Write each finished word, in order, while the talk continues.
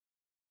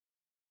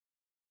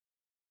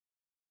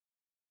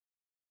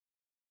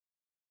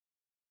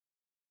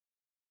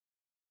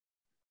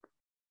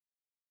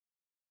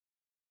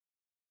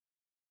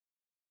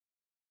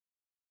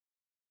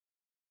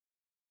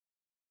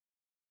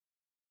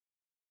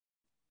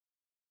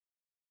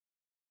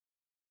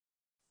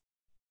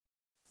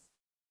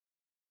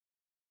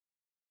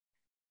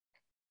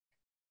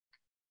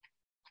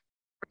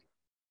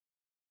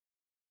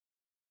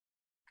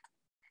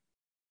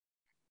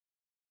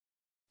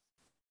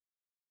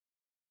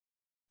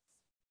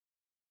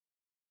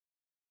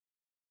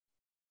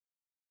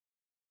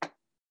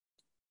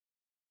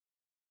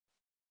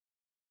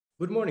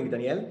Good morning,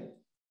 Danielle.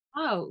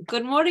 Oh,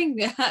 good morning,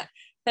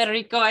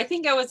 Federico. I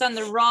think I was on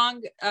the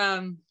wrong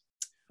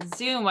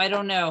Zoom. I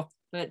don't know,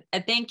 but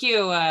thank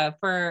you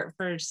for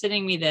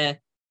sending me the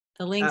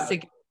links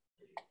again.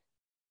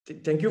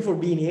 Thank you for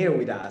being here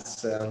with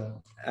us.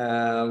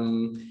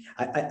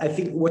 I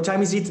think, what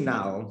time is it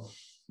now?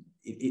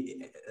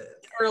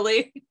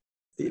 Early.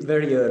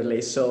 Very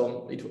early.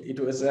 So it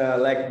was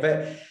like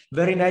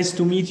very nice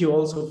to meet you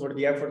also for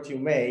the effort you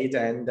made.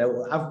 And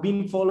I've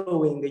been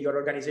following your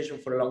organization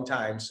for a long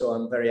time. So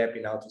I'm very happy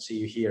now to see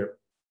you here.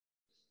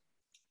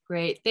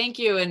 Great. Thank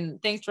you.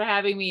 And thanks for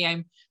having me.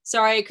 I'm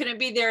sorry I couldn't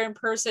be there in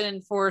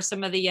person for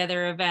some of the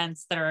other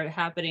events that are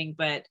happening,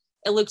 but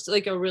it looks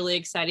like a really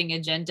exciting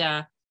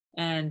agenda.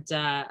 And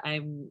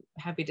I'm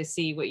happy to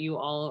see what you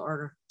all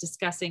are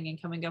discussing and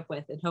coming up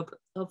with, and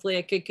hopefully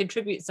I could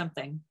contribute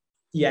something.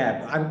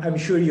 Yeah, I'm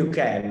sure you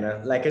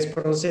can. Like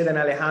Espronceda and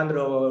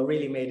Alejandro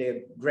really made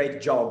a great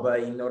job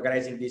in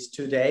organizing these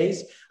 2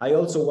 days. I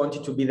also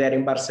wanted to be there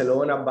in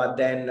Barcelona, but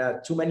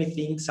then too many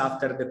things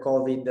after the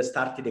COVID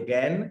started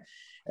again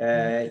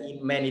in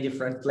many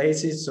different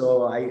places.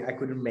 So I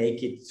couldn't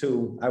make it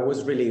too. I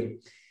was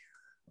really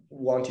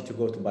wanted to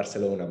go to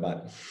Barcelona,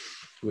 but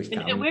we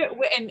can't.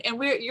 And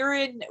where you're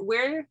in,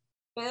 where?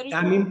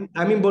 I'm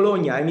in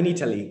Bologna. I'm in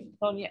Italy.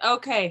 Bologna.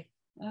 Okay.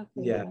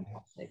 Yeah.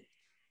 Fantastic.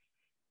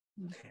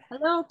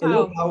 Hello, Pau.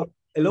 Hello, Pau.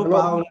 Hello,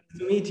 Pau. Nice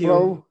to meet you.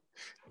 Hello.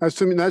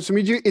 Nice to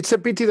meet you. It's a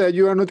pity that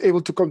you are not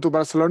able to come to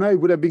Barcelona. It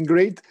would have been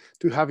great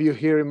to have you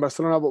here in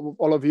Barcelona,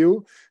 all of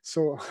you.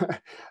 So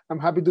I'm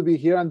happy to be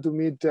here and to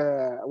meet,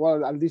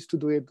 well, at least to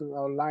do it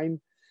online.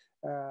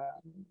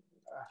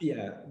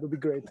 Yeah, it would be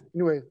great.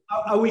 Anyway.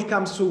 I will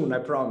come soon, I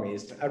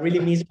promise. I really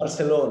miss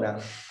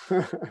Barcelona.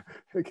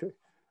 Okay.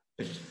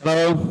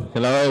 Hello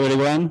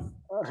everyone.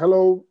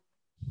 Hello.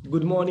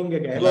 Good morning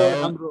again. Hello,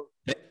 Alejandro.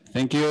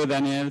 Thank you,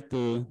 Daniel,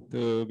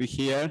 to be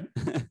here.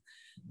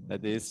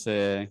 That is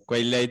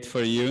quite late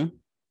for you.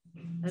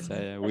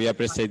 So we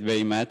appreciate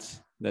very much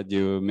that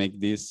you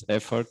make this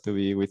effort to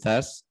be with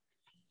us.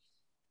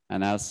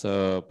 And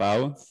also,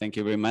 Pau, thank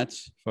you very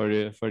much for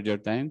your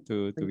time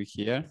to be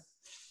here.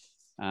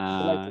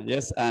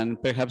 Yes, and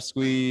perhaps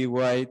we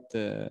wait.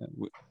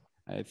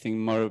 I think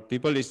more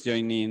people is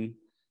joining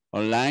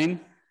online,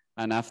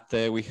 and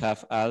after we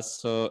have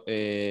also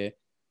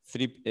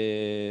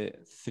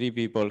three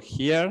people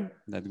here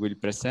that will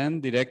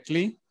present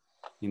directly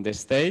in the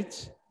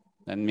stage.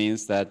 That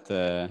means that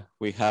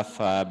we have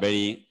a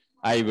very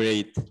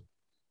hybrid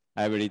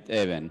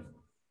event.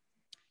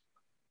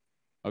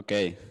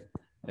 Okay,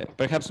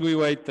 perhaps we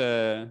wait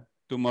 2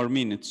 more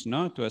minutes,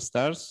 no, to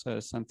start,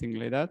 something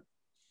like that.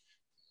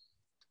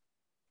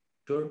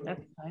 Sure.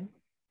 That's fine.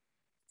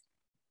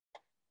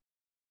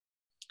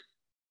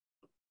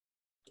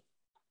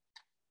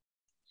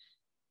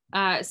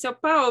 So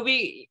Pau,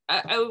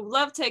 I would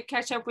love to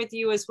catch up with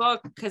you as well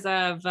because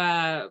of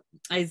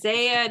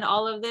Isaiah and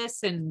all of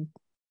this, and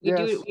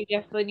we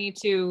definitely need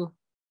to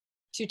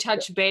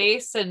touch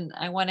base, and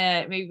I want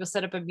to maybe we'll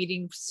set up a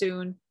meeting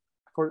soon.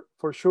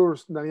 For sure,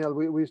 Daniel.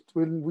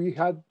 We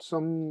have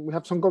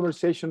some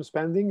conversations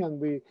pending, and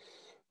we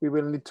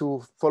will need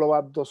to follow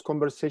up those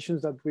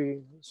conversations that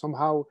we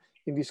somehow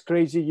in this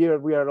crazy year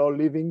we are all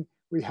living.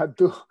 We had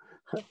to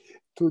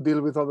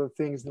deal with other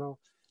things now.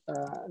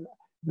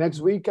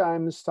 Next week,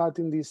 I'm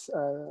starting this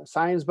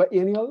Science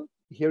Biennial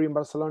here in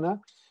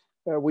Barcelona,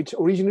 which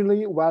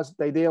originally the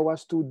idea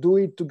was to do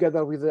it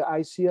together with the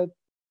ICEA.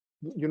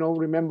 You know,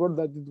 remember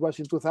that it was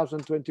in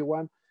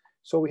 2021.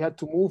 So we had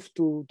to move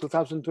to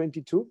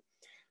 2022.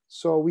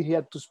 So we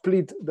had to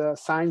split the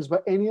Science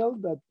Biennial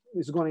that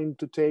is going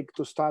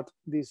to start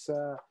this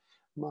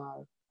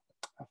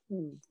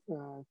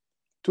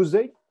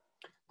Tuesday,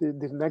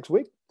 this next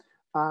week.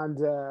 And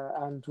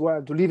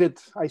well, to leave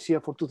it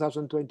ICEA for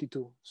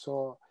 2022.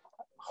 So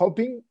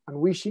hoping and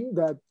wishing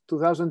that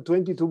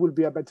 2022 will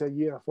be a better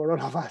year for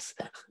all of us.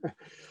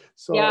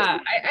 So yeah,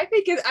 I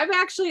think I'm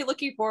actually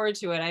looking forward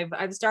to it.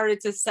 I've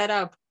started to set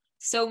up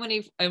so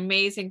many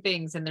amazing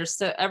things, and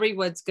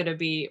everyone's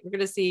we're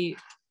gonna see,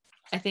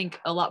 I think,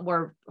 a lot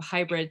more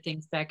hybrid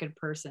things back in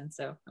person.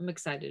 So I'm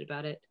excited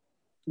about it.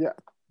 Yeah.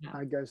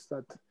 I guess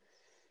that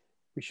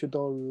we should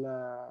all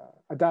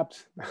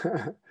adapt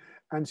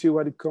and see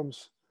what it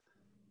comes.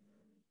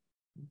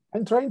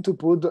 I'm trying to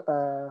put,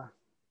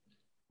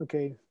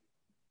 okay,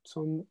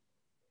 some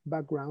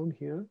background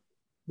here.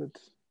 But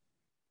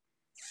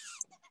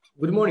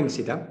good morning,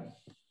 Sita.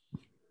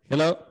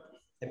 Hello.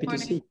 Happy to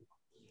see you.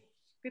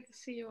 Good to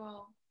see you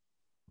all.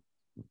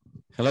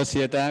 Hello,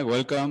 Sita.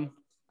 Welcome.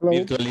 Hello.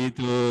 Virtually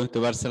to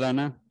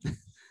Barcelona.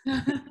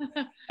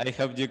 I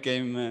hope you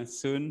came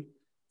soon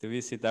to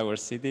visit our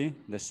city.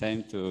 The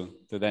same to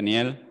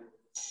Daniel.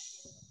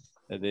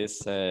 That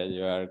is,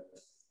 you are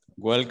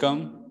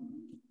welcome.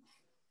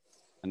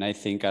 And I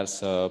think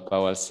also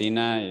Pau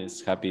Alsina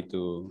is happy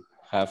to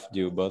have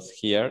you both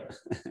here.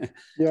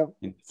 Yeah,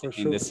 in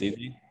sure. the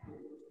city.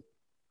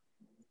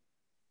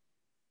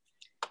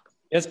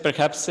 Yes,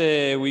 perhaps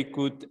we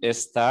could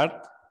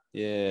start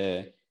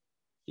in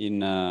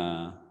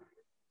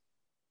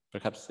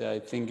perhaps I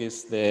think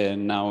it's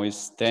now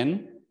is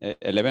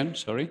 11,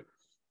 sorry.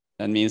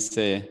 That means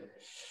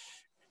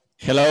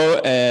hello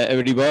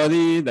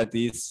everybody that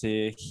is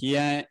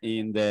here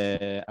in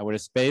our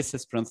space,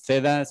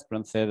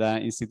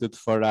 Espronceda Institute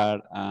for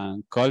Art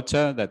and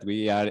Culture, that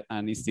we are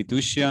an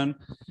institution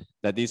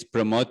that is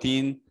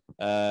promoting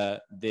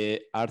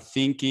the art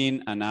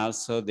thinking and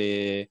also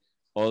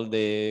all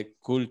the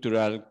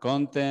cultural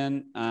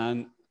content.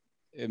 And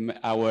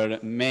our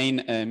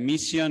main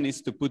mission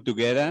is to put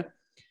together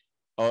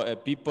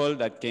people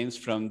that came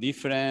from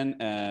different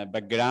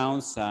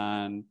backgrounds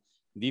and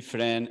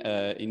different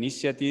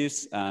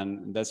initiatives,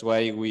 and that's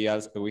why we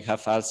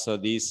have also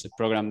this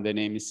program. The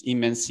name is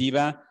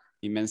Immensiva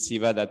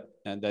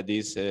that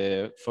is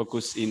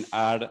focused in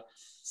art,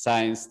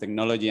 science,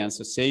 technology, and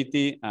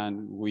society,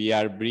 and we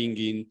are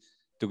bringing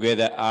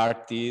together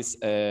artists,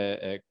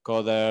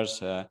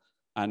 coders,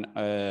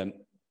 and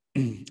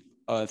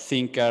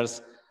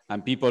thinkers,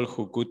 and people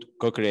who could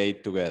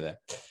co-create together.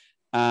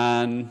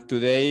 And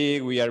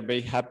today we are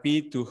very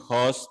happy to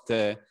host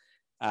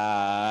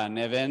an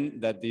event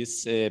that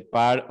is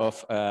part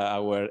of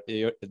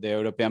the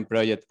European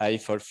project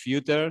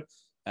AI4Future.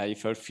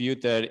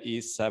 AI4Future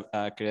is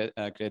a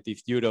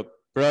Creative Europe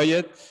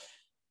project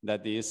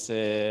that is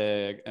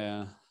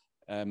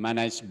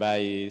managed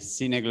by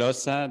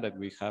Cineglossa, that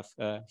we have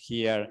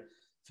here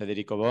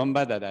Federico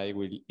Bomba, that I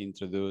will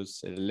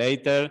introduce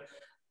later.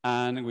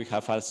 And we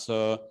have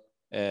also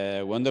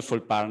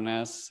wonderful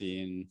partners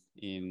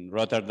in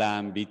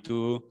Rotterdam,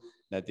 B2,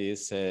 that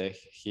is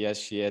here,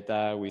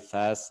 Shieta, with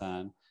us,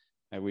 and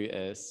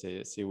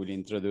she will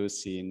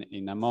introduce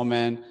in a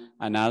moment.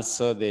 And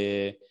also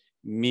the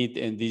Meet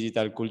and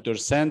Digital Culture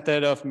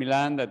Center of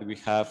Milan, that we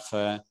have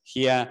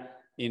here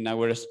in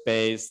our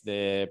space,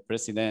 the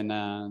President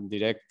and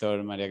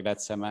Director, Maria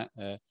Grazia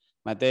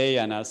Mattei,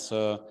 and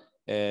also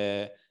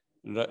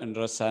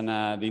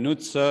Rossana Di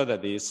Nuzzo,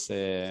 that is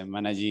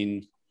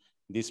managing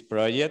this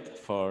project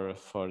for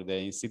the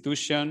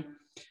institution.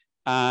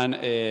 And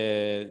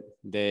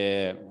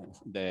the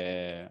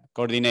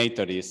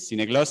coordinator is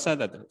Cineglossa,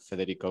 that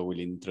Federico will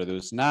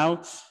introduce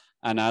now.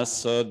 And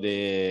also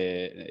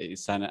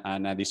is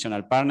an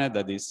additional partner,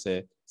 that is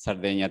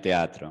Sardegna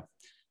Teatro,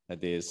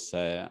 that is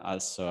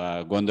also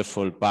a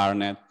wonderful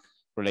partner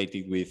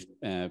related with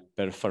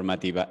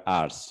performative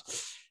arts.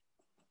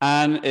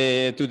 And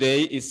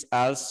today is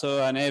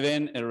also an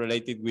event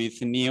related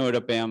with New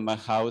European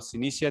Bauhaus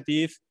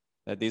Initiative,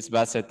 that is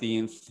based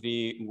in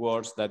 3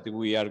 words that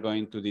we are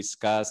going to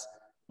discuss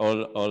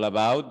all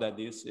about, that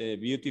is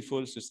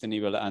beautiful,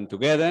 sustainable, and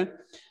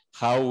together.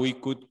 How we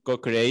could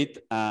co-create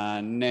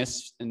a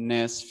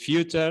next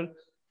future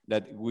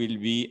that will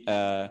be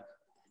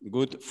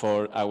good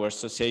for our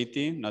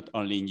society, not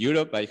only in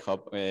Europe. I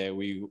hope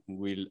we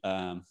will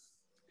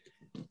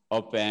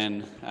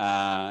open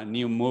a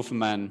new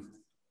movement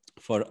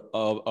for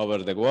over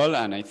the world.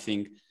 And I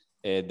think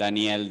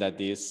Daniel,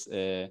 that is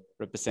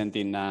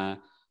representing a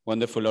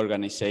wonderful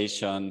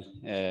organization,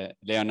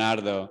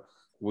 Leonardo,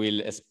 will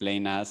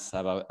explain us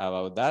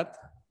about that,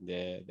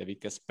 the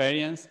big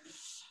experience.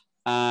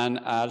 And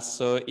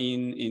also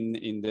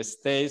in the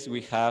States,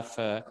 we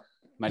have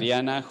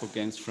Mariana, who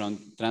comes from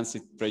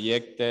Transit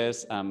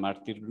Projectes, and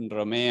Martin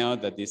Romeo,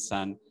 that is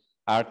an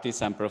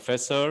artist and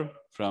professor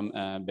from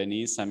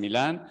Venice and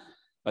Milan.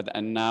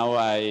 And now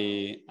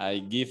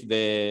I give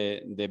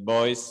the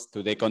voice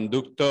to the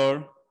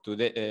conductor to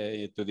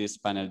this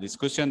panel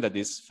discussion, that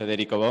is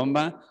Federico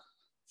Bomba.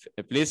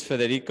 Please,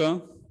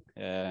 Federico,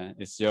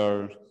 it's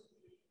your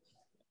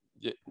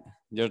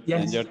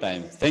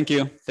time. Thank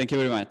you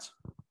very much.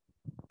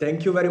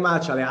 Thank you very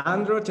much,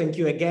 Alejandro. Thank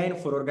you again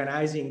for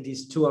organizing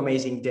these 2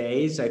 amazing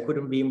days. I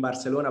couldn't be in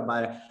Barcelona,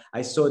 but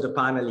I saw the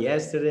panel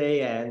yesterday,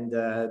 and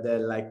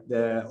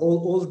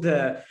all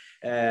the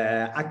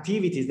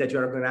activities that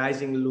you're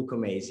organizing look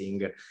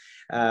amazing.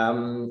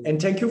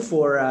 And thank you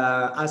for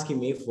asking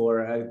me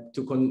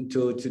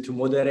to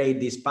moderate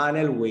this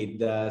panel with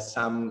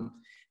some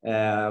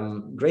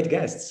great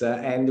guests.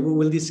 And we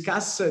will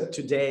discuss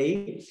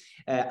today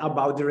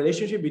about the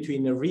relationship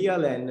between the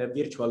real and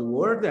virtual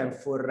world. And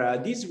for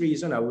this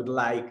reason, I would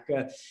like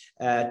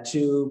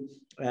to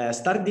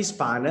start this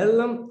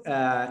panel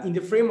in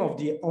the frame of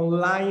the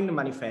online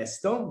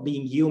manifesto,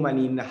 Being Human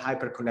in a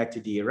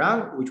Hyper-Connected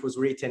Era, which was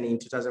written in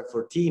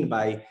 2014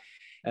 by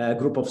a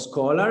group of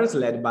scholars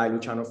led by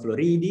Luciano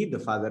Floridi, the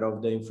father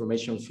of the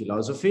information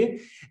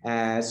philosophy.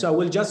 So I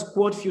will just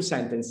quote a few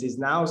sentences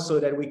now so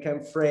that we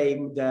can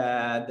frame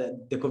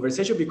the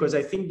conversation, because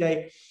I think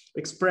they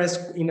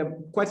express in a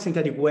quite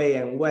synthetic way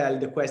and well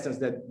the questions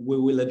that we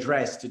will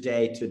address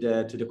today to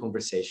the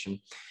conversation.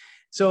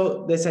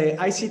 So they say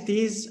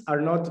ICTs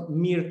are not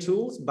mere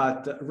tools,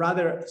 but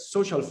rather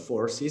social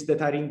forces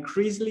that are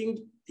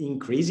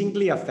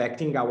increasingly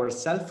affecting our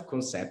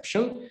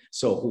self-conception,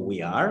 so who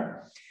we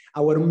are,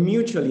 our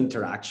mutual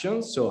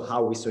interaction, so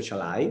how we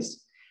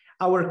socialize,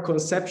 our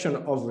conception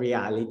of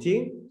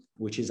reality,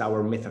 which is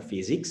our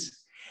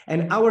metaphysics,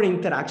 and our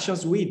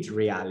interactions with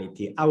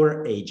reality,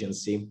 our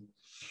agency.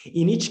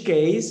 In each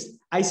case,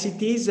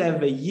 ICTs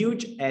have a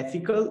huge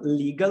ethical,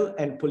 legal,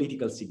 and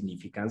political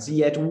significance,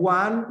 yet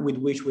one with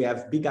which we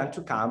have begun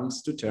to come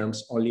to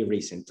terms only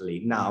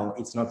recently. Now,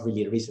 it's not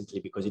really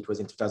recently because it was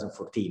in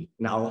 2014.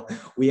 Now,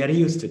 we are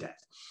used to that.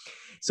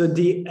 So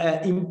the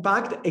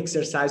impact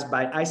exercised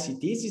by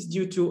ICTs is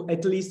due to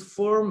at least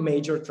 4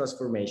 major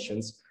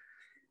transformations.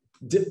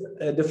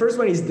 The first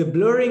one is the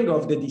blurring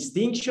of the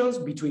distinctions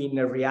between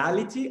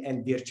reality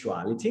and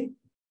virtuality.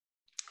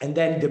 And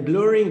then the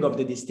blurring of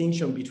the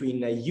distinction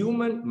between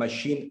human,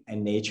 machine,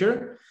 and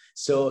nature.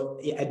 So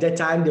at that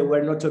time, they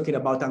were not talking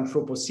about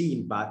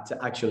Anthropocene, but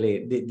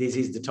actually this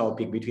is the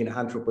topic between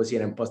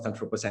Anthropocene and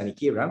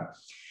post-Anthropocenic era.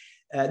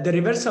 The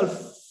reversal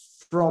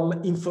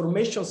from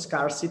information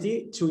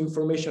scarcity to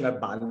information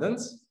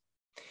abundance,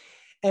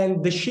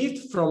 and the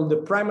shift from the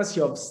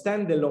primacy of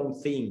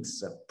standalone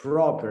things,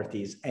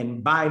 properties,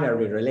 and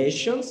binary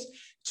relations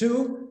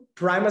to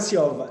primacy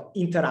of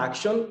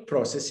interaction,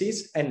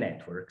 processes, and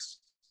networks.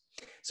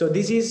 So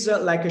this is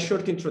like a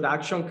short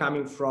introduction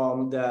coming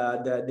from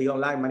the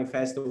online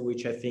manifesto,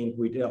 which I think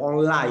on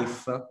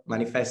life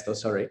manifesto,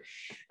 sorry,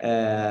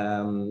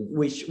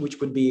 which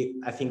could be,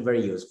 I think,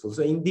 very useful.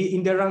 So in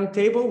the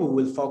roundtable,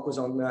 we will focus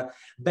on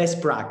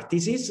best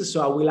practices.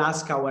 So I will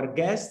ask our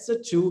guests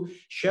to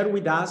share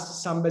with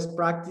us some best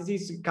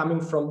practices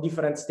coming from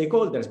different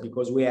stakeholders,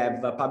 because we have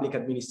public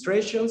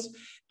administrations,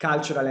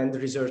 cultural and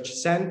research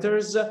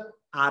centers,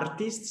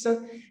 artists.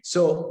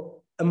 So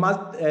a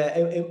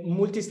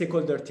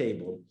multi-stakeholder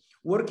table,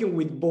 working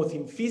with both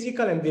in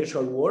physical and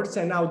virtual worlds,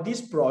 and how this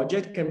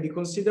project can be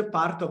considered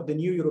part of the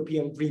new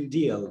European Green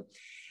Deal,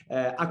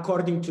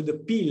 according to the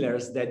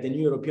pillars that the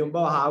new European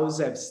Bauhaus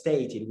have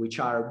stated, which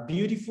are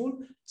beautiful,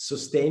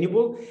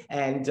 sustainable,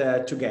 and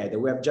together.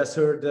 We have just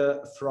heard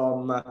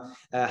from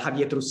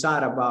Javier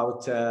Trussard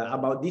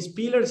about these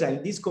pillars,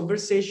 and this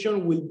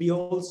conversation will be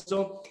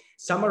also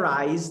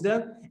summarized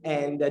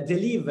and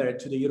delivered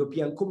to the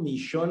European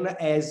Commission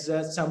as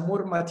some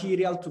more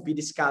material to be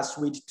discussed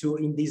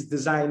in this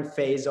design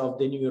phase of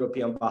the new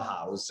European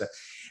Bauhaus.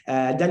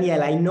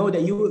 Danielle, I know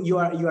that you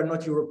are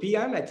not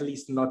European, at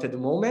least not at the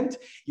moment.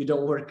 You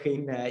don't work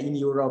in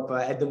Europe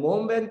at the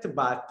moment,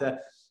 but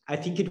I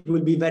think it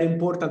will be very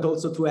important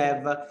also to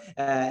have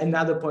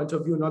another point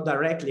of view, not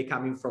directly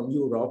coming from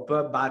Europe,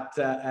 but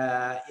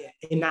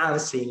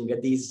enhancing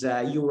this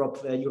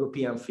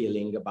European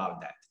feeling about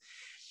that.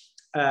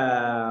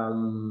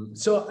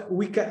 So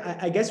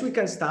I guess we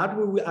can start.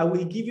 I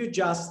will give you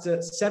just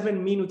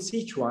 7 minutes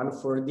each one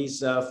for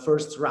this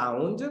first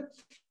round.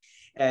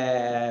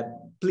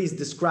 Please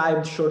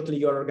describe shortly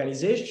your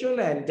organization,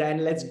 and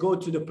then let's go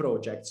to the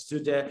projects,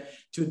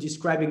 to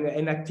describing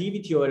an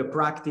activity or a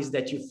practice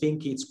that you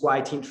think is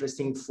quite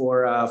interesting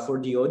for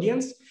the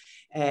audience.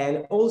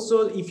 And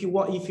also, if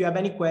you have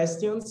any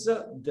questions,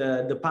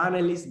 the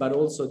panelists, but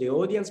also the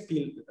audience,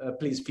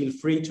 please feel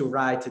free to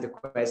write the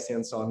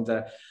questions on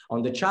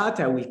the chat.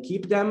 I will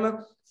keep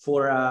them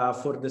for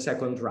the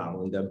second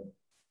round.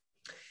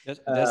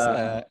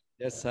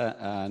 Just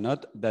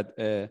note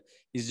that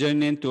is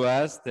joining to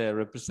us the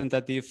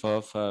representative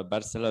of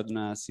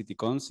Barcelona City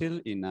Council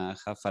in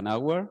half an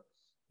hour.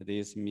 That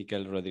is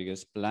Miquel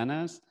Rodríguez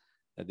Planas.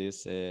 That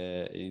is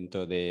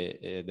into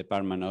the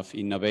Department of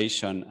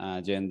Innovation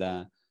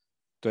Agenda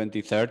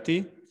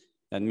 2030.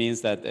 That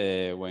means that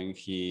when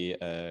he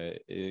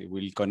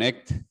will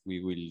connect,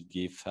 we will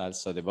give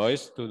also the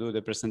voice to do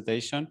the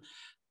presentation.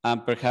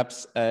 And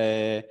perhaps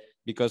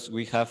because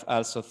we have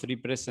also 3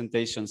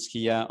 presentations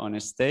here on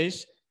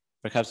stage,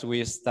 perhaps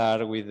we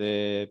start with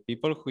the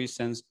people who is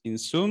in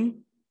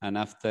Zoom, and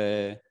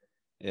after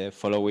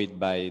follow it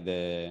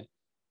by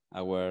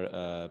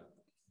our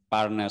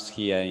partners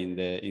here in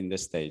the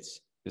States.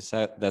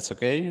 That's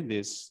okay,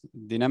 this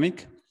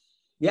dynamic?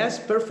 Yes,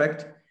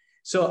 perfect.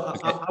 So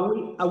okay.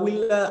 I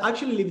will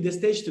actually leave the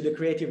stage to the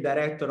creative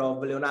director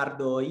of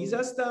Leonardo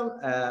Isast,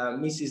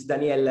 Mrs.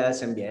 Danielle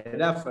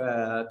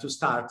Sembieda, to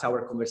start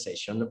our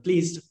conversation.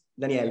 Please,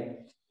 Danielle.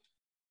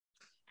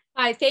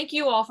 Hi, thank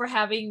you all for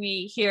having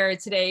me here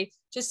today.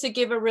 Just to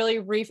give a really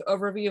brief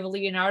overview of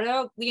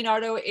Leonardo.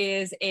 Leonardo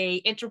is an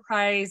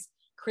enterprise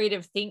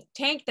creative think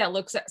tank that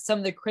looks at some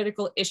of the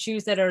critical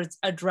issues that are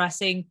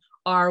addressing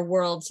our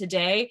world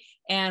today.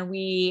 And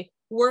we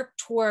work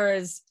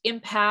towards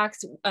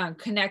impact,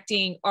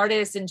 connecting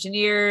artists,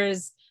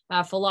 engineers,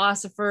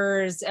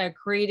 philosophers,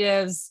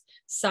 creatives,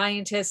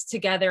 scientists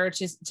together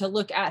to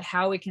look at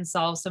how we can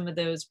solve some of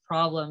those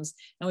problems.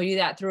 And we do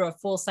that through a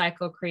full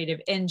cycle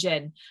creative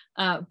engine.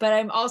 But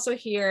I'm also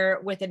here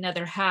with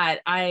another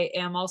hat. I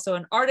am also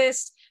an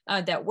artist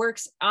that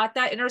works at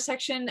that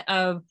intersection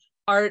of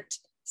art,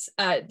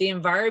 the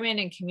environment,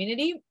 and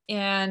community.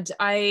 And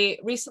I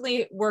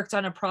recently worked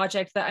on a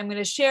project that I'm going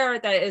to share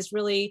that is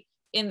really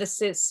in the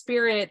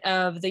spirit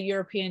of the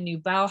European New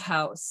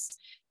Bauhaus.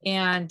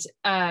 And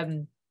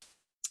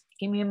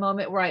give me a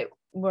moment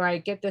where I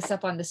get this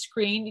up on the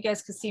screen. You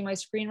guys can see my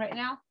screen right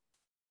now?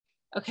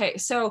 Okay,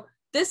 so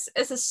this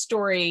is a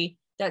story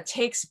that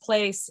takes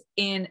place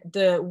in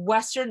the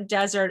western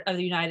desert of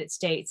the United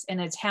States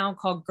in a town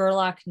called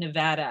Gerlach,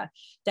 Nevada,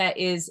 that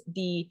is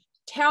the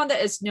town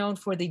that is known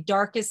for the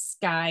darkest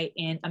sky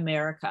in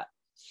America.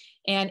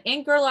 And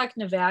in Gerlach,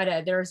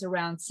 Nevada, there's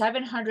around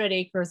 700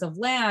 acres of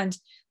land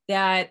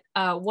that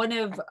one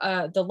of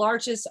the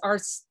largest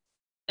arts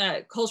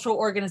cultural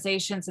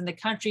organizations in the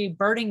country,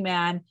 Burning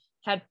Man,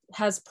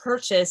 has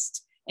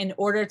purchased in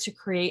order to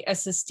create a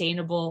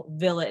sustainable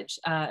village,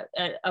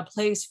 a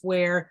place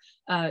where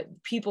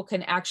people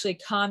can actually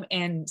come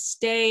and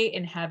stay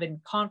and have a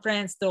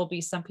conference. There'll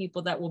be some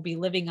people that will be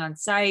living on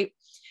site.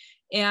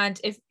 And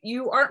if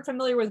you aren't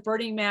familiar with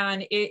Burning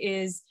Man, it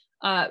is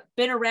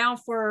been around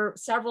for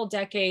several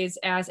decades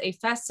as a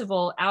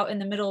festival out in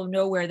the middle of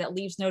nowhere that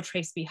leaves no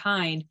trace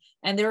behind.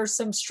 And there are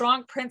some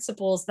strong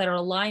principles that are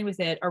aligned with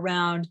it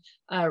around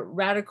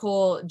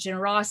radical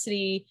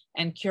generosity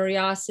and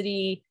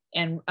curiosity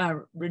and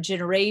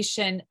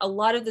regeneration, a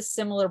lot of the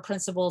similar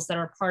principles that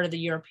are part of the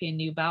European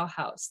New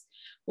Bauhaus.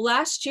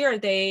 Last year,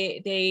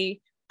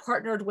 they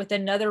partnered with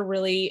another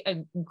really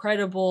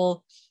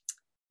incredible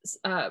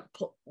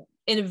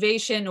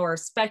innovation or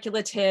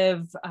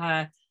speculative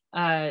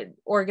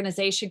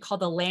organization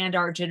called the Land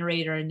Art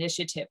Generator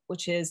Initiative,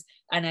 which is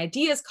an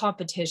ideas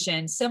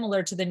competition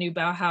similar to the New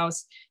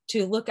Bauhaus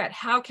to look at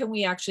how can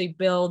we actually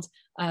build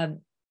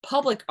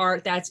public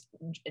art that's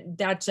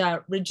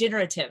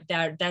regenerative,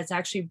 that's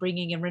actually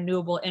bringing in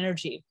renewable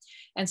energy.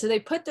 And so they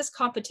put this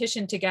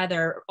competition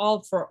together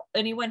all for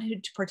anyone who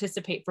to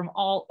participate from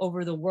all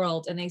over the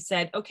world. And they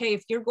said, okay,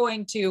 if you're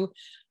going to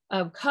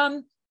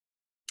come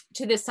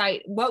to this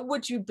site, what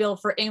would you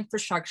build for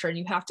infrastructure? And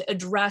you have to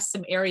address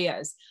some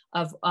areas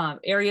of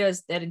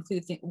areas that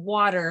include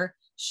water,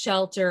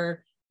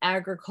 shelter,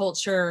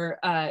 agriculture,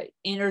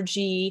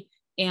 energy,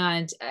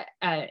 and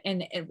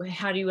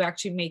how do you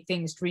actually make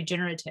things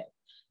regenerative?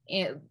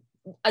 And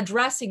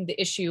addressing the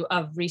issue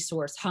of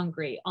resource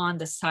hungry on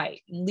the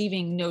site,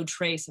 leaving no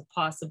trace if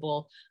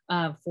possible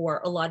for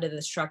a lot of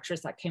the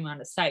structures that came on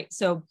the site.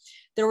 So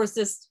there was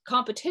this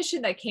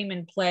competition that came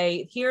in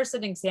play. Here's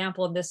an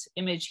example in this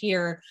image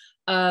here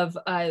of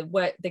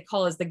what they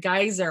call as the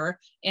geyser.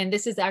 And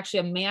this is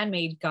actually a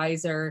man-made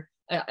geyser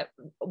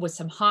with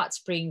some hot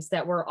springs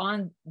that were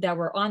on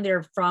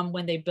there from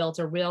when they built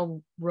a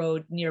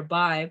railroad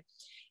nearby.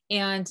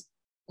 And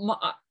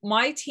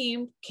my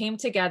team came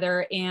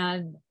together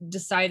and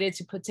decided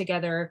to put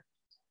together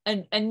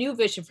a new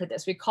vision for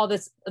this. We call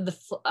this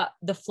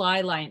the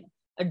fly line,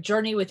 a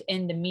journey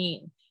within the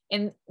mean.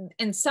 And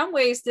in some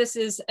ways, this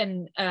is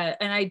an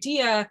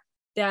idea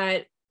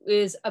that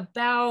is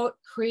about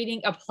creating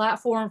a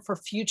platform for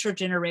future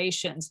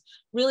generations,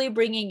 really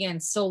bringing in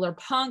solar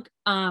punk,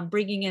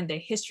 bringing in the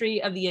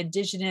history of the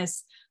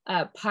indigenous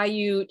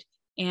Paiute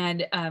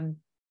and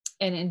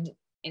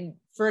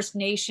First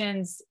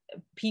Nations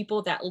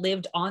people that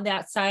lived on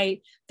that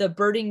site, the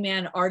Burning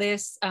Man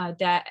artists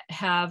that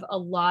have a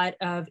lot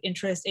of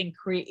interest in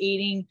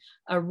creating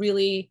a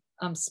really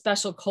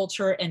special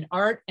culture and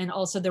art, and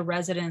also the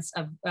residents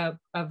of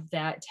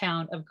that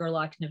town of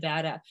Gerlach,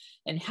 Nevada.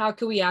 And how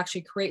can we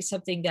actually create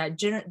something that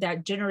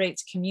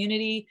generates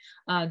community,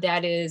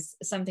 that is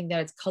something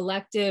that is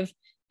collective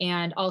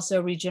and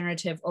also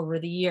regenerative over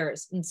the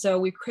years. And so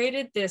we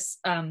created this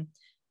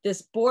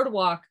this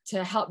boardwalk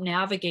to help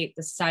navigate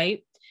the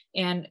site.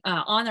 And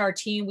on our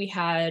team, we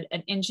had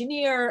an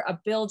engineer, a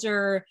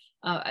builder,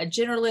 a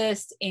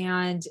generalist,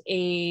 and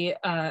a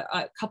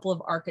couple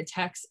of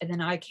architects. And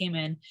then I came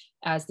in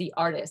as the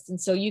artist. And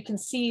so you can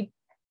see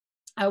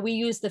we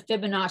use the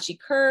Fibonacci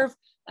curve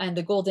and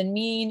the golden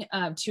mean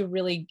to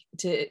really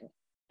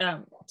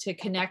to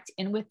connect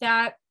in with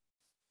that.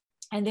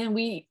 And then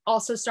we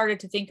also started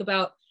to think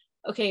about,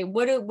 okay,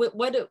 what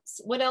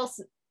else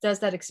does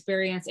that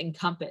experience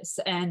encompass?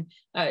 And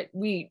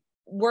we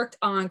worked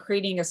on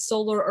creating a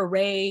solar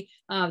array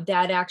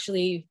that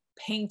actually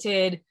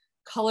painted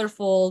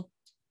colorful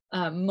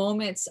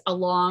moments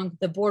along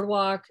the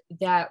boardwalk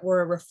that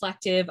were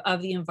reflective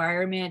of the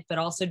environment, but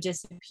also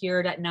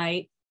disappeared at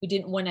night. We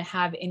didn't want to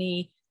have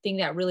anything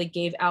that really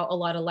gave out a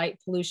lot of light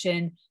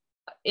pollution.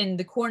 In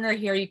the corner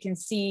here, you can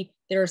see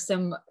there are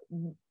some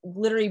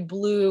glittery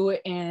blue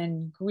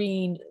and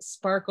green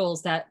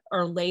sparkles that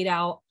are laid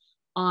out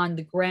on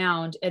the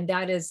ground, and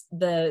that is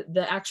the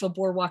actual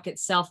boardwalk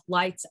itself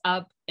lights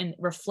up and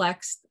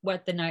reflects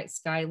what the night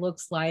sky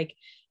looks like.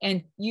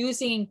 And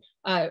using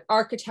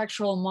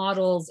architectural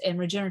models and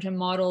regenerative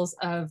models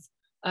of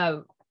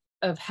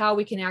how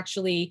we can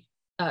actually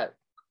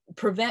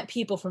prevent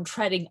people from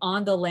treading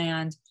on the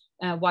land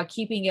while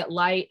keeping it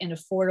light and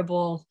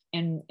affordable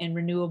and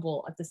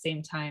renewable at the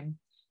same time.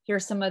 Here are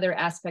some other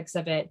aspects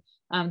of it.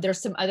 There's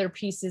some other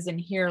pieces in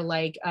here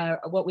like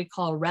what we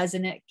call a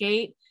resonant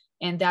gate.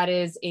 And that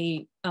is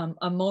a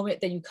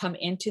moment that you come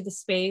into the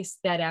space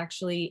that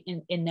actually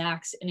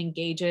enacts and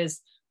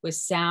engages with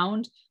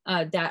sound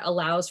that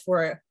allows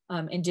for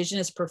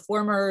indigenous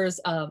performers,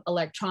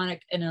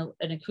 electronic and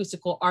an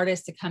acoustical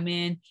artist to come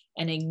in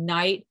and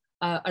ignite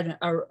an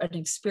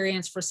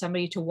experience for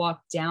somebody to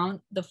walk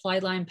down the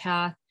flyline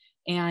path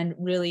and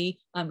really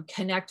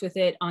connect with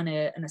it on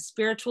a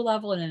spiritual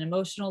level and an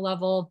emotional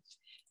level.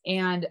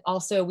 And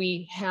also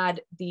we had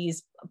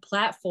these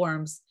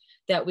platforms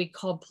that we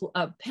call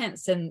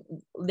Pence, and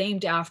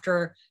named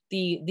after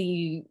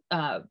the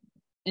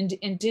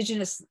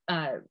indigenous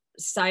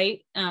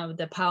site,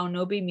 the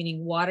Paunobi,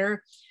 meaning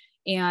water,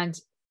 and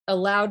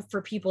allowed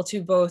for people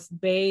to both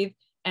bathe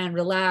and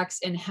relax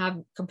and have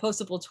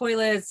compostable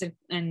toilets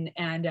and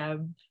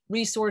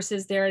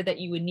resources there that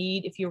you would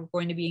need if you were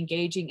going to be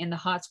engaging in the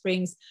hot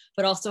springs,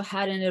 but also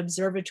had an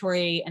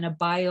observatory and a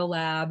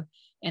biolab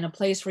and a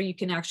place where you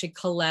can actually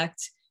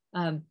collect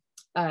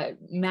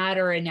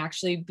matter and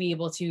actually be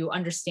able to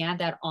understand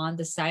that on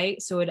the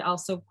site. So it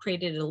also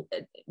created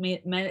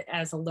meant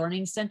as a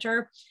learning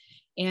center,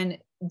 and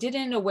did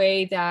it in a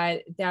way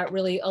that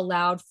really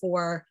allowed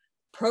for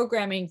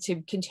programming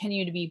to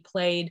continue to be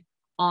played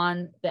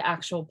on the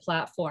actual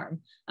platform.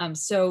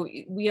 So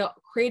we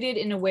created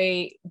in a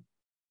way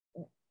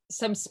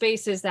some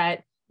spaces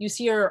that you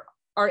see are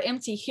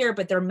empty here,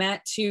 but they're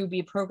meant to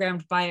be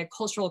programmed by a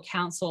cultural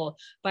council,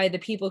 by the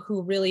people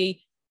who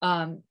really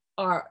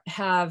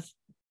have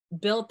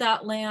built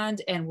that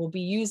land and will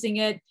be using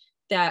it,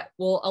 that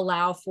will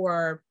allow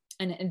for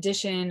an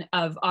addition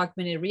of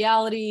augmented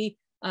reality,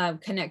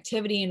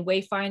 connectivity and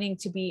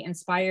wayfinding to be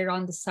inspired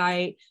on the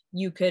site.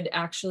 You could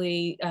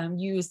actually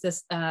use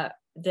this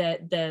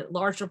the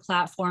larger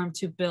platform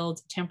to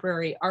build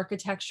temporary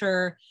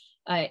architecture,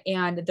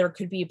 and there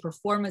could be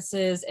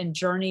performances and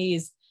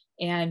journeys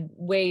and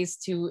ways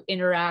to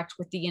interact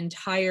with the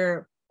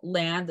entire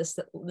land,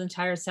 the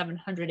entire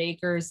 700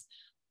 acres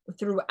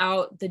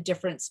throughout the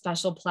different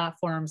special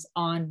platforms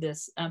on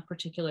this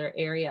particular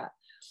area.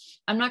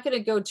 I'm not going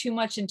to go too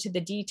much into the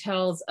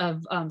details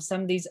of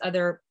some of these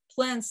other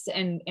plinths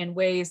and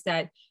ways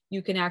that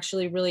you can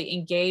actually really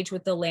engage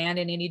with the land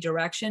in any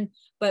direction.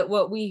 But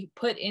what we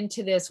put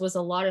into this was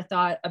a lot of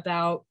thought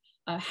about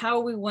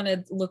how we want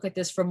to look at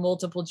this for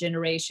multiple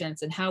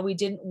generations, and how we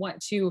didn't want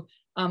to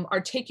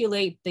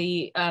articulate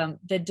the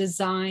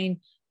design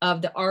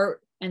of the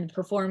art and the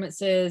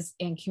performances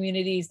and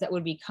communities that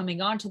would be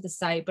coming onto the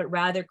site, but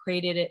rather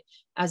created it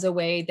as a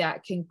way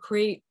that can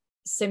create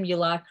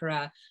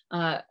simulacra,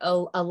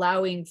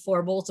 allowing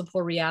for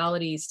multiple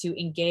realities to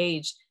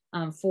engage,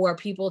 for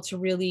people to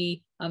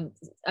really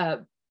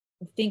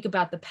think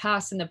about the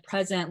past and the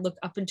present, look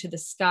up into the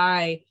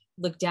sky,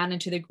 look down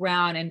into the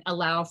ground, and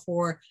allow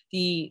for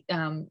the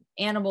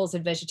animals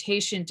and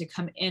vegetation to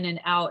come in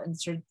and out, and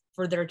sort of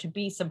for there to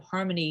be some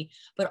harmony,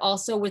 but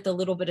also with a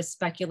little bit of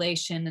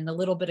speculation and a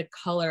little bit of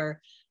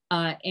color,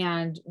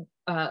 and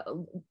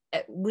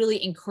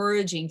really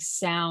encouraging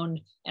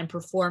sound and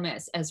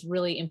performance as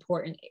really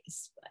important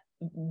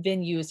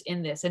venues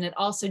in this. And it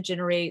also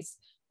generates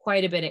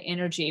quite a bit of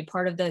energy.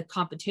 Part of the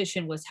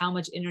competition was how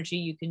much energy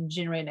you can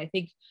generate. And I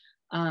think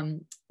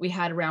we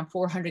had around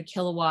 400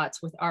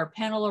 kilowatts with our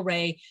panel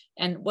array.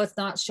 And what's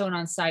not shown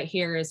on site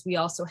here is we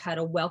also had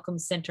a welcome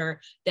center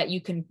that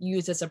you can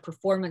use as a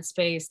performance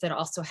space that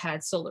also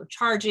had solar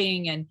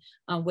charging and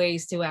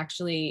ways to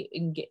actually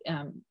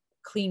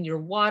clean your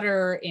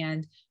water,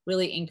 and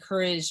really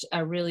encouraged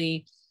a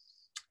really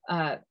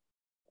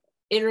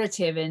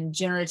iterative and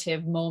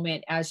generative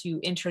moment as you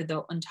enter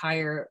the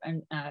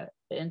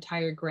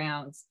entire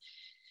grounds.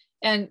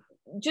 And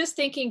just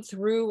thinking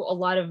through a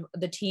lot of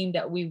the team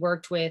that we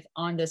worked with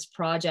on this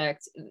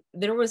project,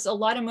 there was a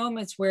lot of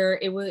moments where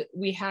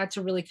we had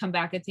to really come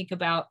back and think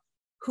about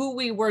who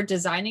we were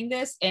designing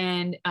this,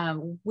 and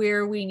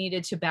where we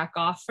needed to back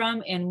off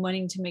from, and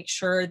wanting to make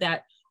sure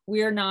that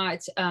we're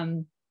not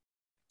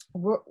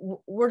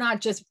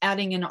just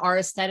adding in our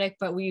aesthetic,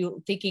 but we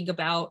thinking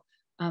about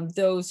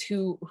those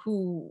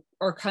who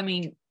are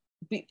coming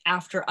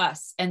after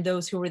us and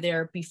those who were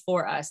there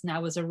before us. And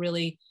that was a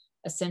really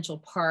essential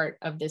part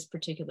of this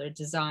particular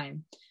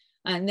design.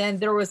 And then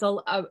there was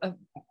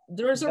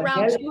there was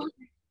around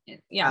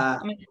 200, yeah.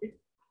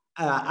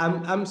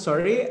 I'm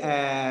sorry.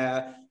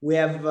 We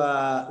have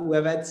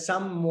had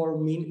some more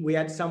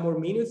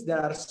minutes. There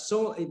are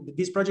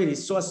this project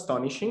is so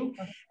astonishing,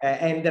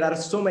 and there are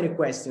so many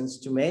questions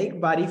to make.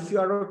 But if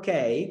you are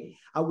okay,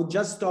 I would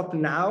just stop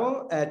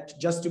now,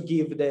 just to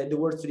give the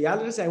words to the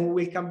others, and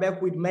we will come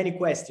back with many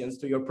questions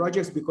to your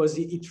projects, because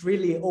it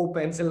really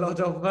opens a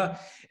lot of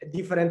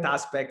different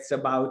aspects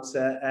about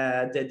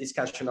the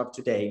discussion of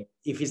today.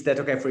 If is that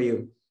okay for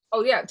you?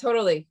 Oh yeah,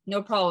 totally,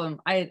 no problem.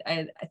 I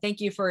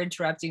thank you for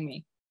interrupting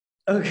me.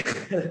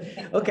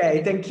 Okay,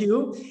 okay, thank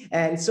you.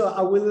 And so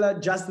I will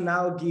just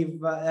now give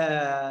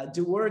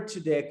the word to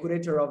the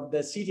curator of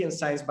the City and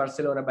Science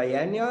Barcelona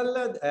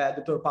Biennial,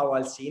 Dr. Pau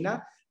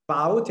Alsina.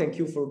 Pau, thank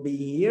you for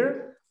being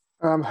here.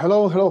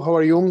 Hello, how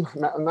are you?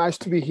 Nice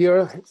to be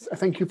here.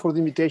 Thank you for the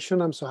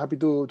invitation. I'm so happy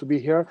to be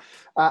here.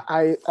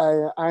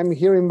 I'm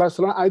here in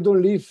Barcelona. I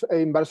don't live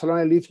in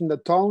Barcelona. I live in the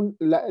town,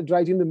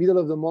 right in the middle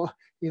of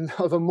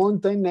the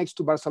mountain next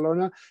to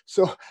Barcelona.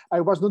 So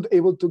I was not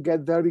able to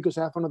get there because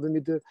I have another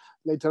meeting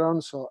later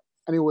on. So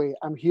anyway,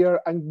 I'm here.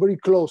 I'm very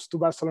close to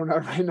Barcelona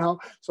right now,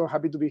 so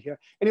happy to be here.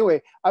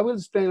 Anyway, I will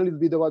explain a little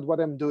bit about what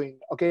I'm doing.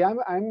 Okay, I'm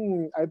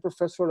a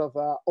professor of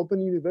Open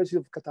University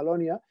of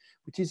Catalonia,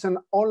 which is an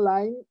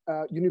online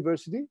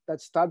university that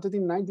started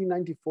in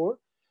 1994.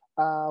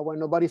 when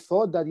nobody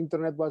thought that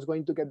internet was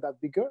going to get that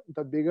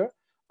bigger.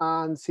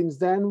 And since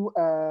then,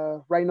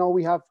 right now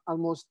we have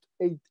almost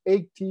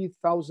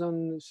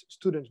 80,000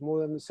 students,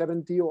 more than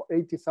 70 or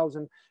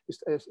 80,000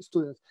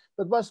 students.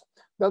 That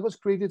was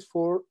created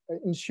for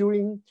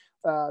ensuring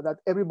that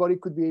everybody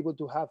could be able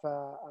to have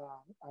a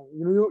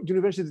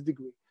university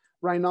degree.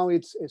 Right now,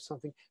 it's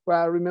something.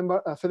 Well, I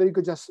remember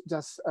Federico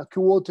just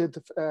quoted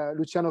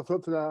Luciano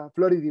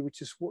Floridi,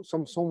 which is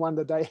someone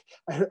that I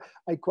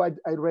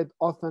read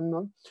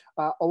often.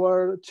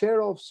 Our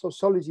chair of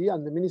sociology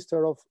and the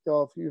minister of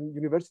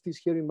universities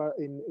here in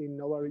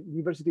our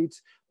university,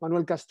 it's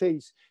Manuel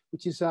Castells,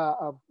 which is a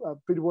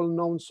pretty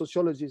well-known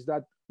sociologist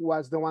that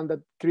was the one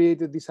that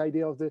created this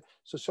idea of the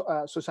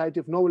society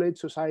of knowledge,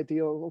 society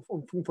of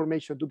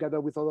information, together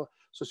with other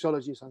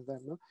sociologists and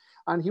them. No?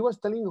 And he was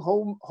telling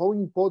how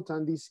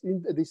important this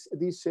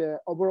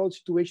overall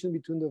situation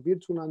between the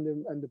virtual and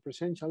the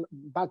presential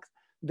back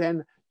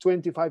then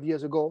 25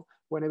 years ago,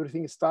 when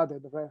everything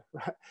started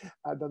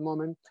at that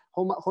moment,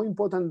 how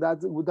important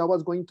that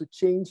was going to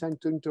change and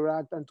to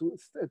interact and to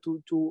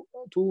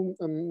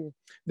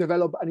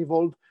develop and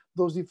evolve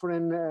those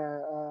different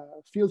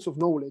fields of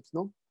knowledge,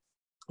 no?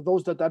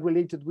 Those that are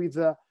related with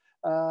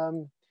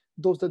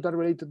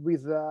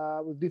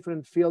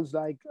different fields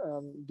like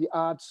the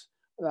arts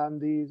and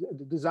the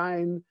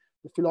design,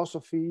 the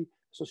philosophy,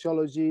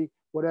 sociology,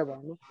 whatever.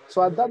 No?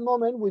 So at that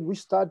moment, we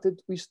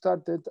started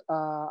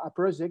a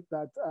project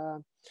that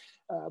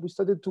we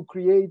started to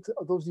create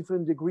those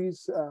different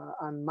degrees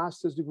and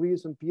master's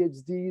degrees and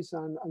PhDs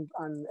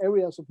and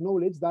areas of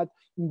knowledge that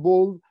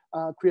involve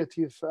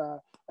creative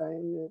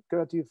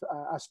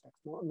aspects,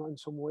 no, in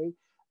some way.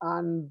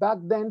 And back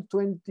then,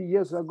 20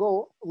 years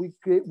ago,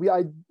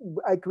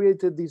 I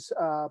created this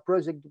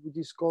project, which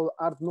is called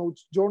Art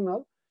Notes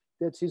Journal.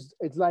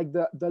 It's like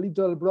the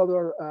little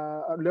brother,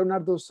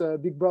 Leonardo's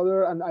big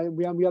brother, and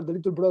we are the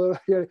little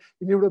brother here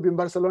in Europe, in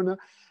Barcelona.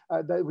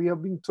 That we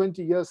have been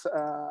 20 years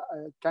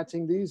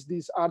catching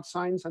this art,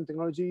 science, and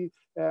technology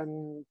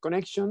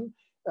connection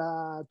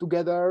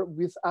together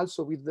with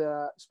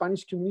the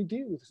Spanish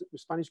community,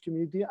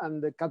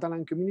 and the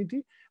Catalan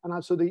community, and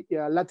also the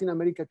Latin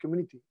America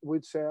community,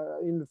 which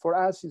for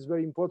us is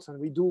very important.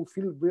 We do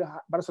feel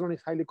Barcelona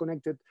is highly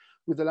connected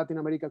with the Latin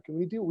America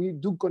community. We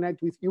do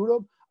connect with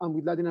Europe and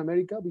with Latin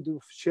America. We do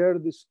share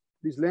this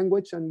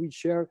language, and we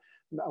share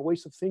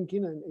ways of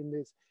thinking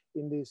and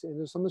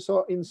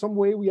so in some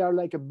way we are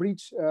like a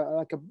bridge,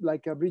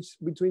 like a bridge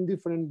between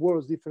different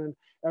worlds, different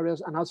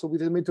areas, and also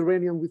with the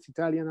Mediterranean, with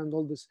Italian and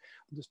all these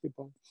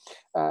people.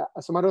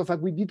 As a matter of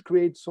fact, we did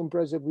create some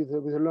project with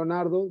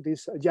Leonardo,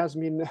 this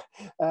Jasmine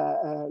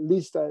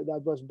list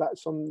that was back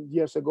some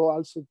years ago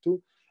also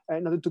too,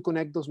 in order to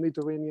connect those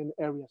Mediterranean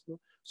areas. No?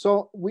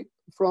 So we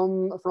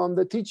from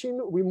the teaching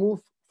we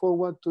move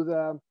forward to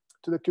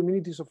the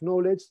communities of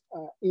knowledge.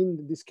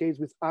 In this case,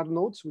 with Art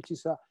Notes, which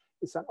is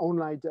it's an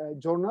online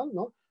journal,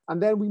 no?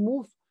 And then we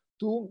move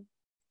to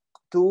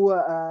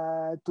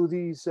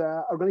this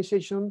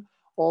organization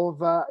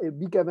of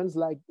big events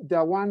like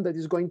the one that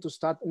is going to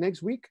start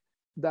next week.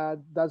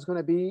 That's going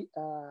to be.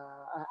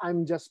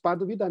 I'm just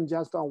part of it. I'm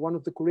just one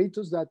of the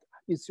curators that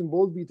is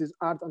involved with this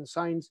art and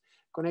science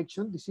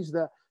connection. This is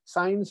the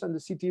Science and the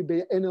City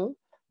Biennial.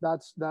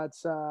 That's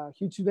a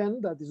huge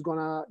event that is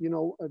gonna,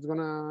 it's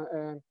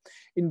gonna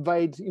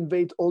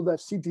invade all the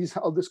cities,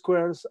 all the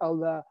squares, all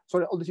the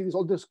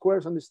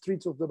squares and the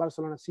streets of the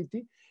Barcelona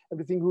city.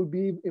 Everything will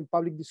be in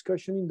public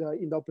discussion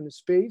in the open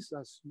space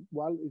as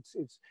well.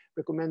 It's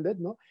recommended,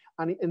 no?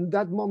 And in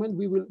that moment,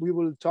 we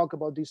will talk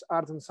about this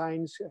art and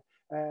science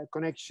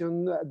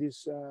connection,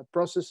 these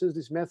processes,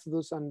 these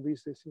methods, and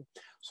this.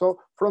 So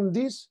from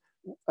this.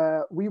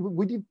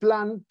 We did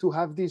plan to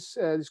have this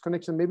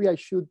connection. Maybe I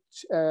should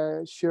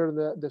share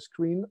the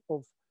screen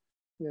of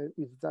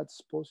if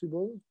that's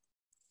possible.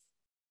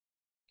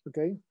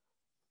 Okay,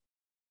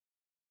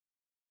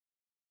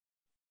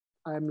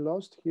 I'm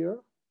lost here.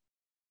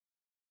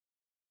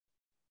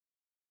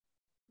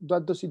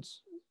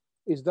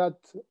 Is that?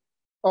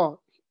 Oh,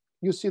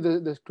 you see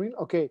the screen?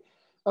 Okay,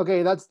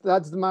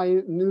 that's my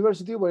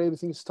university where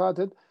everything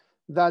started.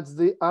 That's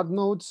the Art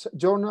Notes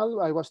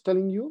journal I was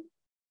telling you.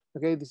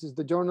 Okay, this is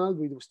the journal.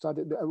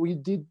 We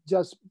did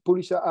just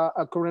publish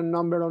a current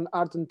number on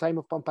art and time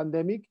of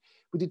pandemic.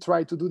 We did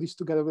try to do this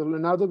together with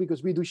Leonardo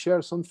because we do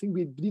share something.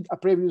 We did a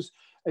previous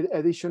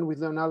edition with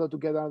Leonardo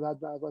together that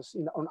was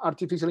on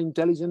artificial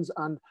intelligence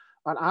and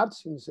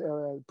arts,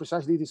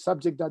 precisely the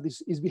subject that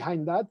is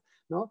behind that.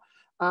 No,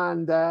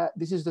 and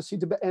this is the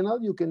City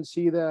Biennial. You can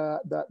see we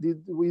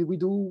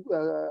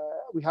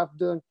have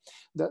the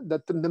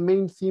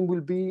main theme will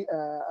be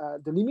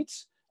the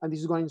limits. And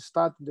this is going to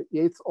start the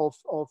 8th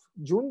of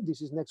June.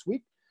 This is next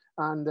week.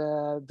 And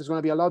there's going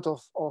to be a lot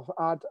of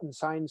art and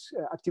science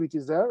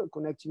activities there,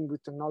 connecting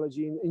with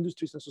technology in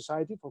industries and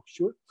society for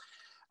sure.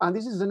 And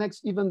this is the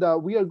next event that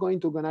we are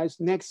going to organize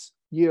next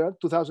year,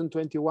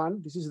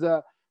 2021. This is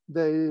the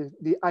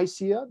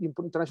ICEA, the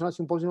International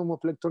Symposium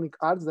of Electronic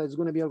Arts, that is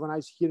going to be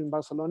organized here in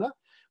Barcelona.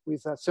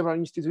 several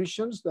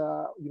institutions,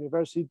 the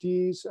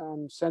universities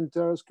and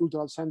centers,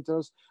 cultural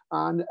centers,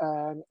 and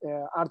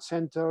art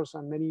centers,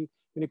 and many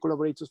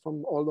collaborators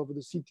from all over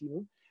the city. You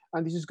know?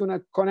 And this is going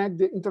to connect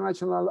the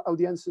international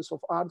audiences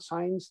of art,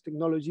 science,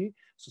 technology,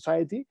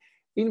 society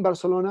in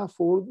Barcelona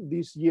for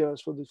these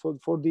years, for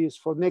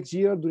next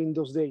year during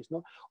those days.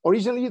 No?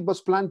 Originally, it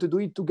was planned to do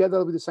it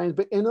together with the Science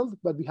Biennial,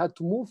 but we had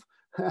to move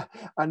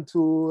and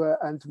to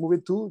move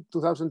it to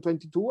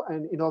 2022,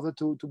 and in order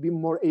to be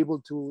more able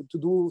to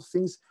do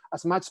things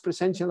as much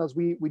presential as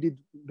we did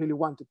really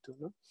wanted to.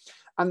 No?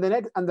 And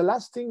the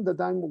last thing that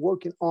I'm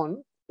working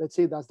on, let's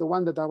say that's the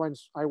one that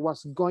I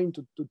was going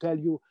to tell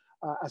you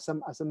as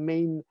a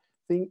main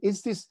thing,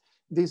 is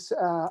this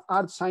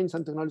art, science,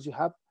 and technology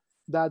hub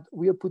that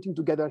we are putting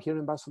together here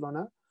in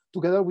Barcelona,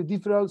 together with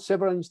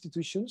several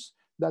institutions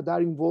that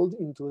are involved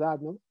into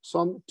that. No?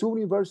 Two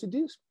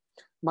universities,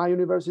 my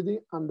university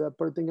and the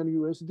Perpignan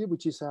University,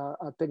 which is a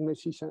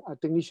technician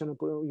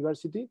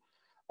university.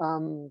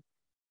 9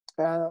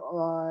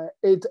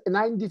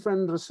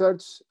 different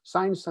research,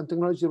 science and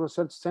technology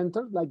research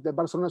centers, like the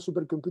Barcelona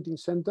Supercomputing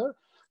Center,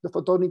 the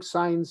Photonic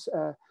Science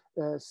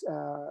Research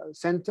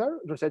Center,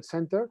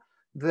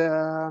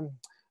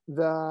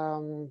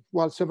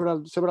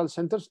 several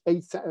centers,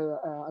 the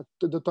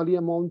total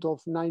amount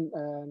of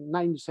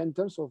 9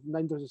 centers,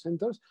 research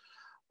centers.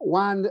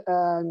 One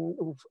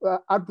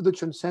art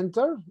production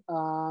center.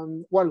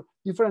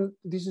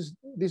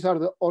 These are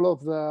all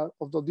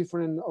of the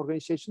different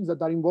organizations that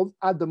are involved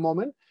at the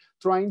moment,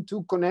 trying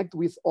to connect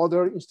with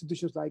other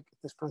institutions like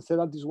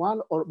Espronceda, this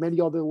one, or many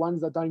other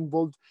ones that are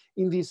involved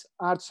in this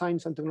art,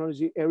 science, and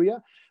technology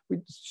area,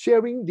 with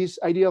sharing this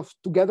idea of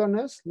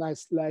togetherness,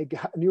 like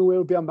New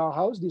European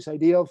Bauhaus, this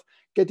idea of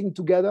getting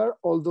together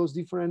all those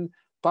different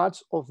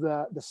parts of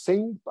the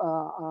same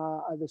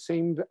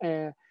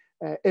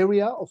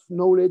area of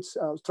knowledge,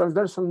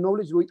 transversal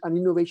knowledge and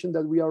innovation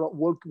that we are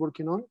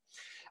working on,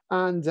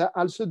 and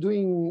also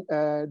doing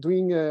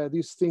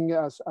this thing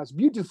as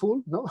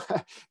beautiful, no?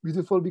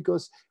 Beautiful,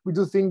 because we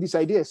do think this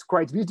idea is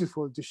quite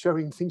beautiful, to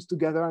sharing things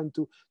together and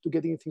to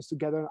getting things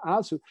together, and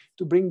also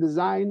to bring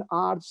design,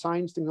 art,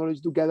 science, technology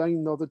together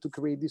in order to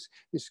create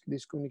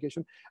this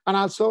communication, and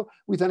also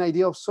with an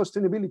idea of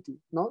sustainability,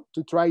 no?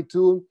 To try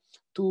to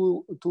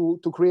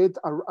create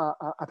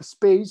a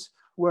space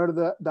where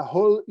the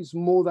whole is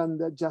more than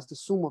just the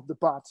sum of the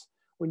parts,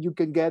 when you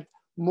can get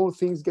more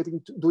things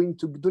doing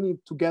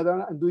it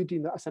together, and do it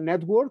as a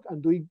network,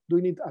 and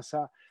doing it as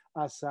a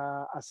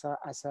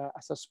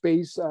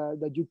space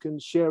that you can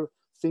share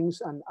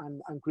things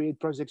and create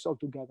projects all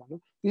together. No?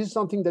 This is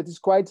something that is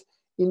quite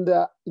in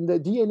the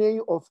DNA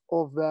of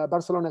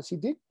Barcelona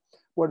city,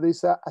 where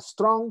there's a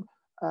strong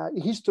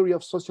history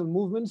of social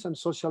movements and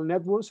social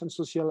networks and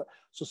social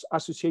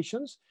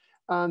associations.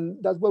 And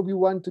that's what we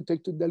want to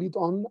take to the lead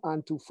on,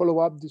 and to follow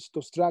up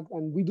those tracks.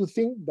 And we do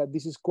think that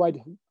this is quite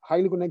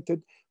highly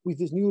connected with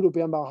this new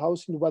European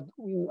Bauhaus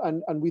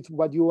and with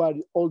what you are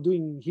all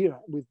doing here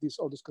with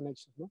all these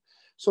connections. No?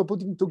 So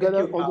putting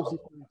together all those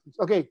different things.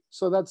 Okay,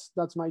 so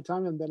that's my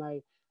time, and then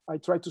I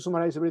try to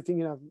summarize everything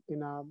in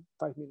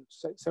 5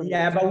 minutes. 7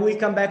 minutes. But we'll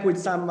come back with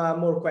some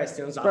more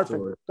questions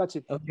afterwards. Perfect. That's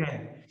it.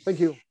 Okay. Thank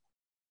you.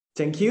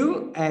 Thank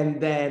you.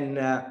 And then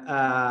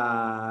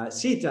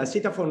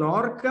Sita von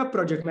Ork,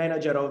 project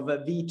manager of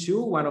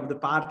V2, one of the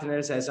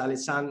partners, as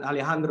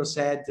Alejandro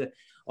said,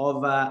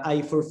 of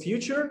AI for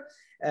Future.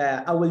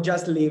 I will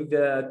just leave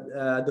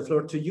the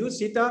floor to you,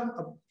 Sita.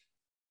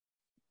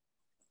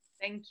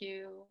 Thank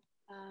you.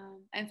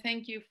 And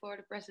thank you for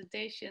the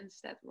presentations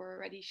that were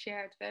already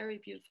shared. Very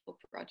beautiful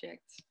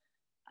projects.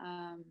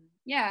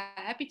 Yeah,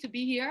 happy to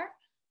be here.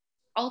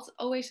 Also,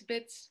 always a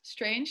bit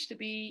strange to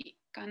be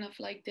kind of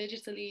like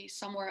digitally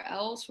somewhere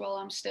else while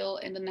I'm still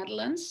in the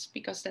Netherlands,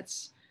 because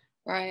that's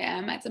where I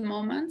am at the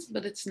moment.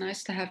 But it's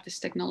nice to have this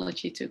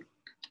technology to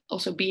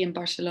also be in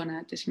Barcelona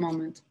at this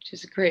moment, which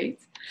is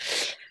great.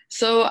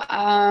 So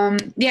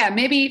yeah,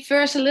 maybe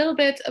first a little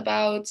bit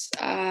about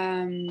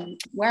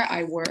where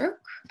I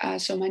work.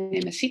 So my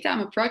name is Sita.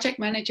 I'm a project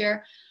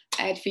manager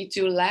at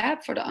V2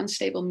 Lab for the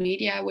Unstable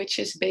Media, which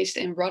is based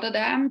in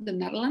Rotterdam, the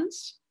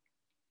Netherlands.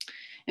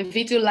 And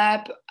V2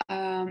 Lab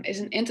is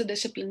an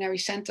interdisciplinary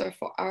center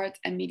for art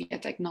and media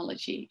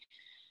technology.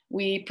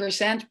 We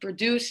present,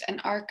 produce, and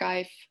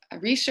archive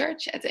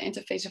research at the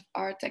interface of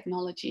art,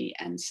 technology,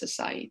 and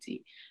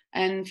society.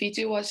 And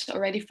V2 was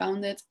already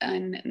founded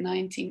in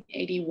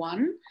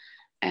 1981.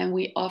 And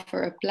we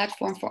offer a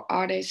platform for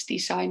artists,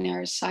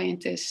 designers,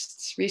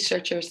 scientists,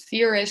 researchers,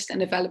 theorists, and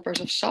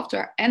developers of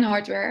software and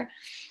hardware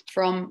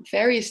from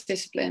various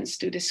disciplines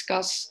to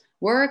discuss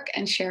work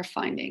and share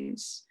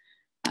findings.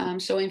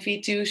 So in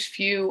V2's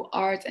view,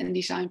 art and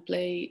design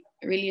play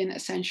really an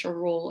essential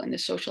role in the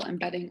social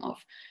embedding of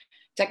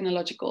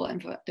technological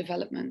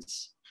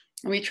developments.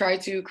 And we try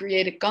to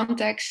create a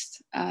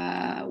context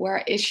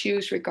where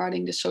issues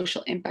regarding the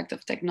social impact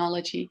of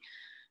technology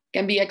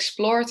can be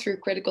explored through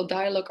critical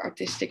dialogue,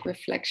 artistic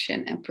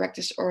reflection, and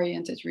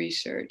practice-oriented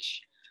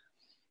research.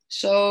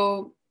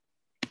 So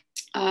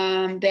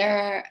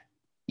there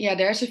yeah,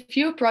 there's a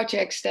few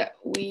projects that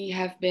we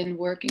have been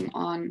working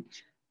on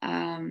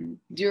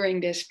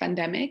during this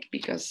pandemic,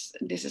 because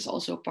this is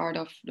also part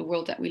of the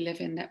world that we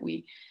live in, that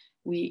we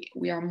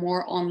are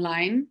more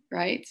online,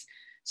 right?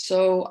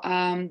 So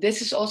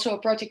this is also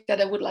a project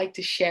that I would like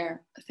to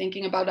share,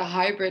 thinking about a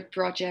hybrid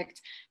project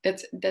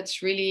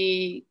that's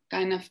really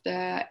kind of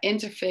the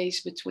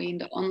interface between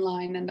the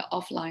online and the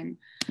offline,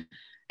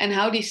 and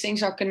how these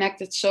things are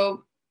connected.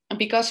 So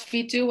because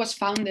V2 was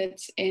founded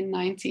in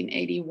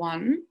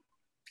 1981,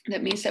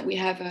 that means that we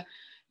have a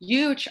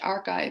huge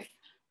archive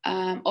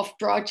of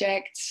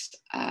projects,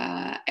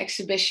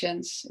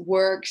 exhibitions,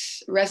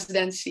 works,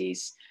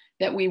 residencies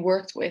that we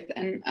worked with.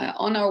 And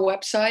on our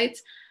website,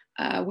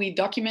 we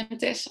document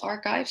this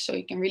archive, so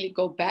you can really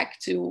go back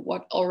to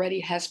what already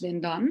has been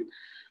done.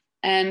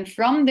 And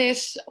from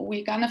this,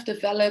 we kind of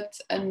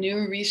developed a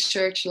new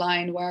research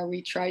line where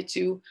we try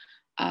to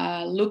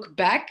look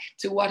back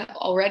to what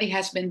already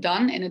has been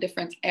done in a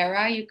different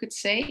era, you could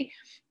say,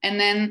 and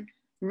then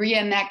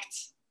reenact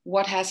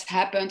what has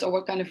happened or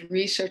what kind of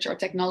research or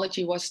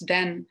technology was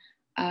then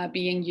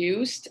being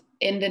used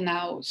in the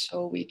now.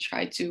 So we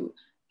try to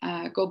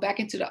go back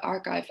into the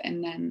archive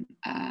and then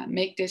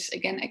make this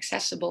again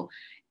accessible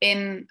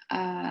in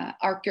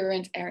our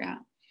current era.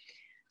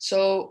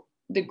 So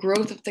the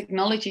growth of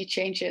technology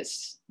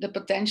changes the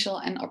potential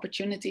and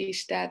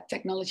opportunities that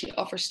technology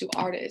offers to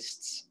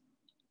artists.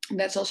 And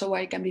that's also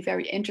why it can be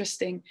very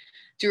interesting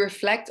to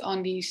reflect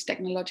on these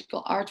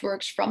technological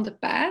artworks from the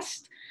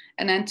past,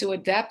 and then to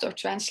adapt or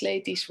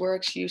translate these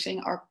works using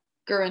our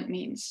current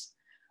means.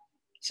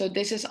 So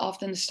this is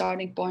often the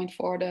starting point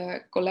for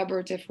the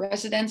collaborative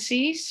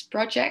residencies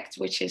project,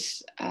 which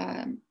is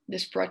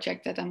this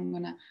project that I'm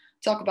gonna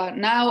talk about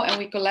now. And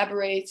we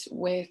collaborate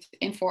with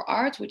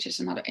In4Art, which is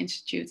another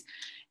institute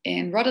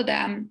in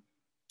Rotterdam,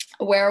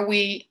 where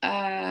we,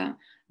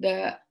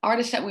 the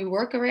artist that we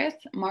work with,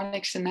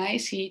 Marnix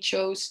Senijs, he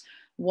chose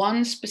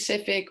one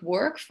specific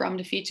work from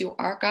the V2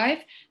 archive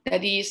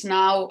that he is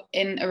now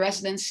in a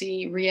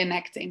residency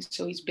reenacting.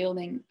 So he's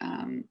building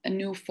a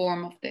new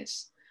form of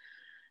this.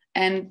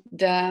 And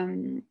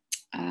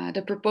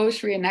the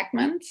proposed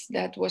reenactment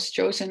that was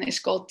chosen is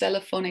called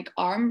telephonic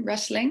arm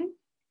wrestling.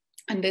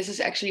 And this is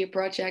actually a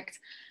project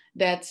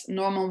that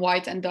Norman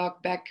White and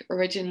Doug Beck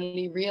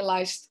originally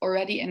realized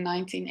already in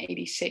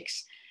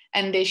 1986.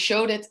 And they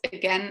showed it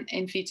again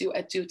in V2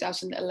 at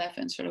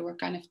 2011. So there were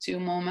kind of two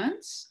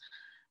moments.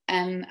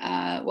 And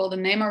well, the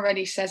name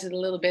already says it a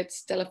little bit.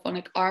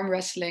 Telephonic arm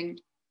wrestling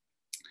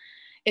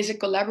is a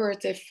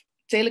collaborative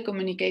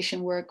telecommunication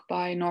work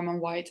by Norman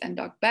White and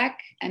Doug Beck.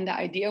 And the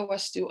idea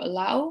was to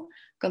allow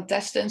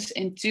contestants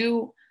in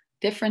two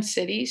different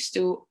cities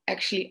to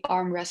actually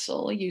arm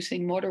wrestle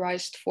using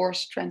motorized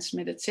force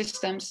transmitted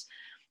systems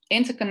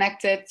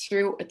interconnected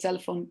through a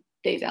telephone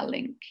data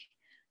link.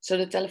 So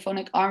the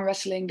telephonic arm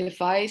wrestling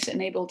device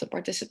enabled the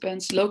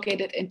participants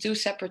located in two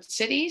separate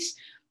cities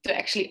to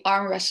actually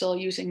arm wrestle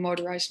using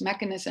motorized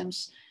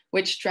mechanisms,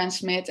 which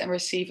transmit and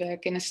receive a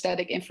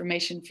kinesthetic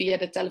information via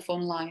the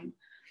telephone line.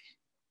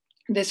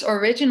 This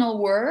original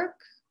work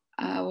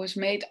was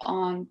made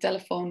on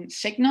telephone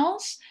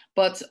signals,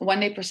 but when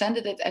they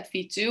presented it at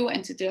V2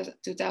 in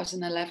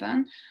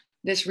 2011,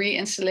 this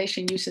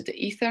reinstallation used the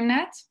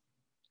Ethernet.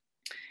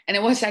 And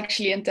it was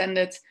actually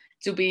intended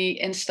to be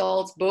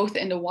installed both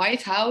in the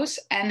White House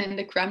and in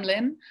the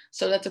Kremlin,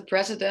 so that the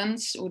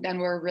presidents, who then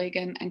were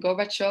Reagan and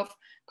Gorbachev,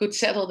 could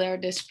settle their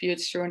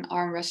disputes through an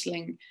arm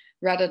wrestling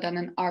rather than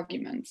an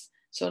argument.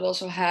 So it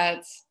also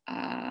had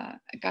a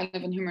kind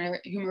of a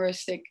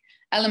humoristic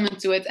element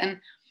to it. And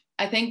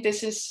I think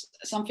this is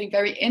something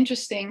very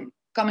interesting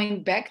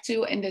coming back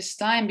to in this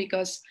time,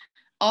 because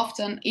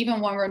often, even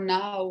when we're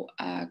now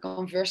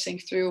conversing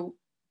through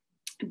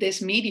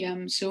this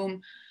medium,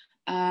 Zoom,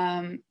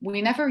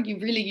 we never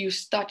really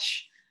use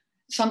touch.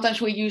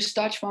 Sometimes we use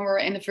touch when we're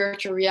in a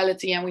virtual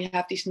reality and we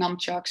have these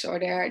nunchucks, or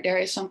there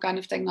is some kind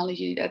of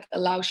technology that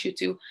allows you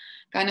to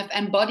kind of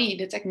embody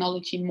the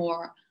technology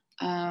more.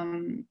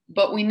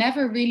 But we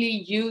never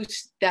really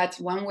use that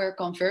when we're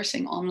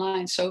conversing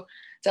online. So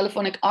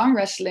telephonic arm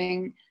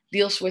wrestling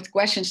deals with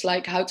questions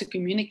like how to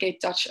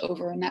communicate touch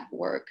over a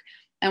network,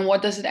 and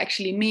what does it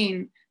actually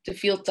mean to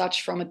feel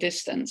touch from a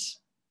distance.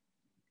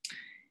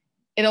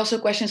 It also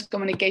questions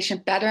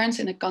communication patterns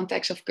in the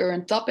context of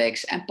current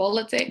topics and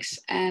politics.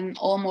 And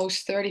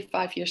almost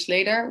 35 years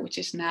later, which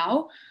is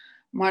now,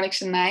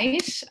 Marnix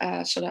Senijs,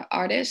 so the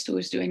artist who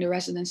is doing the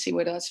residency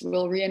with us,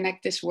 will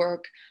reenact this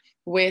work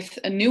with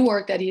a new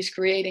work that he's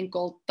creating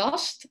called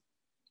TAST.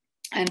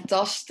 And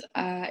TAST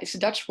is a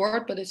Dutch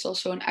word, but it's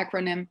also an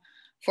acronym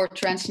for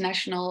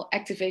Transnational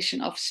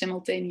Activation of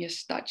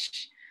Simultaneous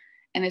Touch.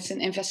 And it's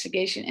an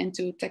investigation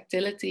into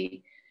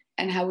tactility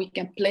and how we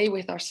can play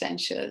with our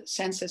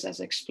senses as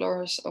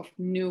explorers of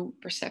new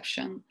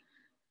perception.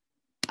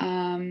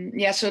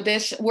 Yeah, so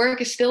this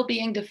work is still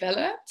being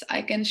developed.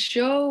 I can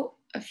show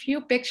a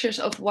few pictures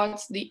of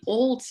what the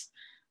old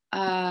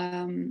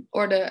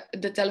or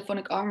the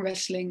telephonic arm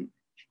wrestling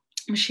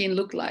machine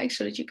looked like,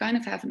 so that you kind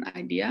of have an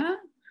idea.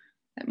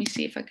 Let me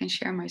see if I can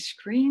share my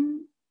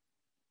screen.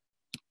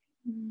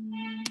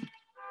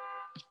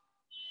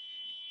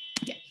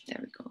 Yeah, there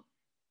we go.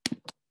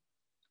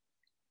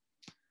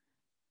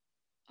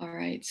 All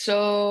right,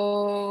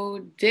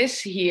 so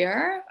this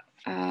here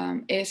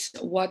is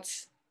what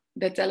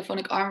the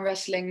telephonic arm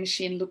wrestling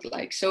machine looked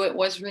like. So it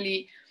was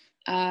really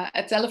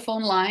a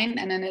telephone line,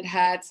 and then it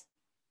had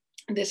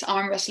this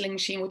arm wrestling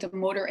machine with a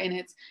motor in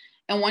it.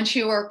 And once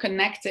you were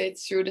connected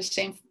through the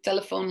same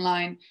telephone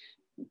line,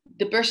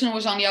 the person who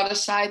was on the other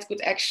side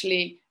could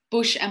actually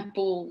push and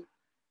pull.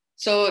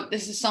 So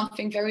this is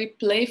something very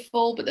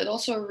playful, but it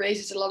also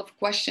raises a lot of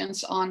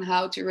questions on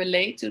how to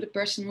relate to the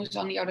person who's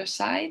on the other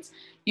side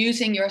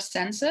using your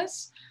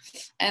senses.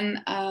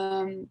 And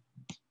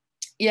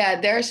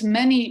yeah, there's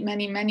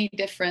many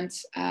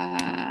different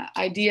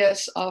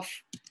ideas of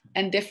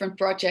and different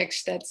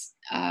projects that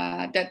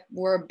that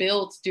were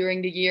built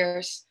during the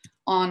years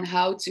on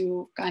how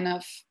to kind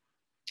of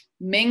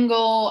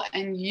mingle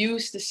and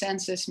use the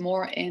senses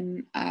more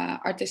in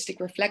artistic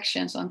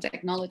reflections on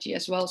technology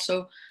as well.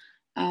 So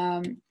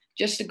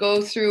just to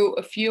go through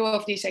a few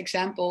of these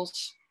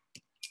examples,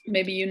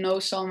 maybe you know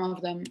some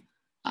of them.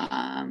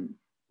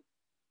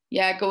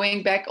 Yeah,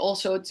 going back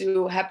also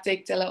to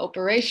haptic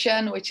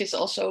teleoperation, which is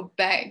also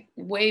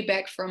way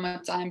back from a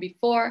time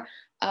before,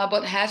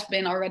 but has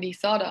been already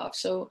thought of.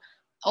 So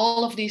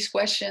all of these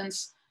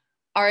questions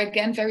are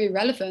again very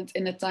relevant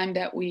in the time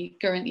that we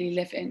currently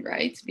live in,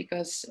 right?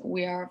 Because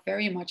we are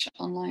very much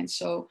online.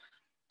 So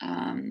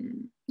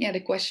yeah,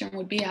 the question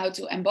would be how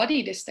to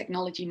embody this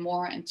technology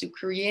more and to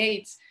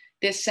create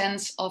this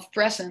sense of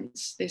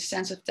presence, this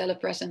sense of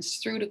telepresence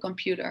through the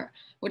computer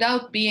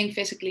without being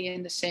physically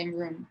in the same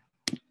room.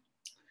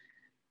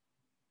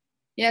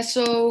 Yeah,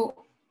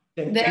 so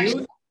Thank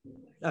you.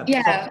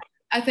 Yeah,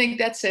 I think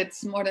that's it.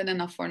 It's more than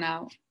enough for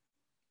now.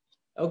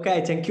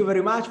 Okay, thank you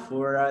very much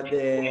for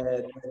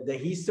the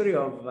history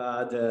of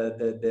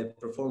the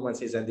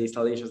performances and the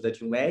installations that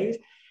you made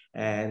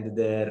and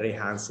the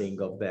rehancing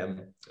of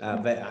them.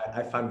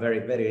 I find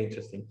very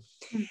interesting.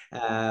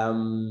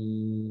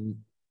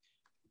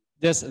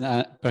 Yes,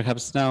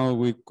 perhaps now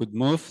we could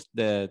move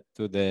to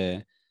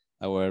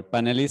our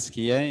panelists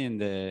here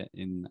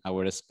in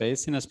our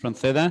space in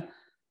Espronceda.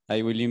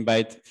 I will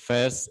invite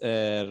first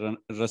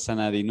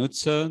Rosanna Di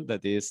Nuzzo,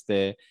 that is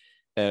the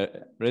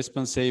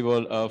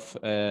responsible of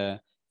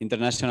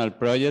international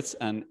projects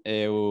and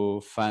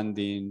EU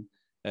funding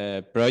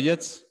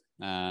projects,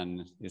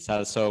 and is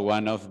also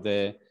one of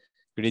the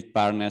great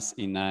partners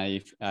in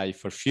AI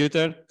for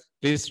Future.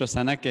 Please,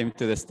 Rosanna, came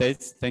to the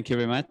stage. Thank you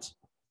very much.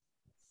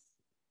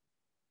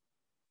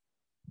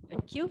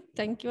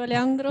 Thank you,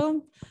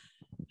 Alejandro.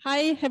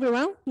 Hi,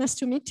 everyone. Nice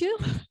to meet you.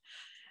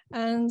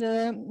 And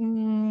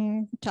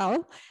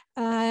ciao.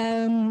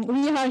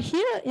 We are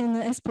here in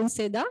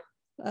Espronceda,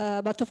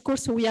 but of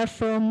course we are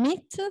from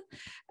MIT.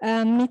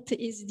 MIT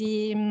is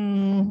the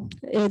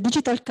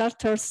Digital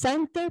Culture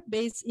Center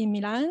based in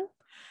Milan,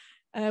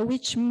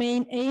 which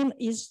main aim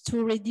is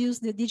to reduce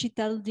the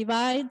digital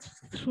divide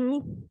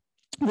through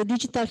the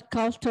digital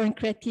culture and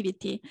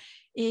creativity.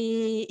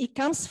 It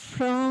comes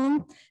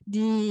from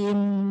the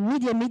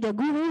Media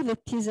Guru, that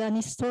is an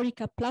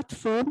historical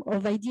platform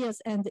of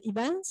ideas and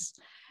events,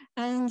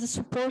 and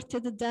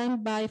supported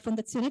then by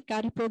Fondazione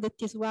Caripo,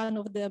 that is one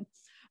of the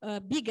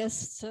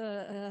biggest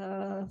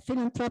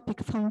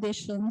philanthropic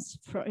foundations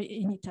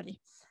in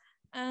Italy.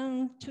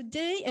 And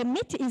today,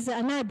 MIT is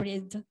an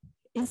hybrid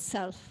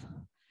itself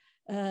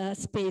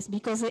space,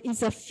 because it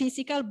is a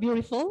physical,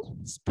 beautiful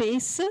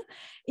space,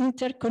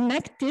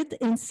 interconnected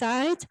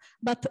inside,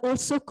 but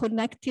also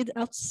connected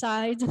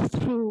outside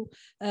through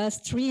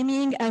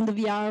streaming and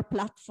VR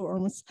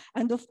platforms,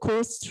 and of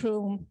course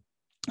through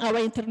our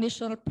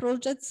international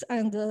projects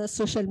and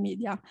social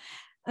media.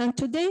 And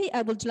today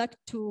I would like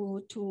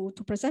to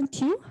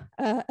present you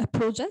a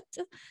project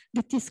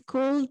that is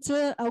called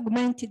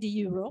Augmented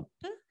Europe,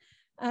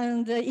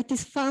 and it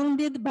is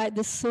founded by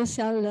the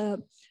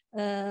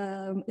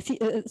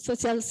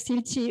Social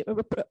City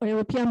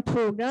European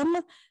program,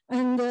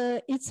 and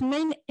its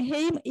main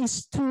aim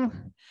is to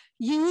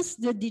use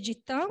the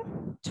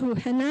digital to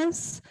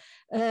enhance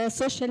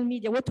social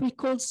media, what we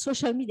call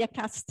social media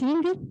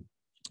casting,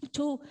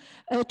 to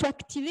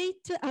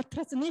activate a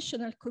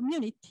transnational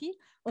community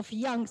of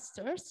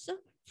youngsters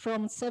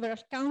from several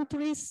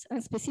countries,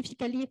 and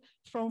specifically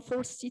from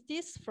 4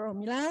 cities, from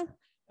Milan,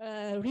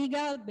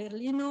 Riga,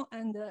 Berlino,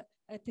 and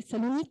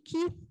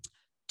Thessaloniki,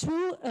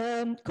 to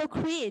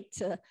co-create,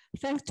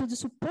 thanks to the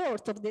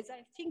support of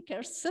design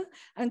thinkers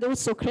and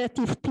also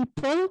creative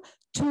people,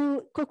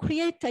 to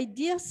co-create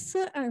ideas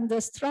and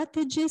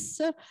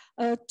strategies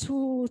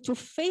to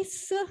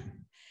face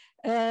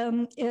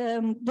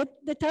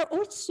that are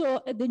also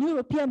the new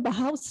European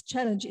Bauhaus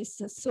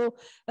challenges. So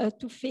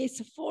to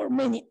face 4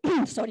 many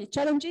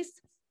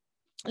challenges,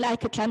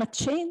 like climate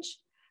change,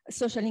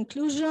 social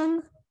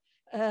inclusion,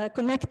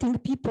 connecting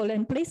people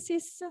and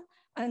places,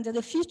 and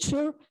the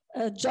future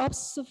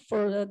jobs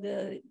for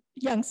the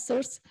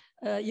youngsters,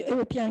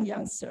 European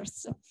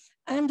youngsters.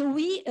 And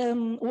we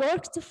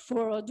worked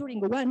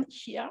during 1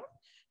 year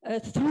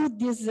through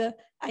these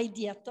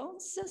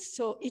ideathons.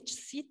 So each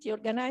city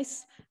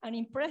organized an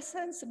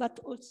in-presence, but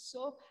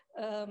also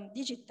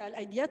digital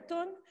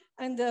ideathon.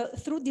 And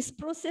through this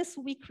process,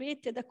 we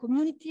created a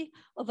community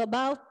of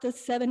about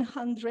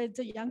 700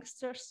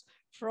 youngsters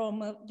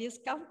from these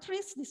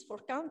countries, these 4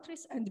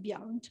 countries and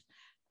beyond.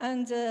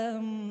 And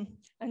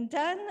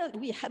then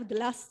we have the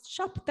last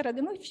chapter. I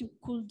don't know if you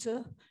could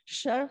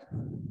share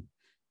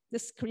the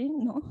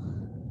screen, no?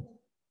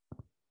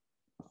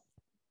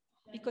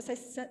 Because I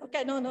said,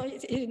 okay, no,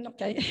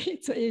 okay,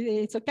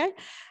 it's okay.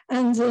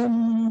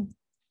 And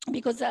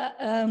because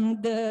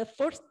the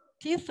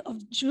 14th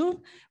of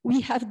June, we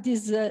have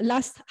this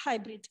last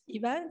hybrid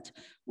event.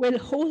 We'll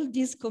hold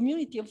this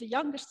community of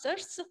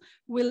youngsters,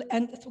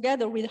 and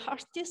together with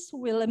artists,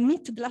 we'll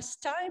meet the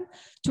last time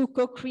to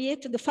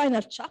co-create the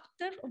final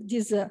chapter of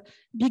this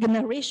big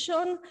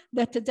narration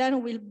that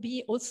then will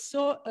be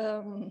also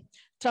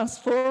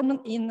transformed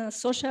in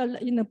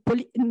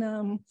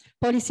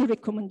policy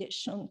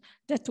recommendation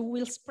that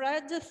will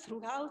spread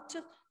throughout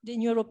the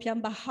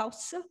European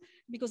Bauhaus,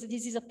 because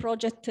this is a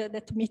project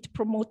that MIT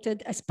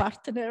promoted as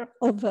partner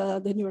of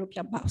the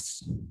European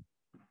Bauhaus.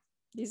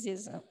 This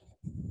is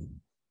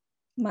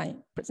my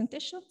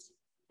presentation.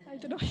 I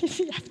don't know if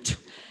you have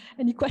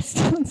any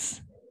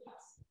questions.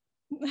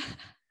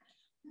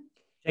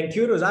 Thank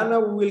you, Rosanna.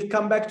 We will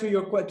come back to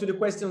the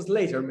questions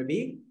later,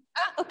 maybe.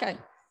 Okay.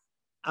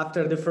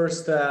 After the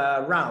first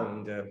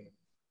round.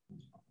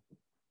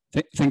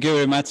 Thank you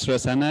very much,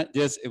 Rosanna.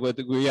 Yes, what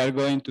we are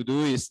going to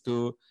do is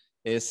to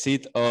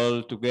sit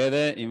all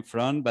together in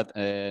front, but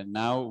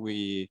now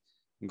we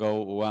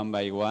go one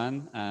by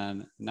one.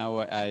 And now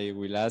I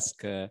will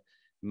ask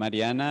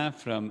Mariana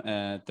from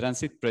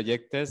Transit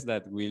Projectes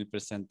that will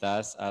present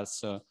us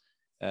also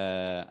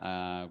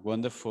a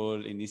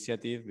wonderful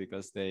initiative,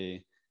 because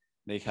they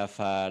have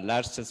a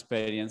large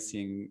experience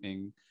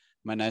in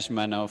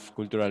management of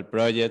cultural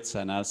projects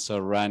and also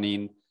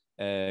running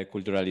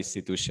cultural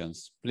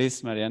institutions.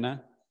 Please,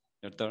 Mariana,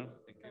 your turn.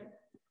 Thank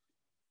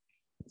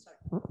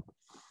you.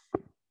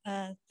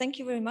 Thank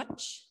you very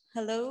much.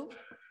 Hello,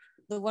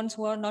 the ones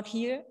who are not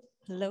here.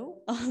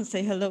 Hello, I'll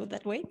say hello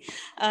that way.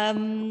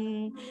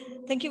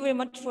 Thank you very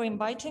much for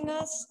inviting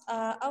us.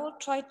 I will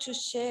try to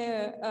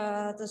share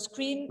the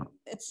screen.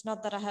 It's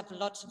not that I have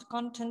lots of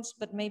contents,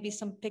 but maybe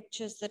some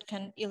pictures that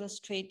can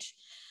illustrate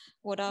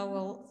what I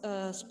will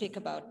speak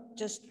about.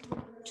 Just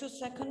 2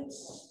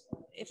 seconds,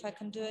 if I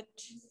can do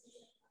it.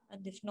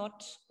 And if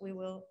not, we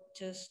will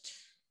just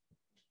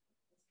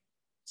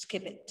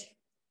skip it.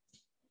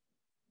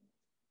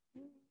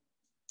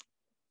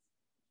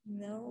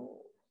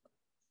 No.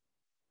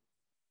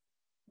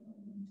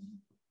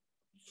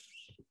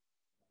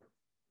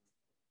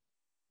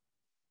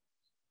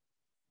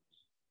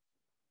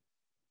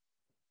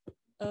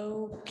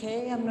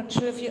 Okay, I'm not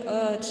sure if you,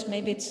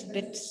 maybe it's a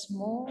bit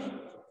small.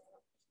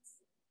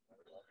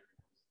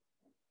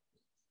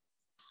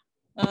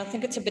 I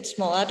think it's a bit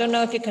small. I don't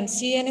know if you can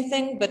see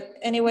anything, but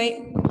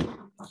anyway,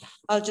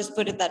 I'll just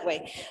put it that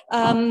way.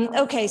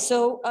 Okay,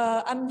 so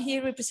I'm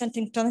here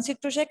representing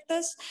Transit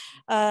Projectes.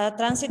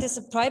 Transit is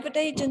a private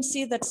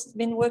agency that's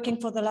been working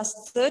for the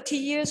last 30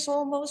 years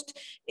almost,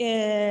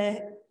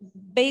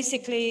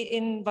 basically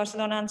in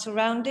Barcelona and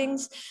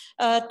surroundings,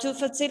 to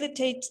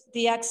facilitate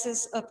the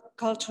access of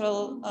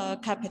cultural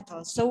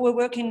capital. So we're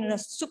working in a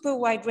super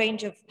wide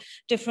range of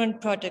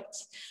different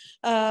projects.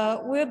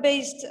 We're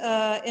based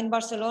in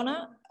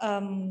Barcelona,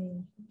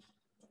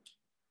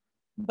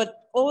 but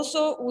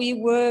also we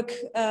work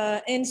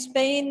in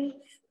Spain.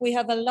 We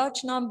have a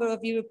large number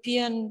of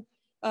European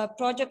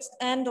projects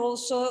and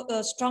also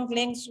strong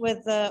links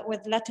with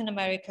Latin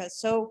America.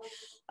 So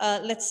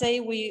let's say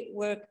we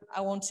work,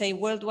 I won't say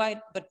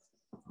worldwide, but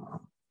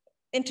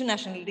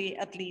internationally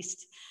at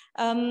least.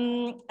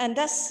 And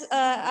as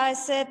I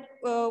said,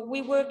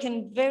 we work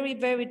in very,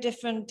 very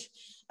different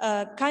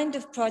kind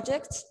of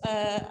projects.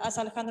 As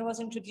Alejandro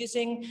was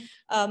introducing,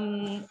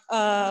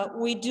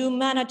 we do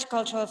manage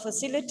cultural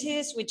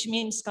facilities, which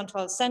means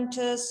cultural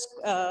centers,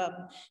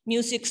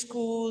 music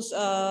schools,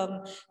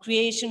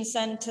 creation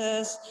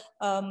centers,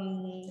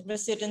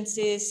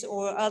 residencies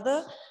or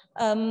other.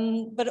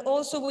 But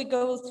also we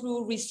go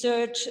through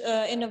research,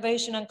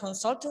 innovation and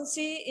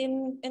consultancy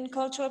in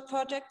cultural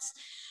projects.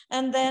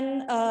 And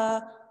then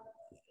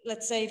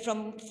let's say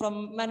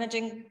from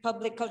managing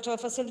public cultural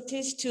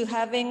facilities to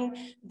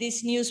having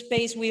this new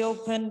space we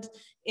opened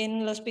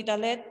in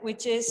L'Hospitalet,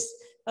 which is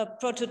a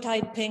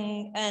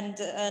prototyping and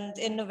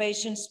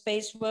innovation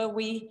space where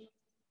we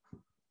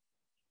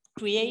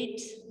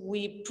create,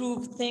 we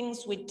prove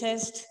things, we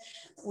test,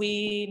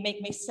 we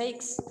make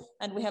mistakes,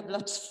 and we have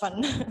lots of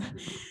fun.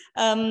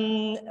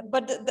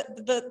 But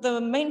the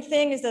main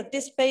thing is that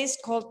this space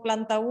called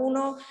Planta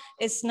Uno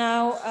is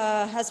now,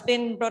 has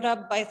been brought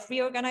up by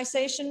 3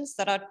 organizations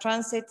that are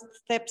Transit,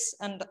 STEPS,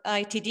 and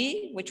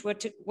ITD, which were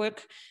to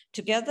work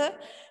together.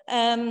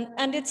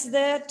 And it's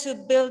there to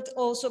build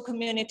also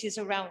communities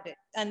around it.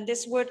 And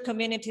this word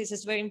communities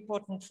is very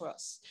important for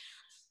us.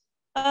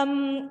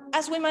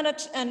 As we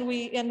manage and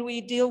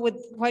we deal with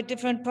quite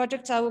different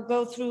projects, I will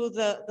go through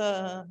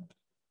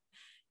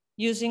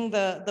using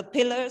the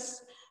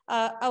pillars.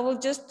 I will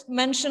just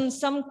mention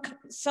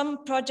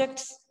some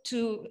projects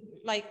to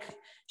like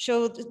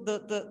show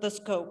the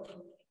scope.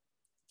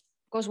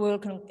 Of course, we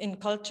work in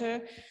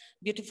culture.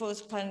 Beautiful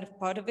is kind of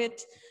part of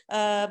it,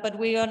 but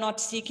we are not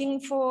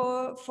seeking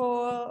for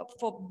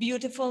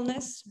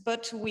beautifulness,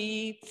 but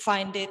we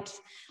find it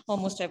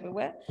almost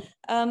everywhere.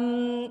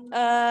 In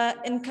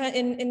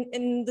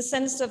the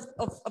sense of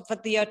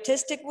the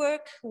artistic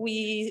work,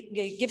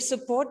 we give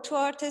support to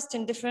artists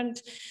in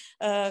different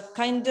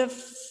kind of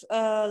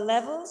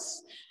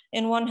levels.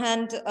 In one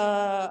hand,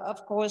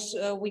 of course,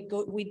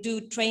 we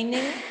do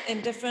training in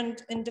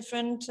different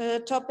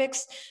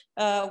topics.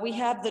 We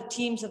have the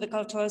teams of the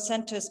cultural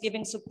centers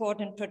giving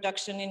support in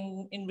production,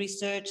 in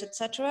research,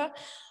 etc.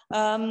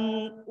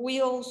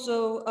 We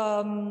also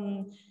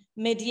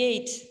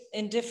mediate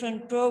in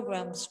different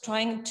programs,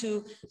 trying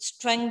to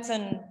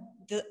strengthen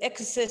the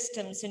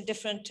ecosystems in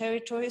different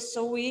territories.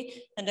 So we,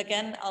 and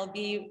again, I'll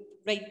be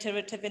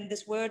reiterative in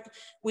this word,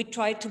 we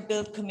try to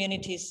build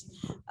communities.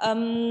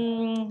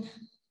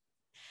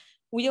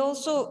 We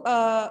also,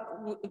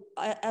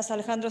 as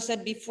Alejandro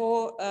said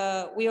before,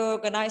 we are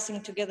organizing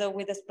together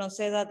with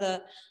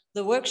Espronceda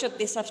the workshop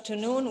this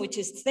afternoon, which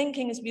is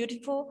Thinking is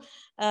Beautiful.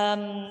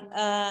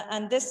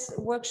 And this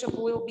workshop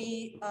will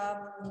be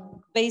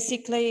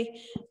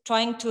basically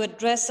trying to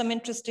address some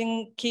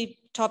interesting key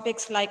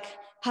topics like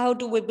how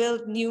do we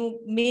build new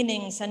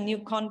meanings and new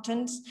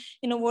contents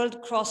in a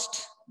world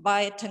crossed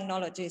by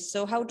technologies.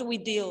 So how do we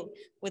deal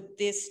with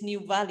these new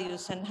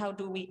values and how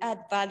do we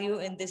add value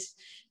in this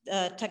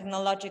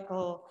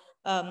technological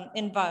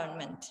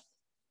environment?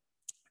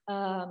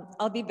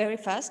 I'll be very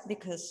fast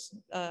because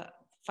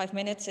 5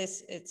 minutes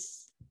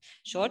it's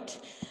short.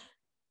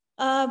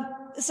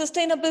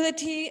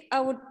 Sustainability,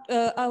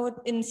 I would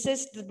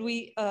insist that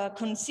we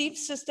conceive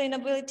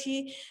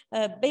sustainability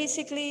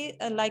basically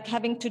like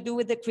having to do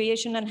with the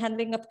creation and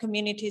handling of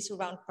communities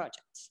around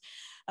projects.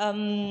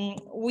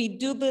 We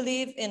do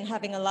believe in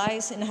having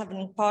allies, in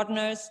having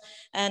partners,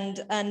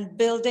 and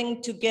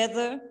building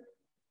together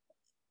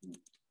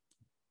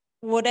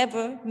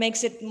whatever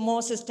makes it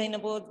more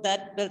sustainable than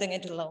building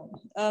it alone.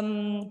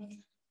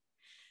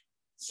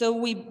 So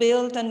we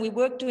build and we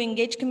work to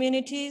engage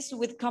communities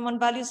with common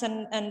values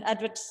and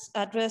address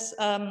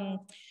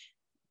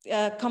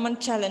common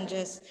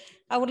challenges.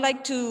 I would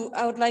like to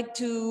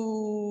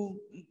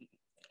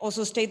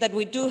also state that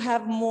we do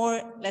have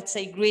more, let's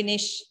say,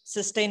 greenish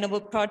sustainable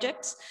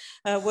projects,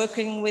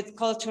 working with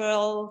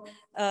cultural,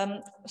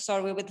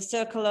 with the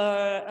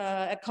circular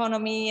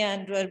economy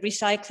and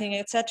recycling,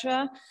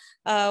 etc.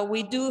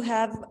 We do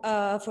have,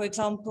 for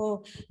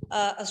example,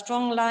 a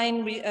strong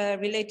line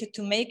related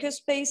to maker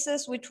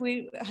spaces, which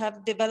we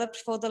have developed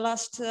for the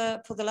last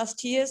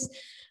years,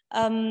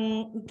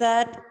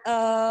 that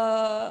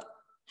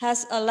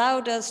has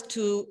allowed us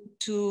to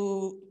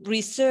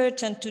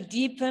research and to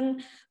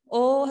deepen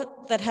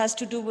all that has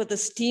to do with the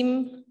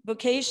STEAM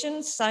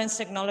vocations: science,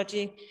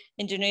 technology,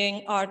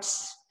 engineering,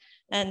 arts,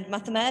 and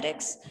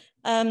mathematics.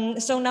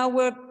 So now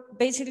we're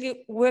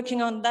basically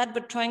working on that,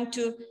 but trying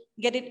to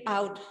get it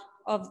out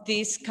of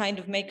these kind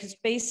of maker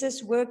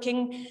spaces,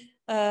 working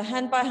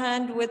hand by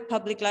hand with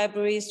public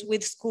libraries,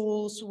 with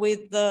schools,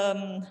 with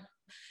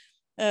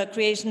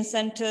creation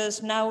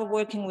centers, now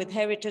working with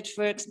heritage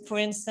works, for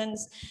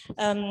instance,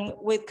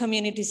 with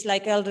communities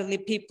like elderly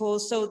people.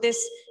 So this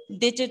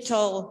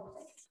digital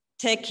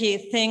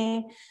techie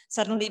thing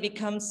suddenly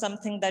becomes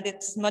something that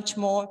it's much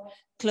more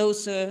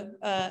closer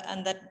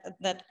and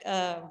that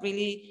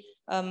really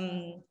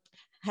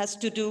has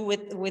to do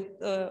with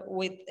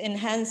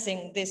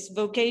enhancing these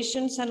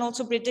vocations and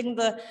also bridging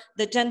the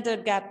gender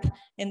gap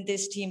in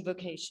these STEAM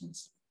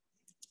vocations.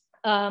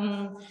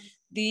 The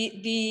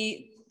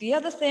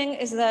other thing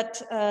is that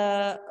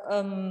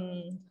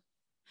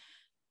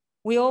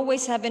we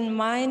always have in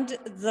mind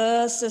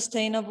the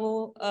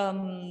sustainable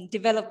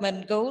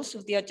development goals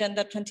of the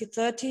Agenda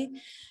 2030.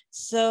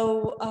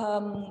 So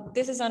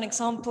this is an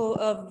example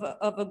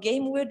of a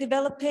game we're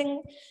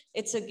developing.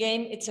 It's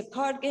a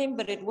card game,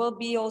 but it will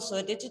be also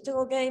a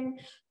digital game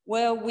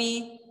where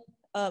we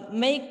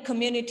make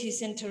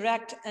communities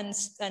interact and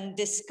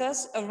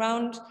discuss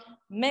around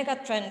mega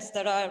trends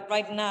that are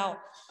right now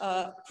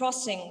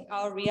crossing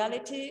our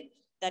reality.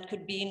 That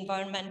could be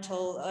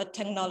environmental,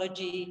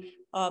 technology,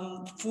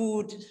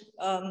 food,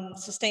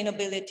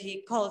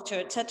 sustainability, culture,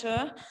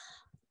 etc.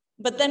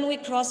 But then we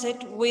cross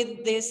it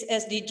with this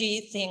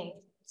SDG thing.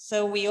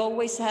 So we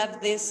always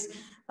have this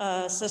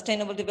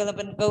sustainable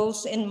development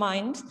goals in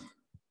mind.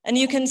 And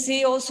you can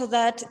see also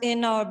that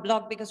in our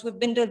blog, because we've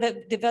been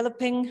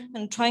developing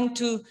and trying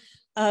to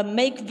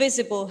make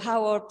visible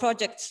how our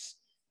projects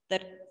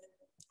that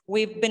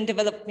we've been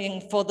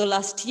developing for the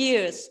last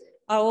years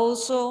are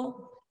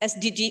also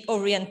SDG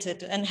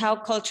oriented, and how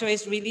culture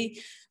is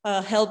really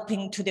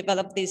helping to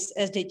develop this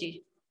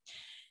SDG.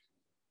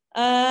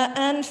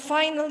 And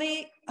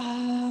finally,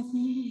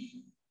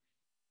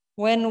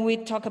 When we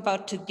talk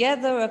about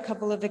together, a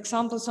couple of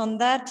examples on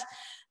that.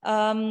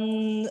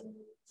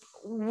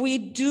 We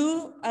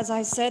do, as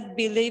I said,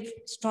 believe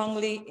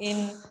strongly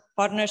in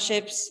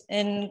partnerships,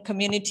 in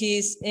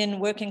communities, in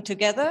working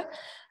together.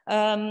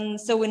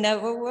 So we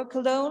never work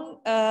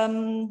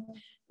alone.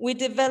 We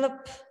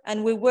develop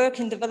and we work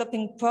in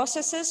developing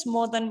processes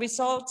more than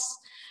results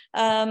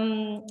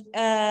that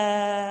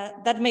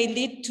may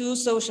lead to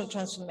social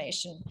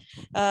transformation.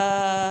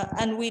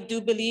 And we do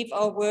believe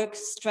our work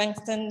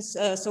strengthens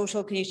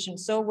social cohesion.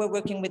 So we're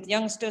working with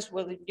youngsters,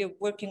 we're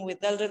working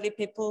with elderly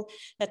people,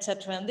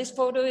 etc. And this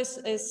photo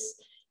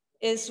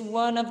is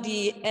one of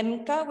the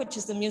EMCA, which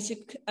is the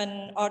Music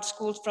and Art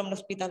School from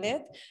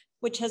L'Hospitalet,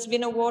 which has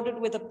been awarded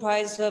with a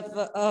prize of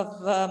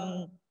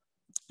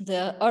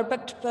the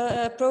URBACT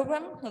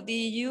program of the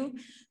EU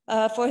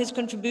for his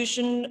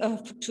contribution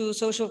to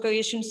social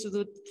cohesion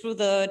through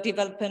the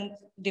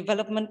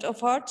development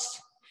of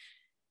arts.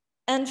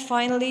 And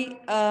finally,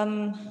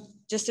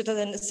 just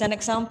as an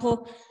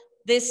example,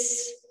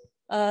 this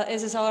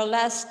is our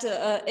last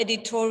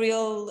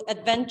editorial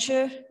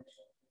adventure.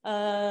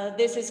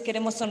 This is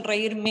Queremos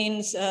Sonreír,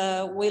 means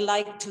we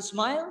like to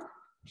smile.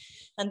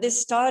 And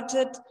this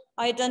started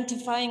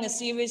identifying a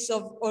series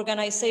of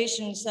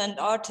organizations and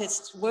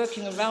artists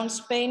working around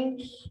Spain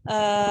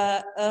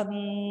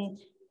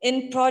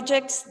in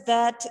projects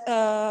that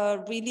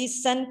really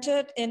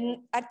centered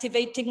in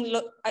activating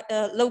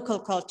local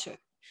culture.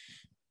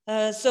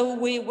 So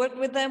we worked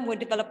with them, we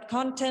developed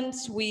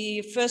contents.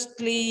 We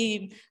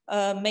firstly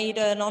made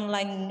an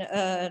online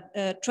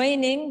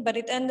training, but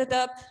it ended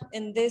up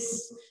in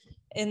this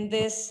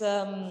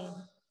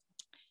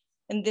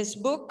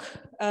book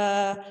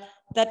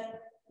that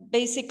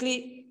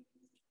basically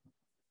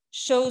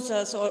shows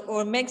us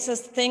or makes us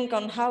think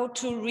on how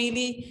to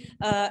really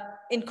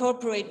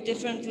incorporate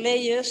different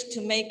layers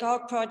to make our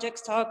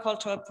projects, our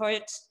cultural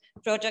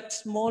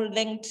projects more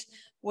linked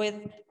with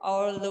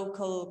our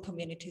local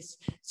communities.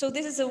 So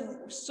this is a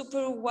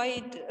super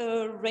wide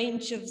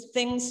range of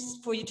things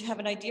for you to have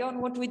an idea on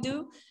what we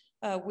do.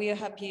 We are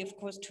happy, of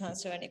course, to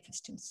answer any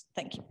questions.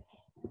 Thank you.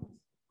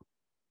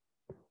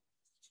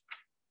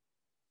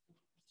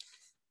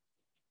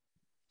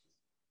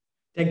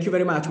 Thank you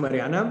very much,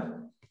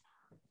 Mariana.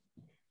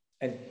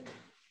 And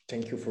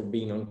thank you for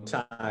being on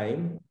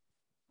time.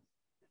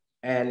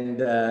 And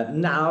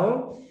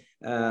now,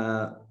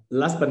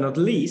 last but not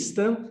least,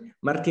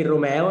 Martin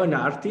Romeo, an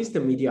artist, a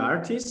media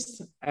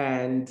artist.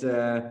 And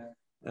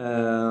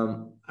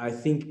I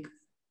think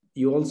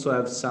you also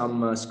have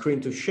some screen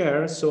to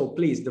share. So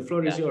please, the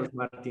floor is yours,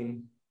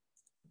 Martin.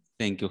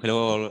 Thank you.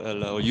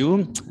 Hello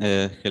you.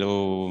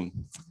 Hello,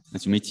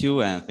 nice to meet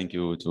you. And thank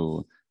you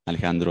to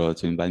Alejandro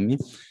to invite me.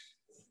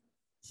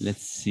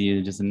 Let's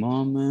see, just a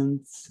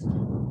moment.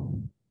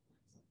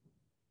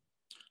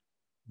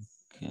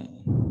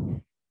 Okay.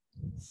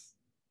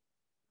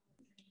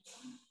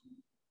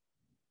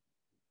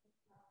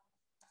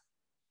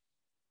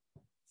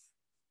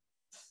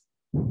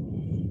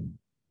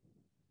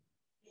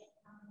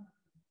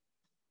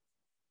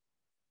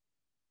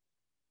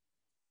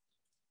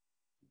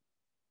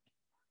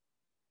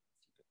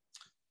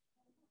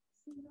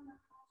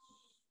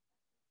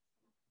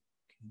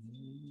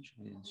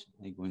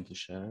 I'm going to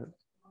share.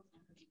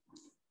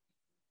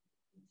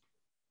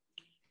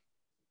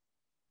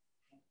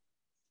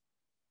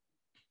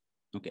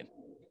 Okay,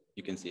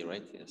 you can see,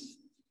 right? Yes.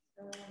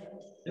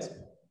 Yes.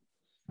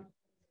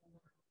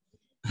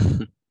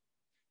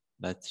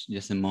 But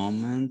just a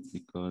moment,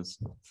 because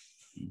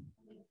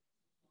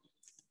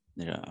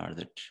there are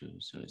other two.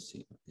 So let's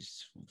see what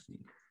this whole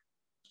thing.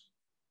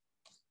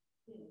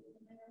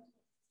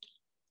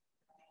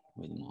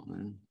 Wait a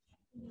moment.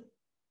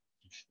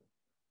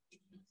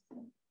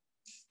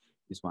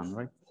 This one,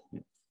 right?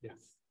 Yeah.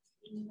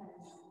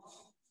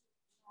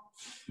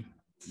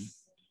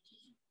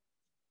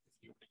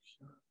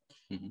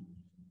 Mm-hmm.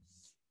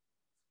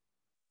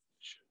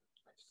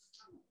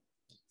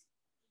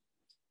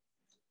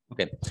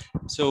 Okay,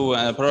 so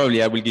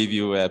probably I will give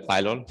you a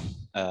pilot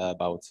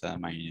about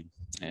my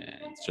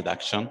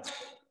introduction.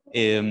 I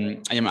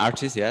am an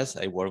artist, yes.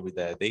 I work with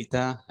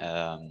data,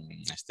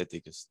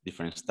 aesthetics,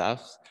 different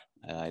stuff.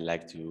 I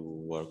like to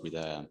work with,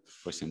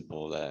 for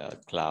example,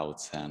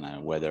 clouds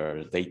and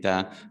weather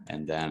data,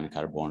 and then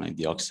carbon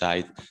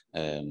dioxide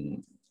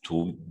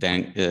to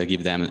then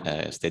give them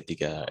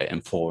aesthetic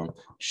and form,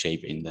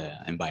 shape in the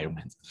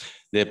environment.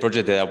 The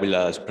project that I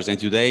will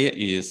present today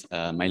is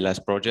my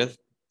last project,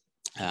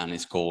 and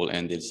it's called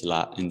In This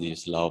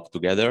Love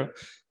Together.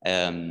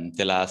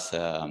 Tell us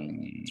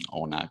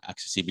on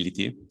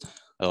accessibility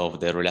of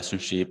the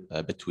relationship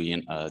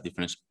between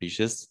different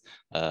species,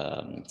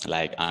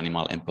 like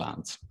animal and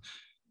plants.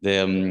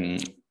 The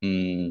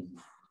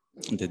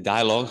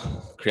dialogue,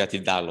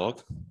 creative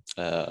dialogue,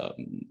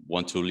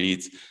 want to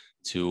lead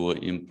to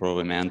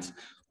improvement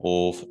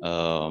of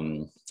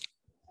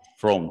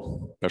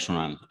from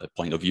personal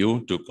point of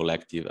view to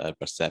collective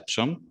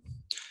perception.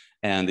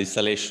 And the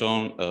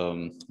installation,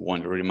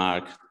 one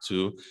remark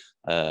to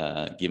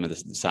given the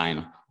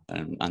design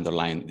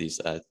underline these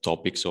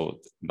topics of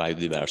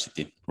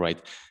biodiversity,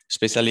 right?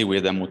 Especially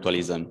with the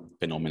mutualism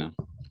phenomena,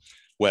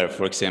 where,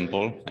 for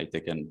example, I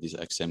taken this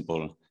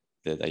example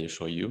that I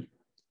show you.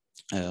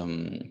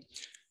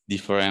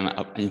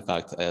 Different, in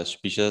fact,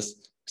 species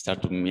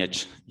start to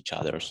match each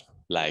other,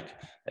 like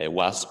a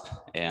wasp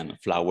and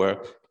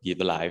flower give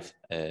life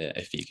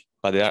a fig.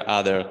 But there are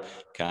other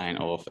kind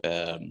of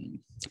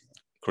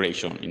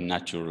creation in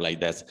nature like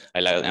that. I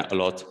like a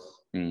lot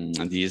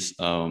this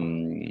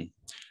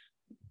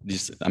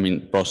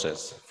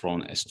process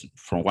from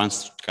one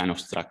kind of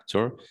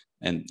structure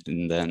and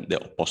then the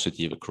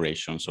positive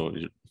creation. So,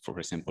 for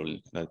example,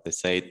 they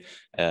say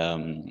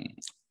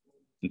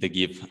they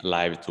give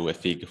life to a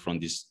fig from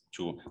these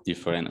two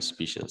different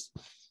species.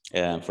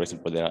 For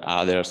example, there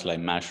are others like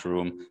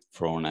mushroom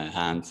from a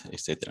ant,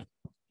 etc.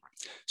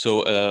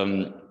 So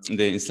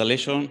the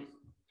installation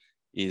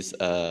is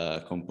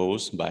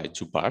composed by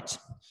two parts.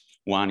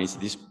 One is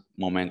this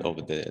moment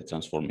of the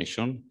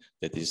transformation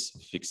that is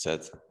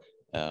fixed.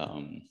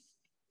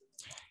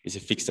 Is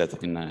fixed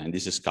in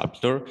this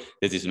sculpture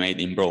that is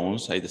made in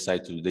bronze. I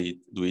decided to do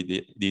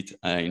it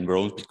in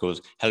bronze because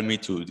it helped me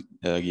to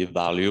give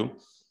value.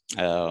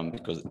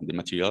 Because the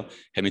material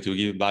helped me to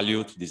give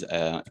value to this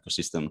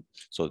ecosystem,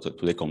 so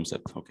to the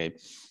concept. Okay,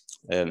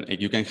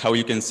 how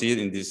you can see it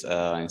in this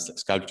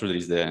sculpture, there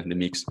is the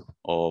mix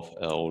of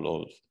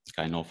all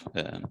kind of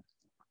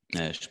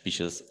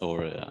species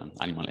or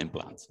animal and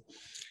plants.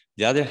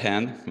 The other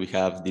hand, we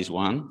have this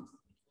one,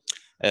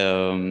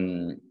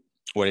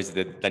 where is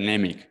the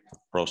dynamic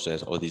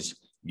process of this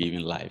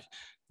giving life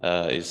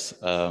is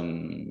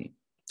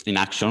in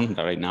action.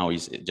 That right now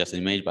is just an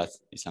image, but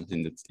it's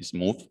something that is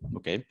moved,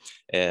 okay?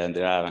 And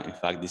there are, in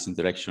fact, this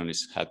interaction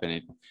is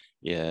happening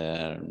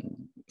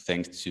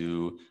thanks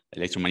to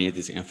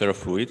electromagnetism and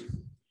ferrofluid,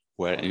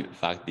 where in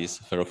fact this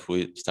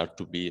ferrofluid start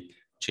to be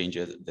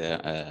changed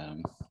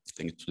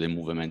thanks to the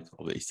movement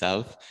of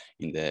itself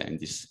in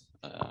this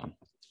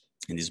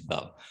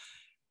bell.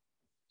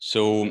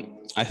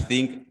 So I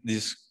think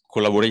this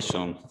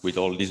collaboration with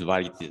all these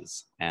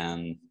varieties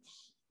and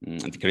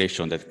the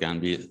creation that can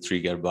be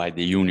triggered by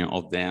the union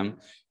of them,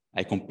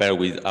 I compare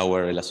with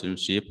our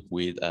relationship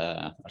with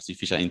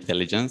artificial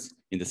intelligence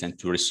in the sense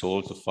to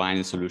resolve, to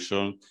find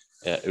solution,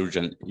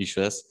 urgent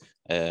issues,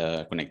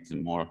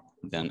 connected more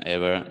than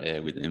ever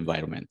with the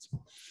environment.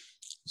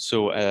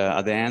 So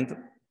at the end,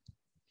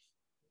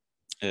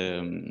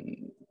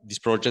 this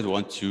project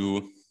wants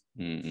to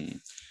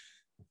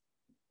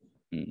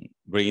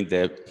bring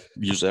the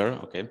user,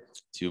 okay,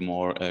 to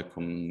more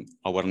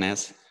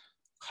awareness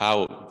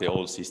how the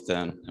whole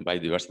system,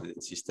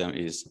 biodiversity system,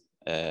 is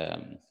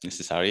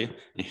necessary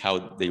and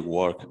how they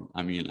work.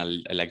 I mean,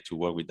 I like to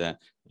work with the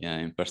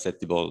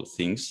imperceptible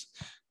things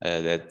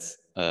that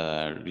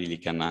really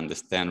can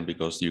understand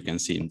because you can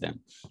see in them.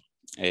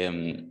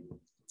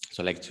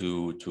 So I like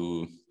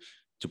to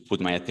put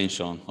my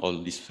attention on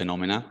all these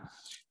phenomena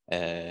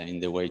in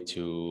the way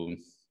to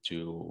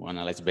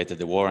analyze better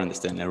the world,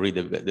 understand and read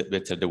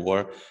better the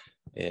world,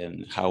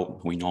 and how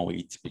we know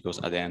it, because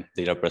at the end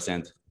they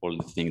represent all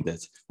the things that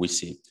we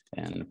see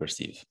and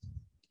perceive.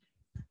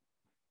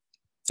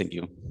 Thank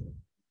you.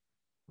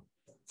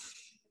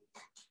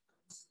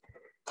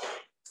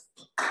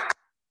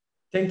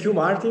 Thank you,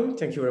 Martin.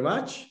 Thank you very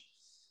much.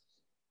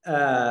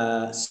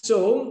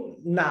 So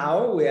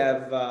now we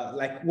have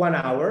like 1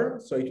 hour,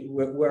 so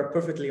we're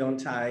perfectly on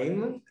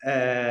time.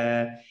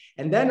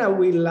 And then I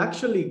will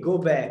actually go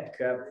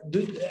back.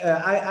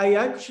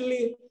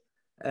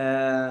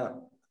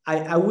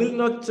 I will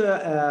not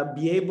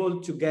be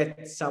able to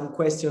get some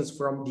questions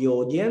from the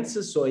audience.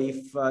 So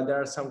if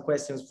there are some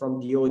questions from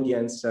the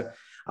audience,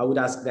 I would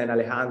ask then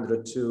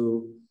Alejandro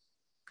to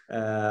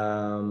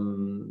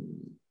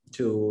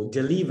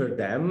deliver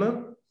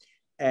them.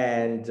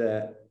 And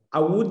I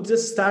would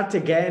start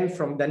again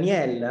from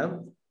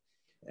Danielle.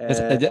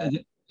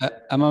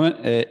 A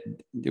moment.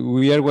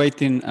 We are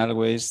waiting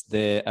always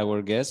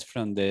our guest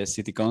from the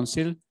City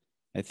Council.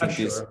 I think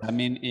it's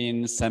coming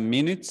in some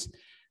minutes.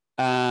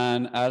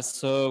 And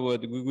also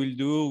what we will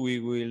do, we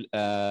will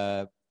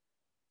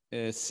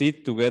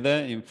sit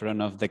together in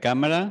front of the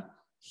camera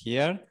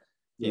here.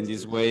 Yes. In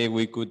this way,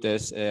 we could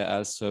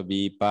also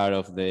be part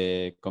of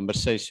the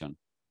conversation.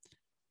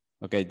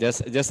 Okay,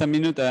 just a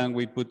minute and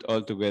we put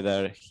all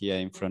together here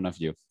in front of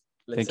you.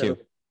 Thank you.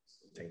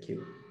 Thank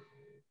you.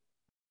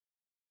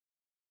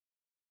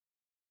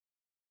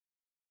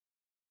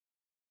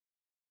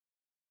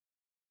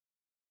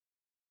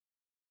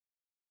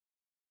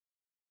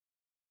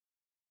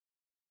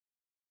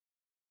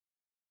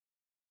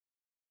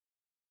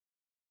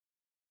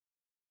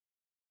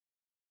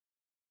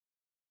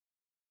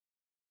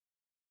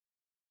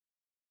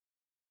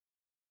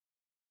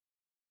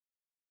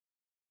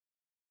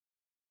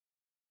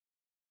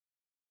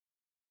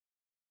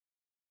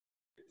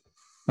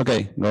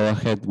 Okay, go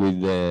ahead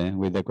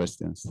with the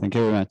questions. Thank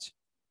you very much.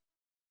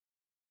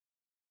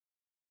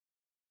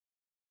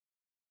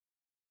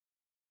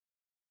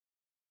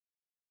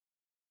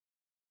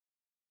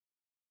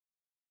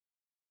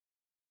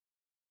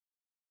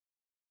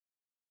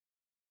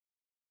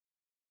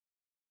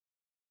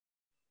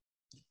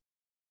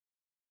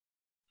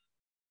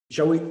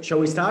 Shall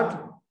we start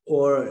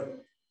or?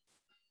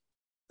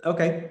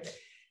 Okay.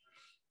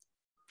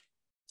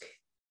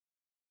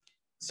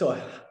 So,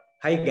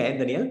 hi again,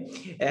 Daniel.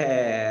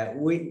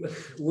 We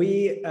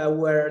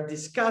were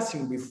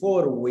discussing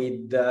before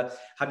with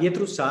Javier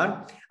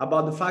Trussard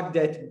about the fact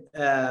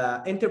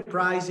that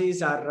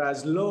enterprises are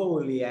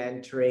slowly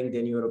entering the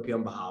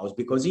European Bauhaus,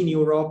 because in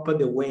Europe,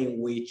 the way in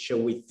which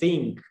we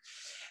think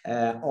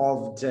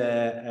of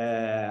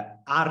the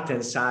art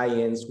and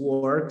science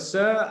works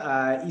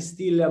is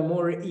still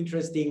more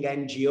interesting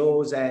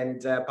NGOs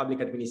and public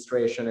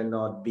administration and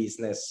not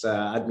business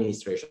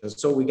administration.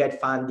 So we get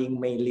funding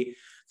mainly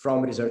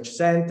from research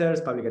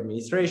centers, public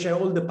administration,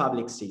 all the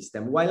public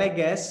system. While I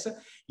guess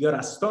your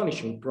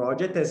astonishing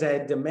project has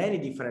had many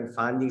different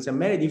fundings and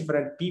many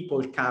different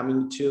people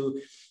coming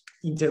to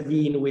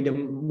intervene with a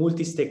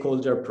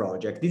multi-stakeholder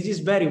project. This is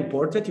very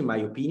important in my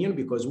opinion,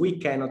 because we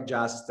cannot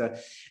just,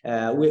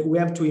 we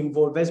have to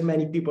involve as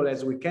many people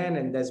as we can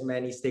and as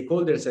many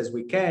stakeholders as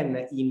we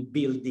can in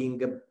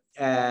building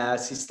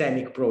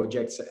systemic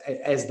projects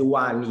as the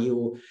one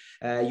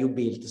you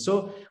built.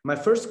 So my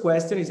first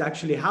question is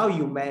actually how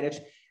you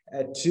manage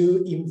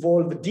to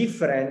involve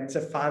different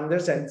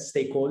funders and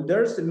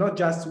stakeholders, not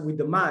just with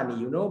the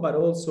money, you know, but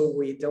also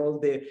with all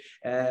the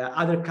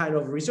other kind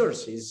of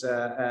resources,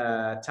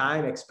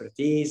 time,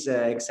 expertise,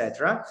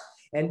 etc.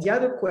 And the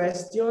other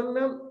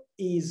question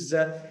is,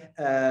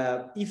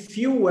 if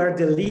you were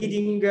the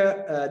leading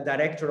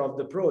director of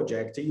the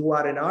project, you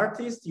are an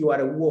artist, you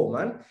are a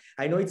woman.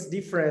 I know it's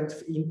different,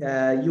 in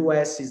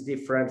US is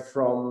different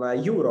from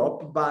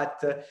Europe,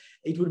 but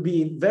it would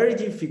be very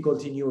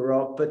difficult in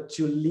Europe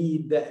to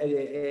lead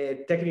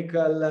a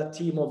technical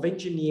team of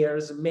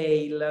engineers,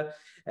 male,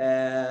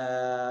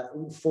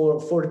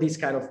 for this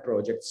kind of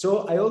project.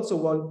 So I also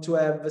want to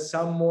have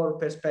some more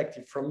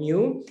perspective from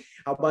you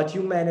about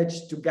you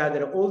managed to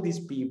gather all these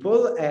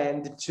people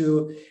and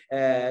to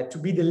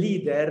be the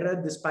leader,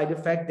 despite the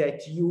fact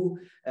that you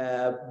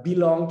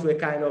belong to a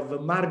kind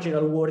of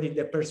marginal world in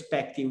the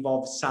perspective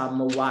of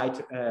some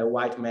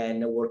white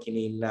men working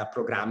in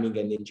programming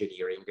and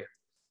engineering.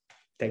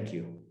 Thank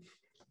you.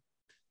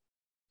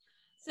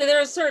 So there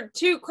are sort of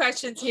two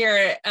questions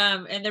here,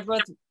 and they're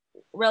both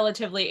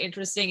relatively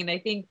interesting. And I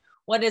think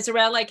one is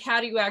around like, how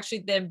do you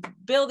actually then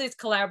build these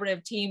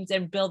collaborative teams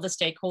and build the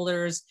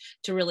stakeholders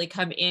to really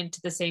come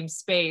into the same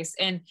space?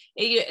 And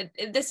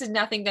this is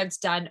nothing that's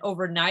done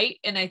overnight.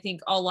 And I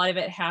think a lot of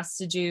it has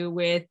to do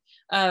with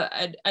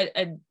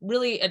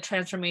really a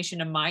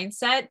transformation of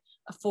mindset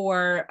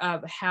for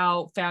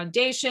how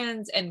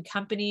foundations and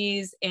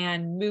companies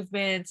and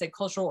movements and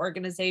cultural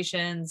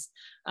organizations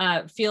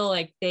feel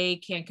like they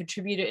can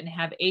contribute and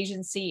have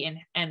agency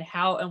and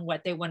how and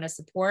what they want to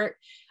support.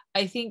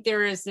 I think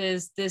there is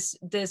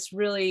this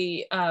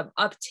really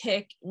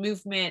uptick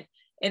movement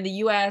in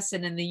the US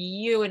and in the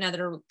EU and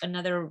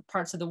other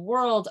parts of the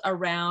world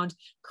around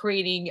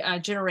creating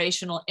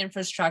generational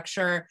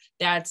infrastructure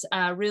that's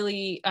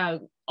really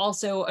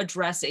also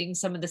addressing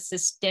some of the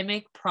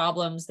systemic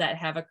problems that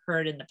have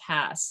occurred in the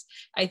past.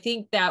 I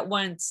think that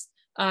once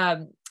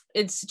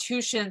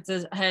institutions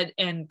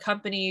and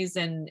companies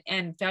and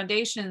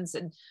foundations,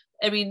 and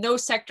I mean, no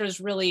sector is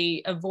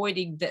really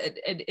avoiding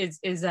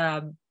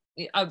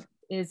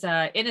is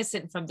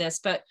innocent from this,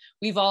 but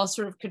we've all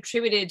sort of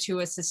contributed to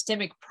a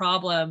systemic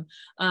problem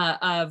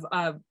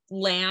of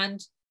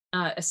land,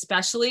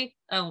 especially.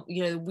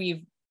 You know,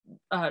 we've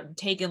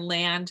taken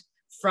land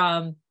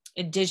from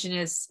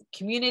indigenous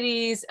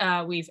communities,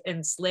 we've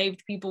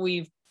enslaved people,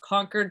 we've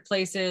conquered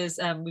places,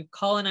 we've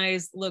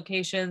colonized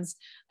locations,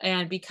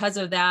 and because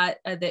of that,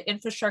 the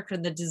infrastructure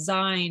and the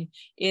design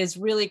is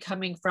really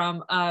coming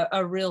from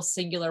a real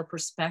singular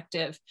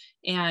perspective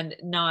and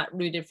not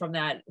rooted from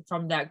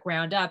that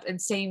ground up.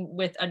 And same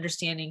with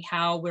understanding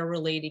how we're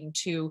relating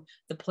to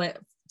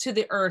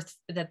the earth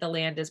that the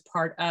land is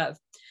part of.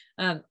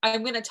 I'm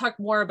going to talk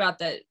more about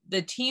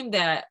the team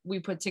that we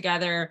put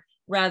together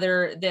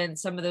rather than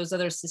some of those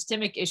other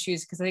systemic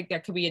issues, because I think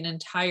that could be an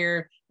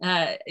entire,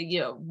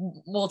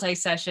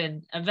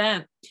 multi-session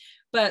event.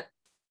 But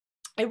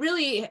it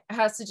really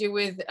has to do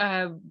with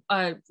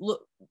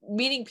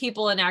meeting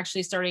people and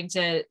actually starting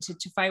to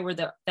find where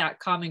that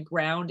common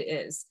ground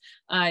is.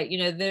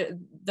 The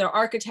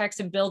architects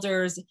and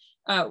builders,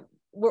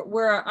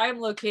 where I'm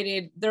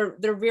located, they're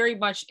very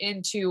much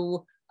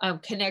into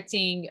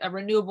connecting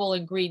renewable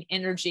and green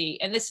energy,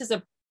 and this is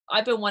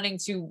I've been wanting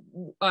to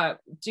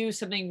do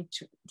something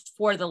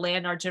for the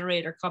Land Art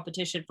Generator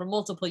competition for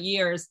multiple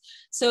years.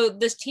 So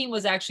this team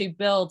was actually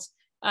built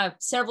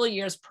several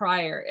years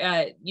prior.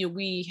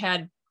 We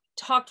had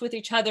talked with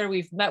each other,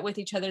 we've met with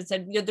each other and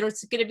said,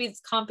 there's going to be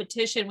this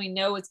competition. We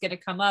know it's going to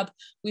come up.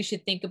 We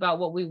should think about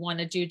what we want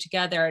to do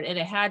together. And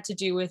it had to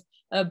do with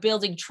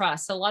building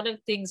trust. A lot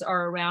of things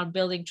are around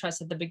building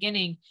trust at the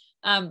beginning.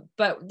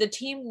 But the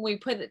team we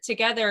put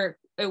together,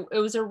 it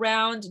was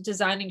around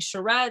designing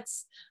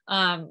charrettes,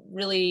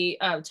 really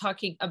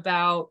talking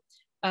about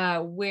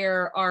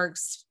where our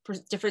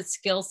different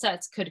skill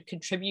sets could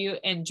contribute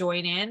and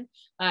join in.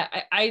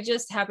 I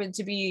just happened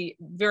to be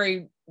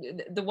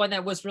the one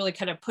that was really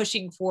kind of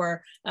pushing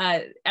for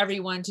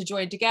everyone to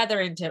join together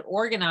and to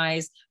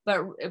organize,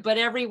 but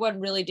everyone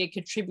really did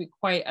contribute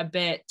quite a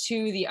bit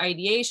to the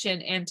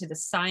ideation and to the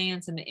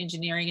science and the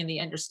engineering and the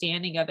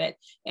understanding of it,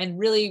 and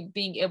really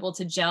being able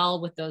to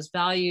gel with those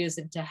values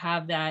and to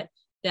have that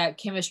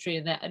chemistry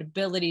and that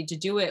ability to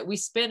do it. We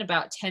spent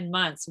about 10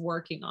 months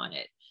working on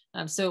it.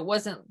 So it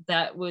wasn't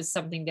that was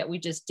something that we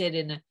just did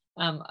in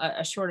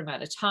a short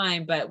amount of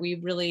time, but we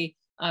really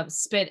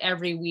spent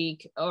every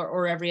week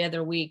or every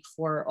other week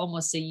for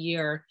almost a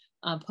year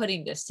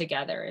putting this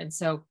together. And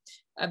so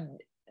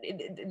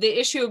the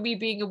issue of me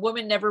being a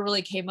woman never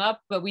really came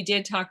up, but we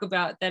did talk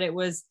about that it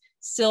was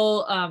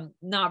still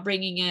not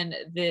bringing in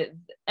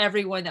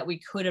everyone that we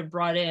could have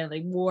brought in,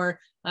 like more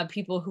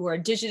people who are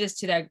indigenous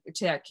to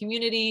that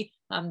community,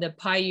 the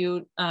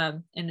Paiute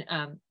and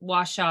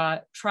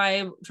Washaw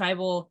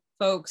tribal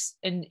folks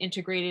and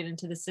integrated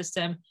into the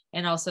system,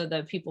 and also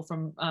the people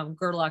from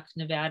Gerlach,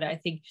 Nevada. I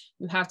think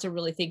you have to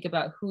really think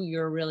about who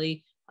you're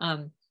really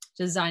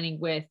designing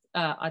with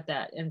at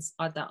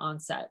the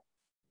onset.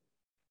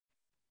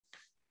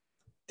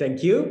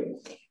 Thank you.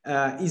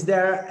 Is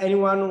there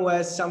anyone who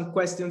has some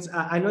questions?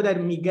 I know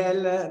that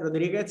Miguel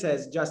Rodriguez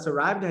has just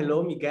arrived.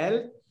 Hello,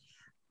 Miguel.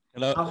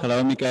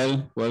 Hello,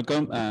 Miguel.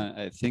 Welcome.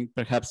 I think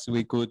perhaps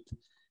we could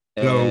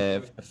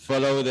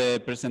follow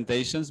the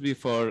presentations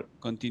before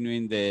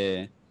continuing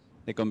the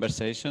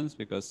conversations,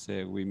 because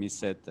we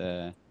missed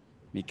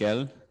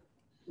Miguel.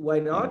 Why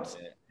not?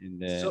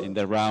 In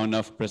the round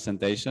of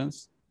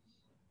presentations.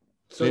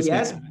 So please,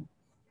 yes,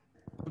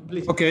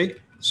 please. Okay.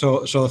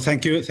 So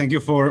thank you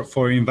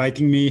for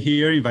inviting me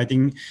here,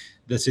 inviting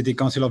the City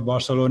Council of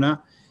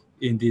Barcelona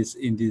in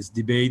this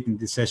debate, in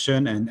this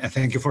session, and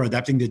thank you for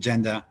adapting the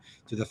agenda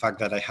to the fact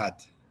that I had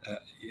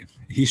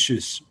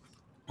issues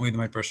with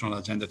my personal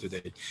agenda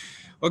today.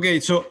 Okay,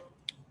 so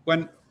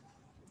when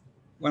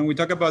we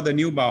talk about the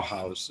new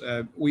Bauhaus,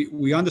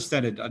 we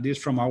understand it, at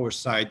least from our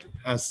side,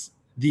 as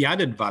the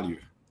added value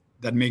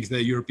that makes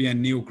the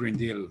European New Green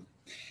Deal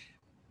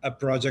a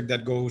project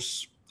that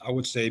goes, I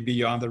would say,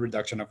 beyond the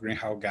reduction of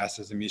greenhouse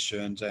gases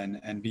emissions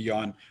and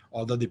beyond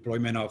all the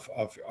deployment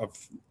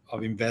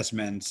of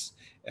investments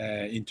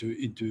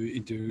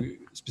into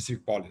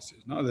specific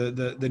policies. No,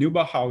 the new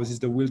Bauhaus is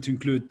the will to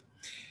include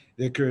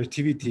the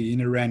creativity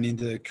inherent in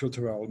the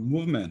cultural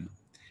movement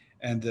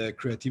and the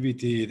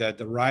creativity that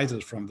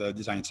arises from the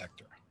design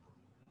sector.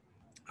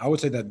 I would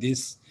say that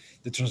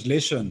the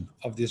translation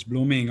of this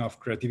blooming of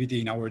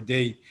creativity in our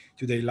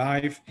day-to-day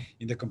life,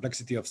 in the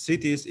complexity of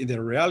cities, in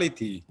the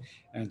reality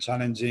and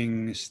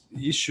challenging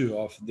issue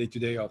of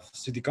day-to-day of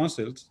city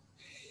councils,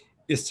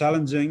 is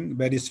challenging,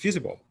 but is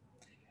feasible.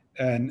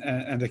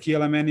 And the key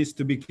element is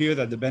to be clear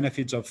that the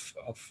benefits of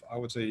I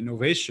would say,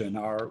 innovation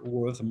are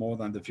worth more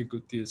than the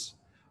difficulties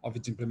of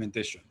its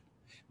implementation.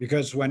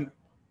 Because when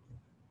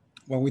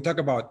we talk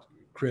about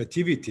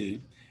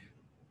creativity,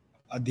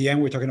 at the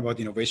end, we're talking about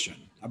innovation,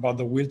 about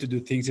the will to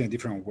do things in a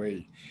different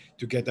way,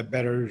 to get a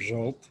better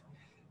result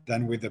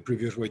than with the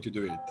previous way to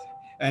do it.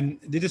 And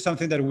this is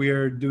something that we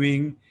are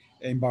doing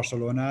in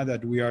Barcelona,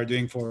 that we are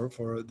doing for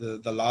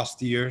the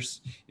last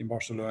years in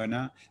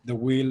Barcelona,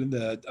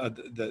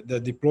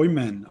 the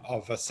deployment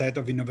of a set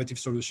of innovative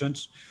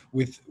solutions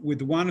with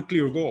one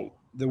clear goal,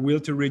 the will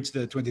to reach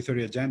the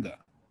 2030 agenda.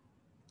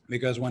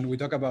 Because when we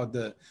talk about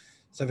the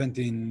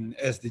 17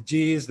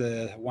 SDGs,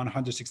 the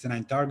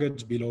 169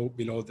 targets below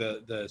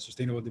the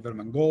Sustainable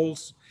Development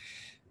Goals.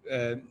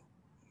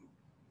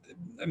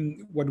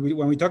 When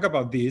we talk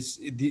about this,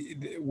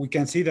 we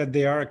can see that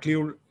there are a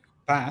clear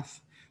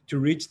path to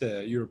reach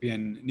the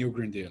European New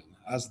Green Deal,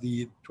 as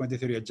the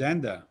 2030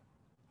 Agenda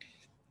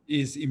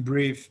is, in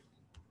brief,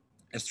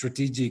 a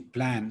strategic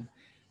plan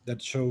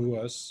that shows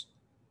us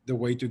the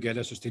way to get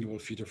a sustainable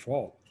future for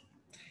all.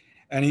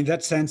 And in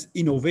that sense,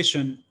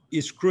 innovation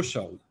is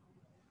crucial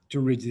to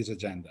reach this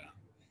agenda,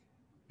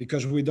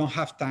 because we don't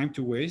have time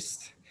to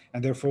waste,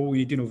 and therefore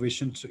we need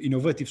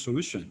innovative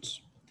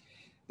solutions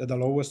that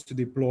allow us to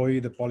deploy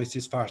the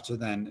policies faster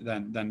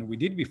than we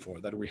did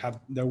before, that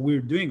we're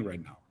doing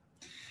right now.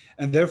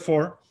 And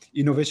therefore,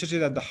 innovation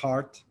is at the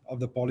heart of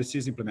the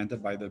policies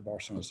implemented by the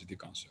Barcelona City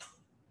Council.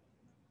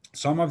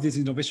 Some of these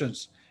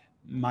innovations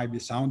might be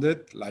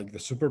sounded like the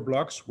super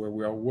blocks, where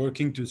we are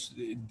working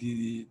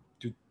to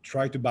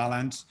try to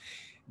balance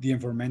the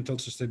environmental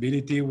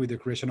sustainability with the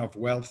creation of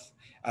wealth,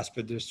 as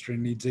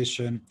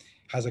pedestrianization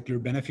has a clear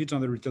benefit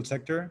on the retail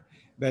sector.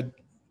 But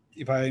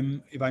if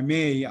I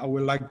may, I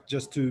would like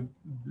just to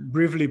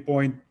briefly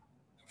point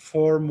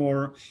 4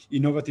 more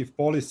innovative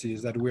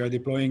policies that we are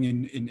deploying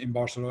in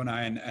Barcelona,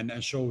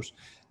 and shows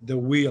the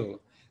will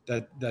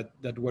that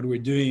what we're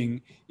doing,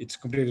 it's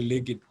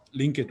completely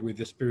linked with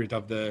the spirit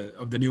of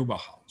the new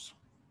Bauhaus.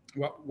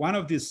 One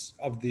of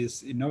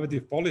these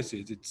innovative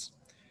policies, it's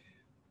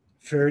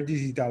fair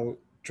digital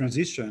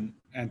transition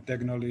and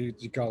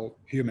technological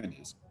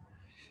humanism.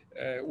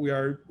 We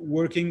are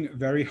working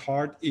very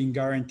hard in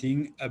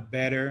guaranteeing a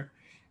better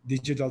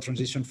digital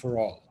transition for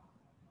all,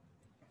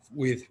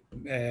 with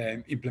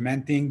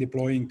implementing,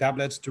 deploying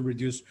tablets to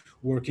reduce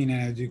working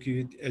and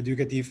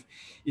educative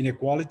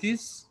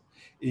inequalities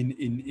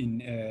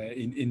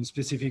in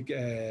specific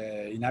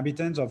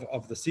inhabitants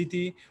of the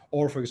city,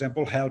 or for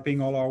example,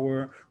 helping all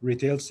our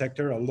retail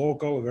sector, a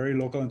very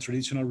local and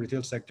traditional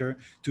retail sector,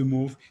 to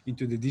move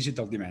into the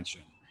digital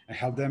dimension and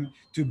help them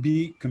to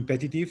be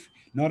competitive,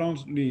 not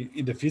only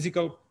in the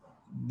physical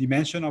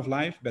dimension of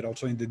life, but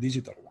also in the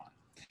digital one.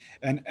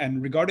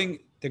 And regarding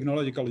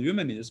technological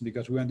humanism,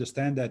 because we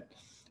understand that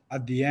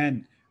at the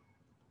end,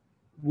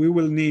 we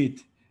will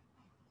need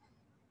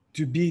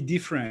to be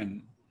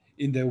different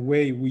in the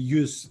way we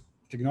use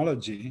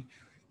technology.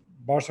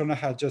 Barcelona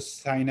has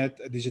just signed a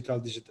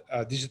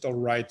digital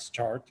rights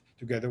chart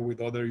together with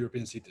other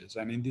European cities.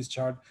 And in this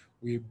chart,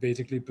 we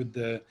basically put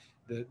the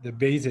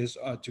basis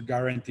to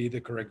guarantee the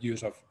correct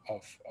use of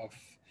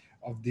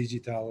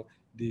digital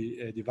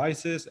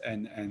devices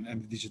and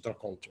the digital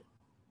culture.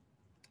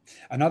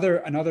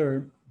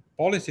 Another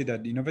policy,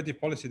 innovative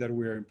policy that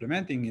we are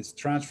implementing is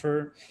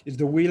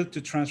the will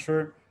to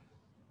transfer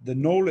the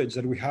knowledge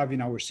that we have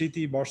in our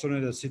city.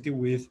 Barcelona is a city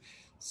with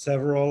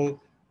several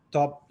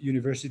top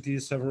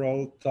universities,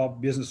 several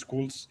top business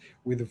schools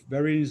with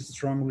very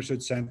strong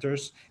research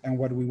centers. And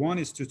what we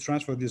want is to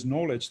transfer this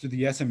knowledge to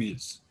the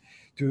SMEs,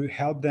 to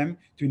help them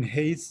to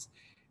enhance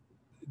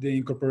the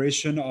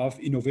incorporation of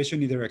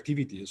innovation in their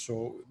activities.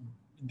 So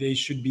they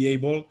should be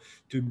able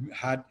to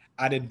have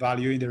added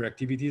value in their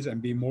activities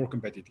and be more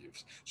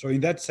competitive. So in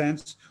that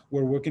sense,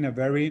 we're working a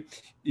very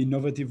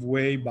innovative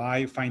way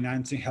by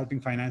helping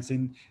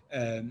financing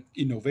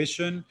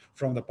innovation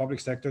from the public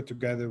sector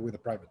together with the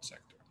private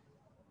sector.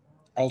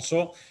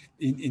 Also,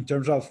 in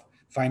terms of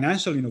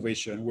financial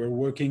innovation, we're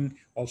working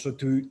also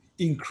to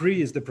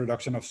increase the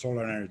production of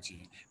solar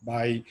energy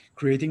by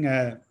creating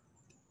a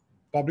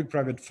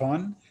public-private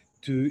fund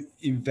to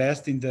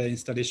invest in the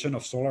installation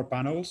of solar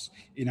panels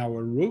in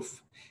our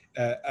roof,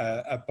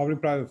 a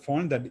public-private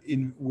fund that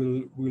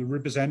will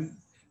represent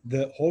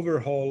the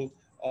overhaul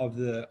of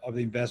the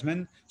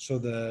investment, so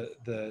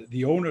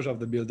the owners of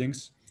the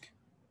buildings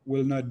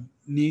will not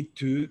need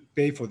to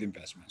pay for the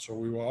investment. So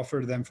we will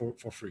offer them for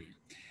free.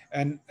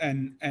 And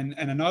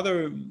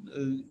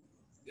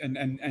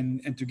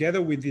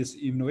together with this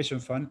innovation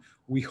fund,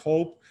 we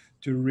hope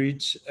to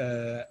reach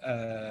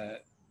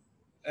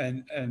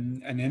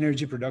an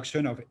energy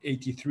production of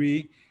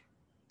 83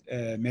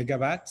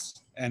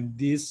 megawatts, and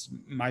this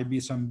might be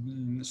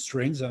some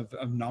strange of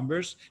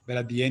numbers, but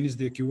at the end is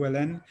the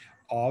equivalent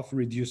of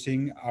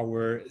reducing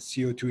our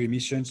CO2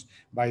 emissions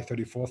by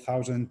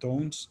 34,000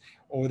 tons,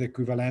 or the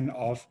equivalent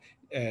of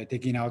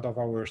taking out of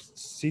our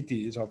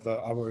cities,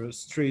 our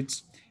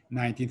streets,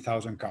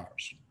 19,000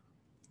 cars.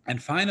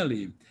 And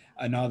finally,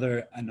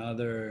 another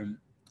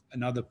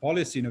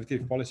policy,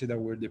 innovative policy that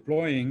we're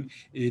deploying,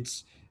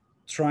 it's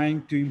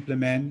trying to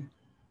implement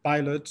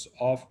pilots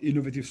of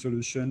innovative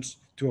solutions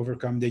to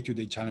overcome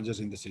day-to-day challenges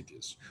in the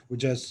cities. We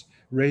just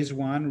raised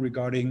one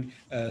regarding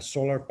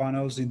solar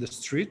panels in the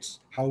streets,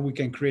 how we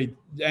can create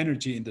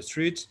energy in the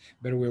streets,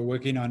 but we're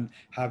working on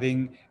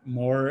having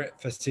more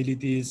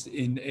facilities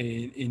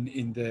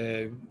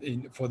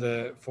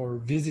for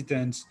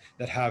visitants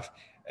that have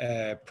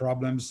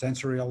problems,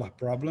 sensorial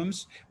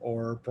problems,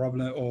 or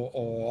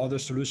other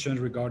solutions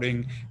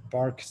regarding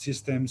park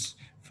systems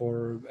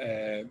for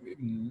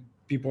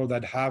people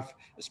that have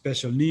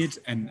special needs,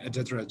 and et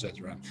cetera, et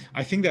cetera.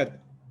 I think that,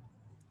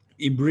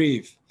 in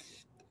brief,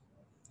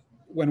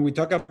 when we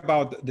talk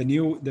about the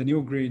new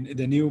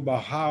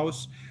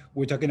Bauhaus,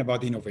 we're talking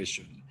about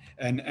innovation,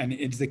 and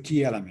it's the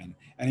key element.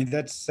 And in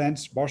that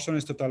sense, Barcelona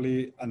is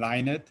totally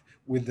aligned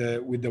with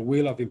the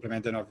will of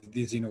implementing of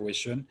this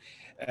innovation,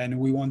 and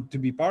we want to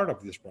be part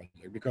of this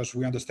project because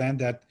we understand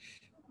that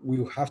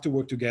we have to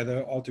work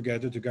together, all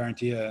together, to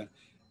guarantee a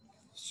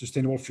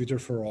sustainable future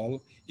for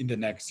all in the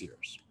next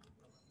years.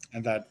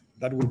 And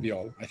that will be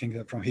all. I think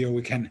that from here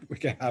we can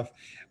have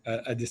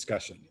a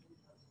discussion.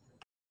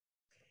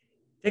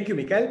 Thank you,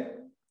 Michael.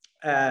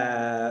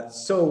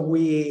 So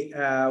we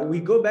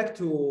go back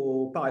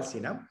to Pau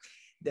Alsina,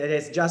 that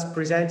has just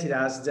presented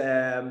us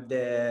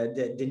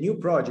the new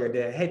project,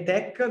 the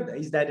HETEC.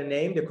 Is that the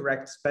name, the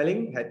correct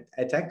spelling,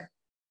 HETEC?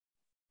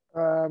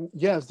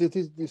 Yes,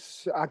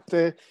 this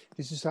ACTE.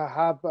 This is a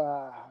hub.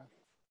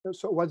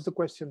 So what's the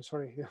question?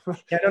 Sorry.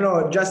 Yeah,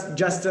 no,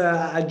 just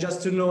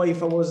to know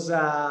if I was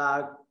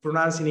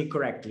pronouncing it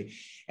correctly.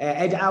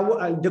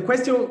 And the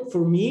question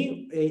for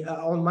me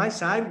on my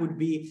side would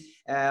be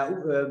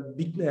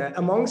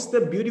amongst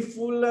the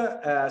beautiful,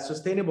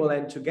 sustainable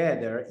and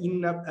together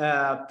in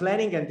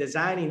planning and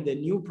designing the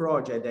new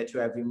project that you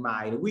have in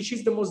mind, which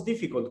is the most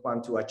difficult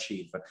one to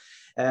achieve,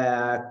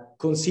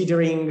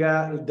 considering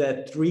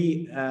the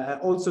three,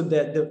 also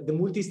the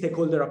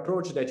multi-stakeholder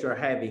approach that you're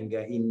having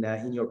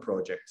in your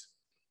project?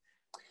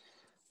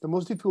 The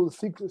most difficult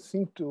thing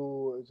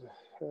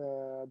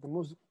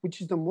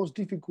which is the most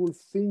difficult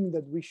thing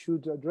that we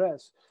should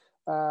address?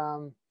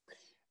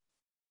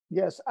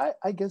 Yes,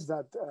 I guess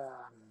that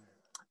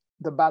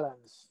the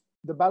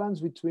balance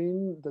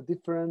between the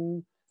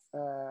different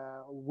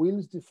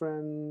wills,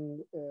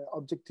 different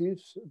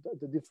objectives,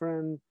 the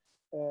different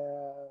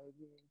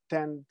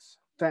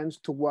tends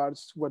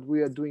towards what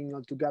we are doing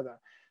all together.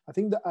 I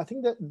think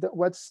that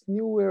what's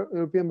New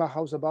European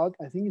Bauhaus about,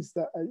 I think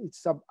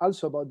it's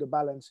also about the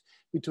balance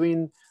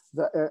between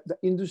the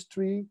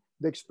industry,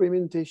 the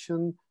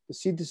experimentation, the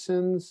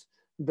citizens,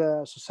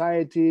 the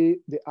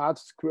society, the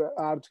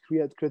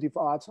creative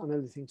arts, and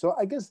everything. So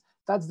I guess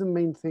that's the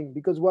main thing,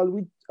 because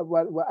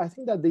I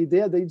think that the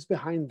idea that is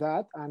behind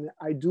that, and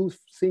I do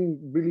think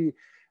really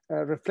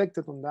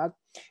reflected on that,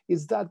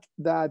 is that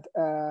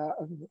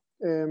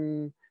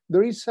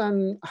there is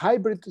an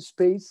hybrid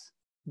space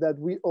that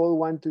we all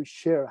want to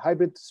share,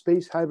 hybrid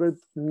space, hybrid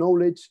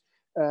knowledge,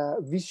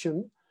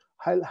 vision,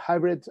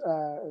 hybrid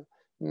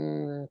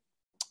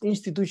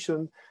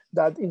institution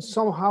that in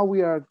somehow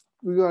we are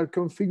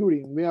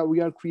configuring,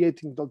 we are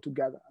creating all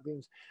together. I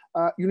think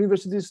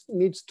universities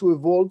needs to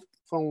evolve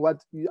from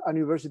what a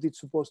university is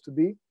supposed to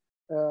be,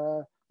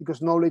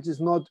 because knowledge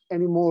is not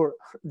anymore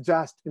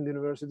just in the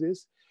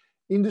universities.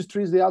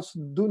 Industries, they also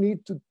do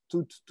need to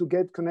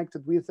get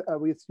connected with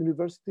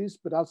universities,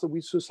 but also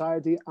with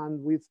society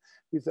and with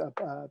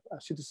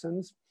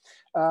citizens.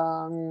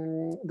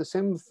 The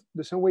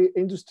same way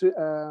industry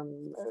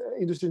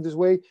in this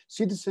way,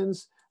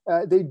 citizens,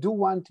 they do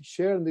want to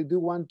share, and they do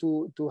want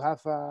to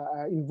have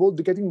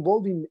get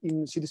involved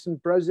in citizen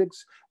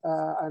projects,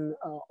 and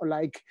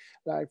like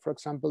for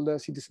example the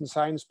citizen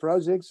science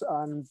projects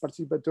and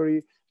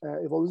participatory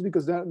evolves,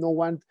 because they no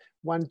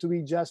want to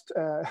be just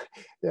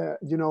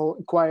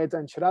quiet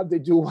and shut up. They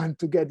do want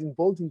to get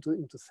involved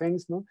into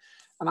things, no?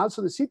 And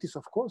also the cities,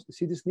 of course, the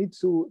cities need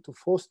to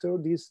foster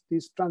this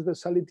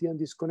transversality and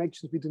these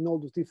connections between all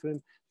those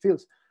different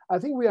fields. I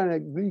think we are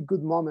in a really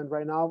good moment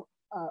right now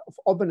of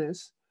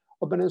openness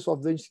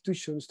of the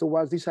institutions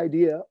towards this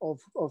idea of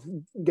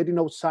getting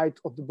outside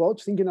of the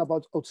box, thinking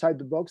about outside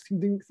the box,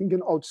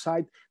 thinking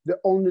outside their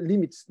own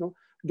limits, no?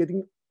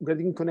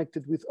 Getting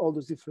connected with all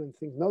those different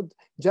things, not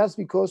just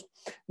because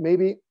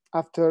maybe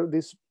after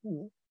this,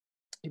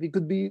 if it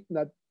could be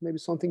that maybe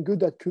something good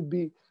that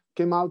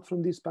came out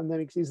from this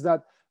pandemic is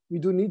that we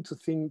do need to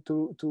think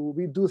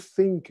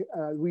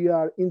we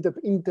are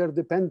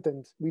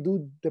interdependent. We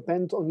do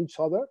depend on each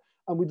other,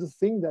 and we do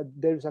think that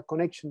there is a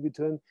connection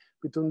between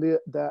the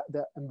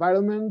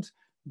environment,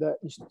 the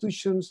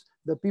institutions,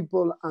 the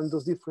people, and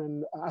those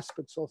different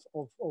aspects of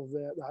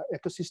the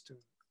ecosystem.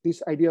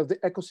 This idea of the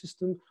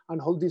ecosystem and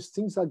how these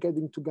things are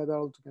getting together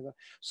all together.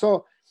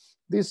 So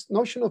this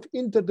notion of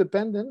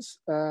interdependence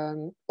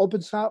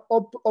opens up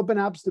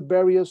the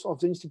barriers of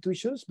the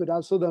institutions, but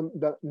also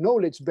the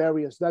knowledge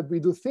barriers that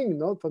we do think,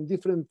 no, from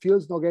different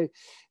fields. Okay,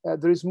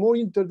 there is more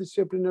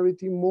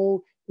interdisciplinarity,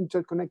 more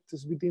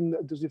interconnectedness between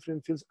those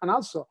different fields, and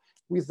also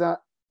with an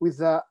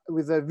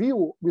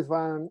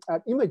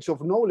image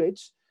of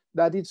knowledge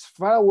that it's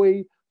far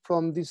away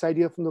from this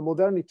idea from the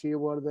modernity,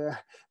 where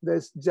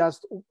there's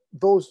just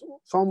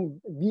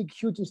some big,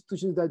 huge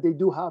institutions that they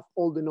do have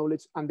all the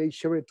knowledge and they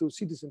share it to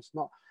citizens.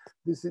 No,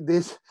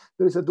 there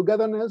is a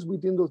togetherness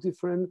within those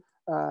different,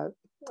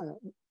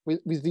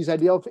 with this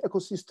idea of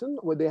ecosystem,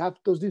 where they have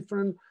those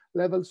different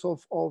levels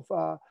of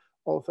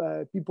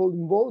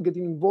people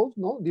getting involved,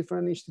 no,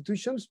 different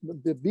institutions,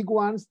 the big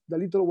ones, the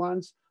little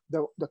ones,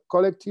 the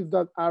collective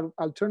that are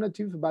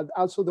alternative, but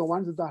also the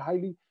ones that are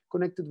highly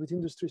connected with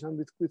industries and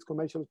with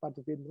commercial part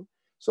of it. No?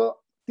 So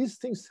these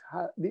things,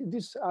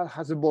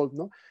 has evolved.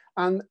 No?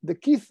 And the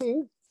key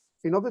thing,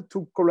 in order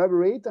to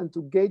collaborate and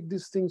to get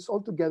these things all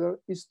together,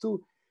 is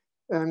to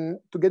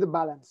get a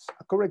balance,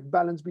 a correct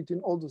balance between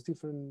all those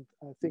different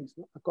things.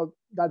 No?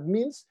 That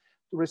means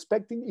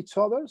respecting each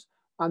other's,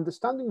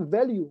 understanding the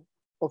value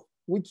of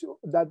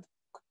that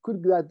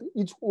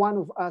each one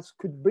of us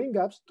could bring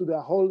us to the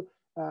whole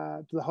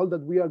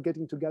that we are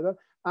getting together,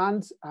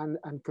 and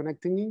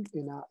connecting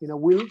in a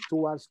will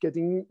towards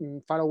getting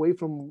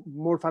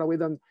more far away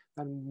than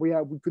we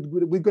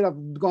could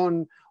have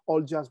gone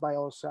all just by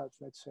ourselves,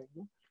 let's say.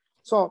 No?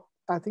 So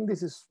I think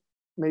this is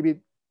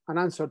maybe an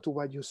answer to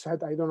what you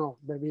said. I don't know,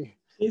 maybe.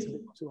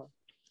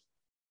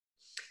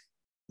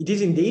 It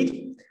is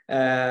indeed,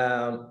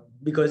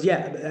 because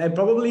and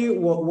probably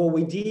what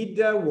we did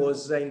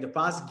was in the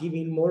past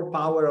giving more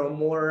power or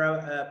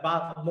more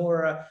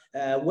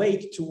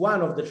weight to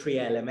one of the three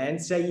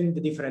elements in the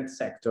different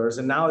sectors.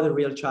 And now the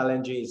real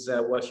challenge is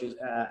a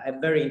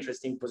very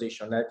interesting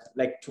position,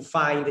 like to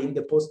find in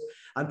the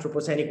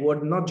post-anthropocenic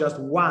world not just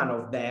one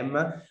of them,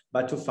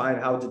 but to find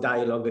how the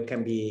dialogue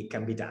can be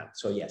done.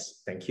 So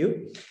yes, thank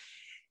you.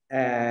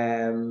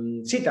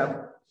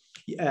 Sita.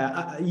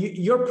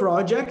 Your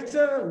project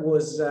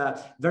was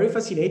very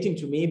fascinating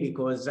to me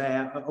because,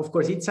 of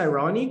course, it's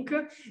ironic,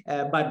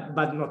 but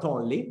not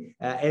only,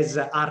 as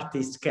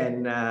artists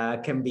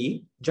can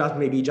be. just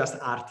maybe just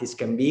artists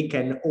can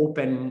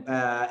open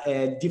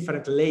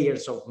different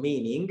layers of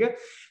meaning.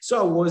 So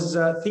I was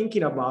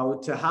thinking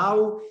about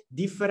how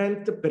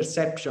different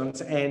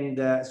perceptions,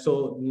 and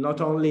so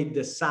not only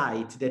the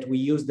sight that we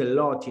used a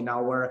lot in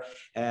our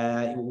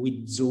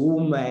with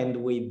Zoom and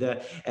with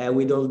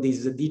all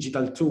these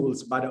digital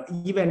tools, but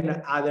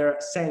even other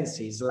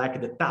senses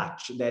like the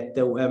touch that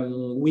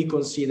we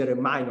consider a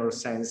minor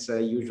sense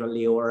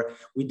usually, or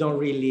we don't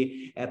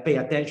really pay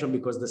attention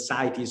because the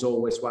sight is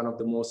always one of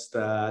the most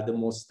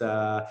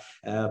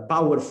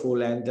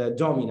powerful and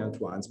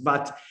dominant ones.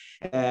 But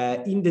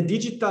in the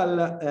digital,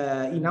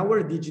 in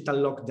our digital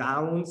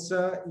lockdowns,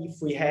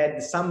 if we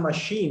had some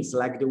machines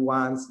like the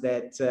ones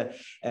that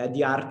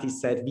the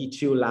artists at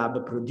V2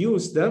 Lab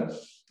produced,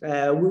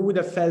 we would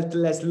have felt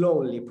less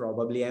lonely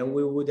probably, and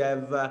we would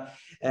have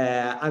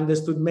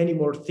understood many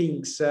more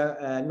things,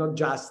 not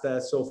just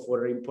so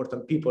for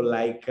important people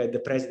like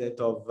the president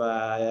of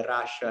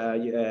Russia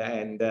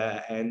and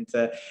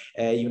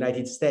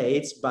United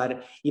States,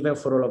 but even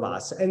for all of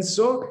us. And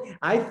so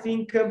I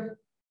think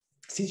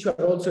since you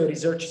are also a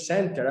research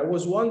center, I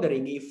was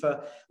wondering if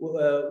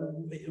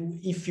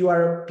you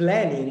are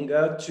planning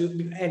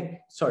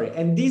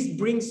and this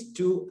brings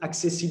to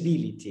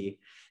accessibility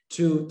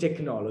to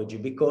technology,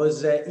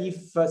 because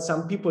if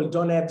some people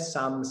don't have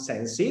some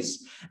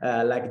senses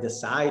like the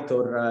sight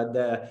or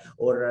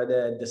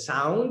the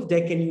sound,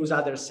 they can use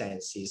other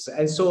senses,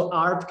 and so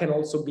art can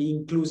also be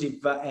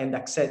inclusive and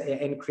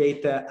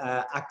create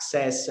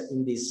access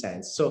in this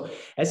sense. So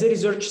as a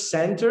research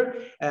center,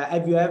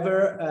 have you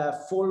ever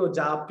followed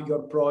up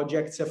your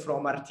projects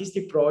from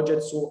artistic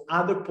projects to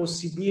other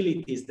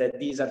possibilities that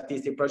these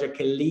artistic projects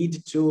can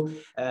lead to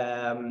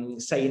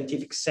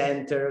scientific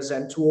centers,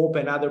 and to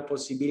open other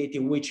possibilities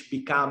which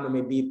become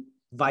maybe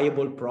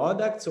viable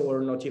products,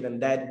 or not even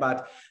that,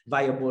 but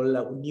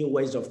viable new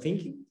ways of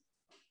thinking?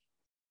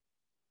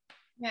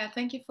 Yeah,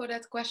 thank you for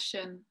that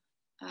question.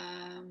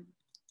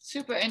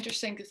 Super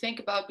interesting to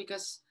think about,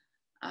 because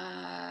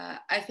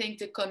I think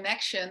the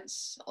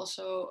connections,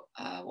 also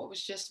what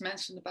was just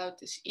mentioned about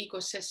this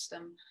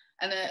ecosystem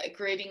and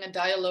creating a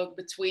dialogue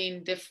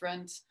between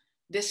different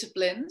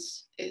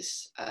disciplines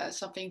is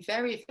something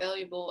very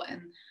valuable.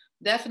 And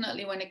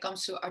definitely when it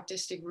comes to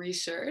artistic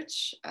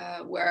research,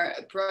 where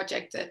a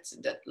project that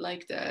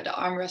like the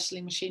arm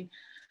wrestling machine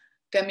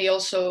can be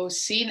also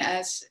seen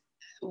as,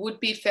 would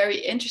be very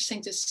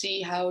interesting to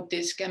see how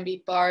this can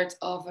be part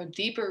of a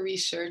deeper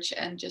research,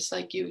 and just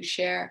like you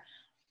share,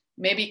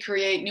 maybe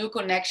create new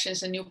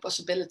connections and new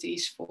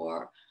possibilities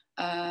for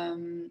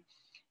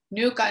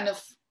new kind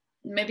of,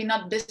 maybe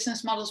not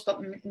business models,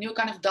 but new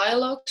kind of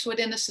dialogues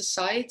within the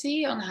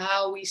society on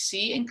how we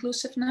see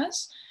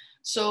inclusiveness.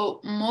 So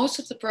most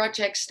of the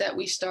projects that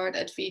we start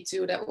at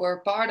V2 that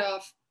we're part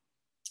of,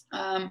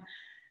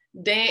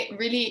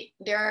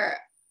 they're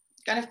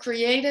kind of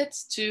created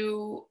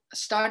to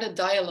start a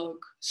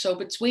dialogue. So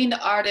between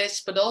the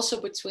artists, but also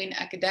between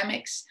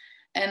academics,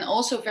 and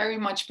also very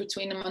much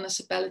between the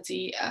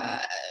municipality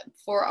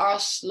for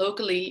us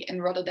locally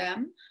in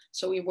Rotterdam.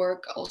 So we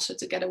work also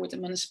together with the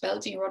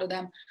municipality in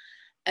Rotterdam.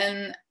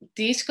 And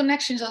these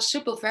connections are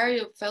super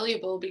very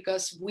valuable,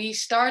 because we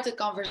start a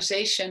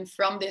conversation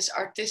from this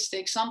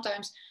artistic,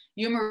 sometimes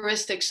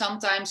humoristic,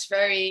 sometimes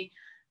very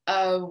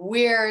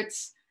weird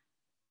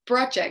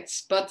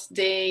projects, but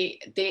they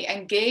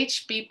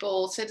engage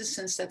people,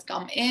 citizens that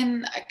come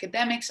in,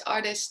 academics,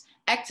 artists,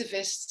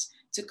 activists,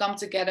 to come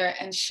together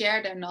and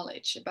share their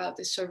knowledge about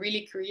this. So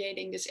really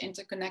creating this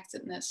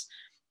interconnectedness,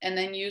 and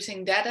then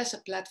using that as a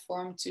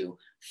platform to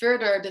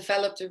further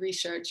develop the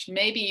research,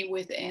 maybe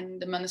within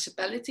the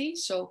municipality.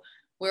 So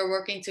we're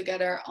working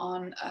together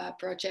on a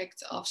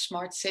project of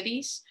smart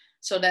cities.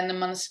 So then the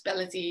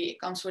municipality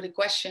comes with a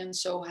question,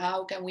 so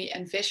how can we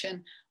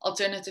envision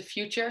alternative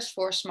futures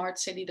for smart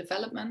city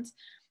development?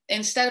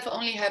 Instead of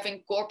only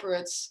having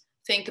corporates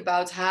think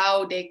about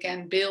how they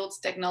can build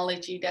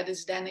technology that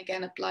is then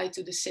again applied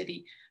to the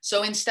city.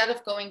 So instead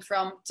of going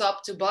from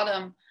top to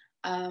bottom,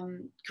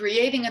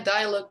 creating a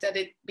dialogue that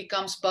it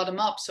becomes bottom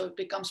up, so it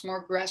becomes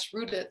more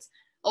grassrooted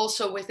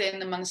also within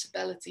the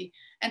municipality.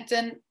 And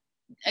then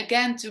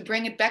again, to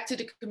bring it back to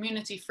the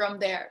community from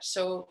there.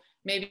 So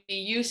maybe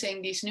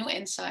using these new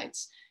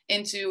insights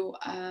into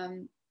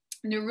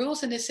new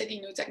rules in the city,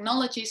 new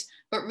technologies,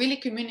 but really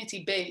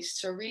community-based.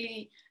 So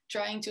really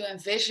trying to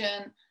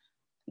envision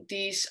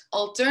these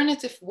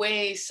alternative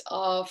ways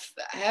of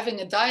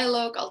having a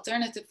dialogue,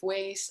 alternative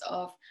ways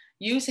of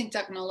using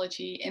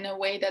technology in a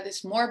way that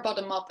is more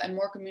bottom-up and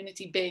more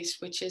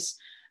community-based, which is,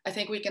 I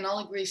think we can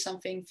all agree,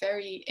 something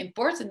very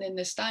important in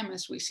this time,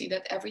 as we see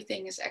that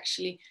everything is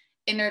actually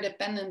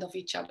interdependent of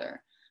each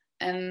other.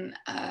 And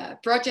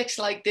projects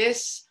like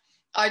this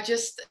are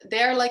just,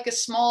 they're like a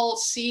small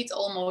seed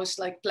almost,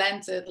 like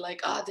planted,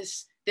 like,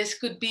 this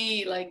could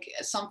be like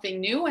something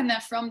new. And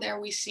then from there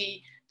we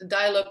see the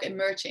dialogue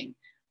emerging.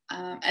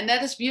 And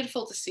that is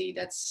beautiful to see.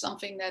 That's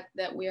something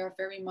that we are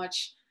very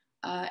much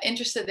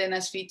interested in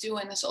as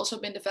V2, and has also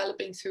been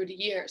developing through the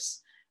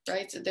years.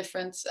 right? The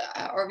different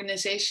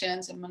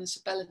organizations and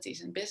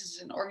municipalities and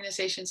businesses and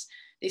organizations,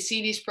 they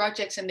see these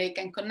projects and they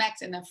can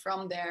connect, and then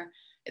from there,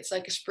 it's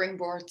like a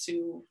springboard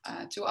to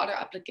other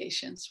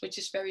applications, which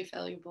is very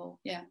valuable.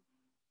 Yeah.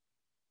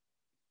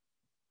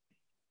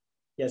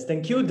 Yes,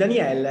 thank you,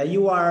 Danielle.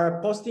 You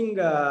are posting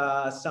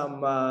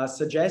some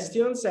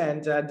suggestions,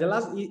 and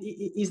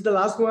the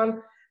last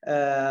one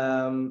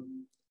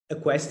a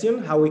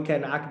question: how we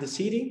can hack the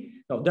city?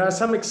 No, there are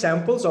some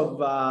examples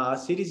of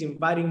cities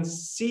inviting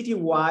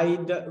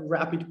city-wide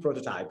rapid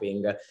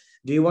prototyping.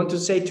 Do you want to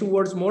say 2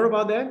 words more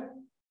about that?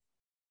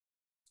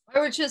 I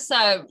would just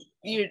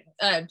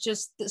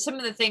just some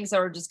of the things that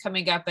were just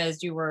coming up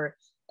as you were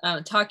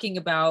talking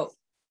about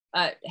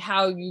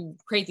how you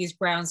create these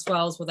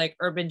groundswells with like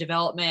urban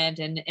development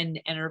and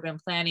urban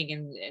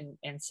planning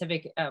and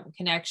civic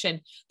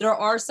connection. There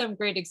are some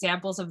great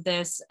examples of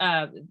this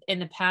in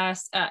the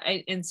past.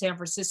 In San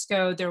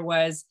Francisco, there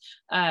was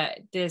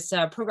this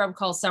program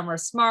called Summer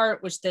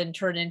Smart, which then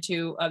turned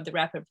into the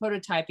Rapid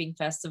Prototyping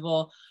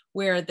Festival,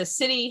 where the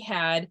city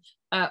had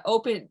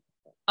opened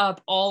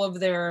up all of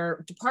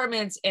their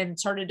departments and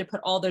started to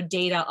put all their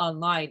data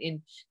online.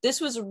 And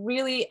this was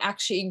really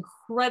actually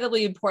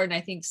incredibly important. I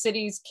think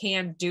cities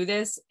can do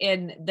this.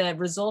 And the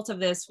result of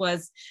this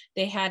was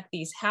they had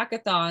these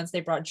hackathons.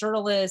 They brought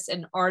journalists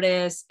and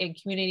artists and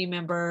community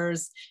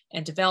members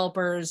and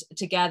developers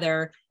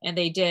together. And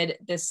they did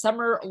this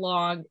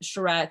summer-long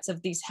charrettes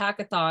of these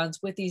hackathons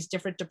with these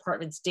different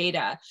departments'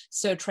 data.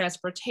 So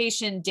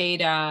transportation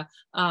data,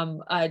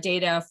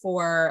 data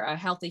for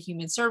health and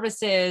human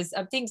services,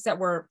 things that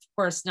were, of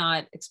course,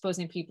 not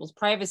exposing people's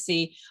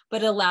privacy,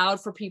 but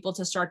allowed for people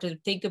to start to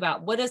think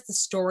about what is the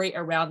story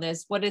around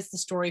this? What is the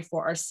story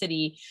for our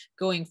city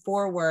going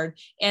forward?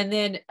 And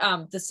then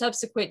the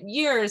subsequent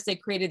years, they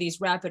created these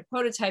rapid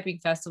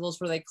prototyping festivals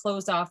where they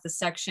closed off the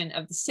section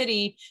of the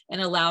city and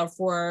allowed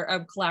for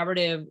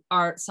collaborative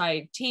art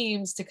side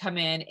teams to come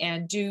in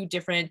and do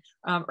different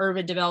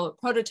urban development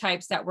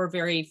prototypes that were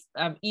very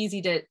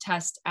easy to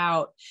test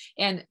out.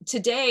 And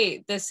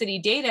today, the city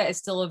data is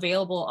still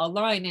available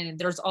online, and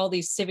there's all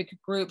these civic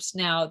groups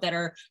now that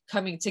are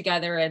coming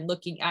together and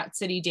looking at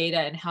city data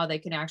and how they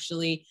can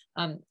actually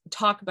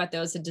talk about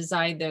those and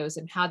design those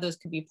and how those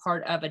could be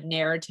part of a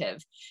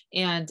narrative.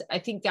 And I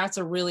think that's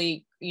a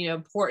really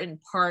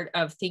important part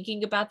of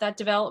thinking about that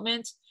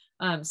development.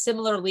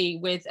 Similarly,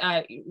 with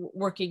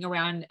working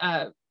around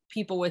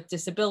people with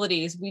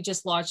disabilities, we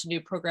just launched a new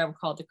program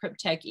called the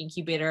CrypTech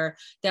Incubator.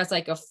 That's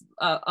like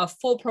a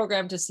full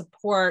program to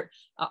support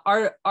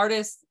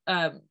artists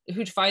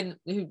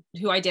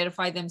who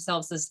identify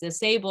themselves as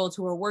disabled,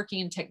 who are working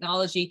in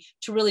technology,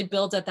 to really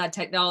build up that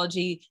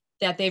technology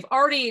that they've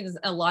already, in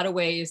a lot of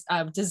ways,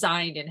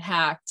 designed and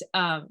hacked,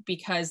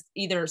 because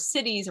either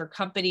cities or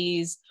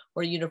companies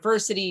or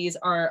universities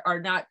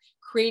are not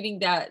creating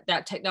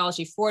that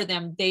technology for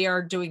them. They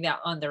are doing that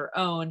on their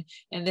own.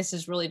 And this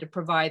is really to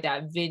provide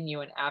that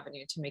venue and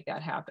avenue to make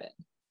that happen.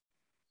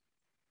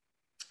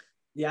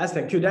 Yes,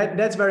 thank you.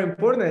 That's very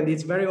important, and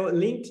it's very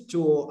linked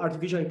to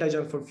artificial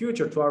intelligence for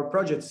future, to our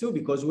project too,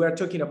 because we are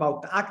talking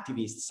about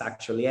activists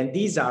actually, and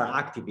these are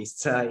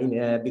activists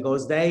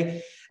because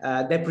they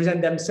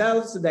present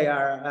themselves. They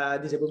are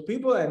disabled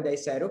people, and they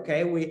said,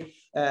 okay, we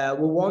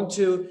want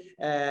to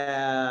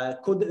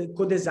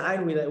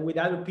co-design with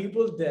other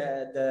people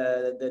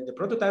the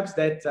prototypes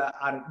that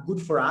are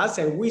good for us,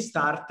 and we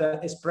start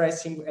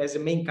expressing as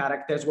main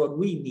characters what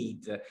we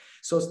need.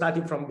 So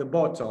starting from the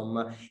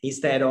bottom,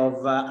 instead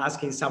of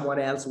asking someone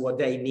else what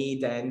they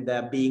need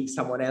and being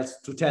someone else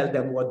to tell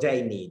them what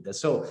they need.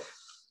 So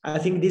I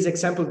think this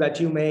example that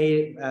you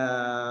made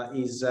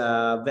is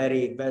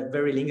very,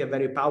 very linked and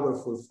very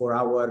powerful for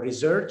our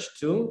research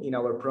too in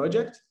our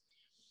project.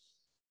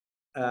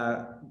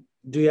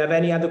 Do you have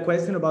any other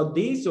question about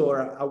this,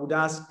 or I would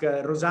ask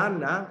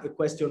Rosanna a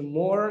question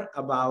more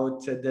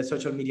about the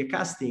social media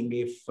casting,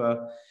 if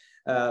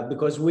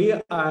because we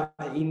are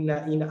in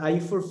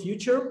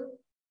AI4Future.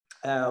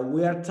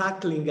 We are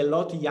tackling a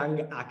lot of young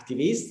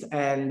activists,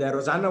 and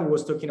Rosanna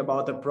was talking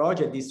about a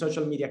project, this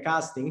social media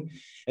casting,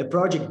 a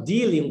project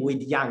dealing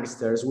with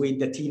youngsters, with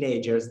the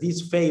teenagers,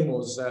 this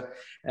famous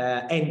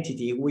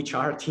entity, which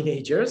are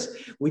teenagers.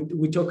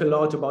 We talk a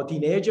lot about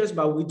teenagers,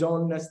 but we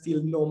don't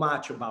still know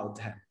much about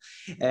them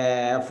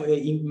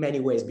in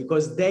many ways,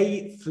 because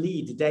they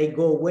flee, they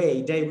go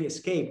away, they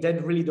escape, they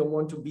really don't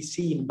want to be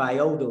seen by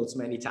adults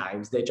many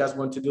times. They just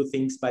want to do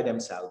things by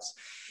themselves.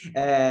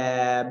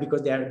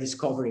 Because they are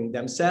discovering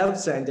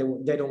themselves, and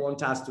they don't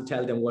want us to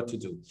tell them what to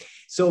do.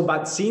 So,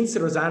 but since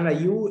Rosanna,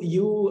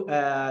 you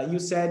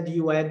said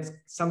you had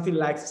something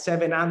like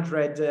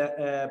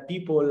 700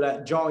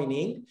 people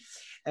joining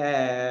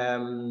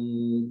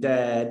the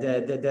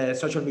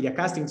social media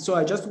casting. So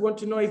I just want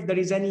to know if there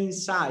is any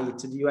insight.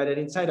 Do you have an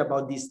insight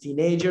about these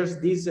teenagers,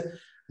 these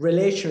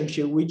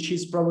relationship, which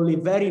is probably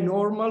very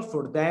normal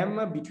for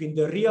them between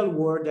the real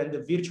world and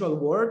the virtual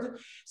world.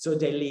 So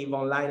they live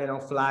online and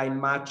offline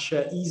much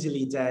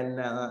easily than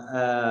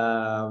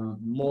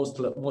most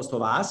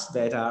of us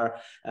that are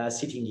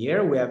sitting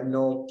here. We have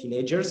no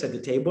teenagers at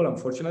the table,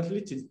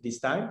 unfortunately, this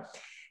time.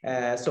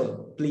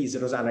 So please,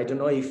 Rosanna, I don't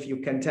know if you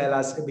can tell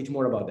us a bit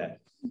more about that.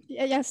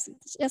 Yes,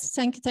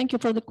 thank you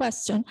for the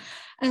question.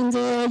 And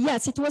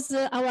yes, it was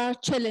our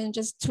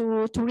challenges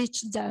to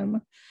reach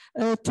them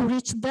and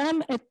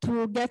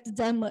to get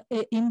them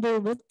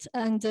involved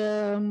and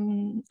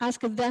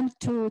ask them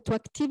to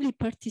actively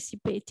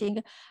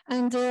participating.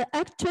 And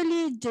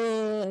actually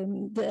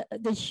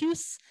the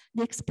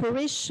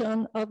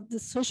exploration of the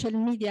social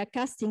media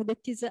casting,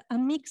 that is a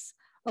mix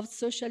of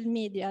social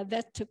media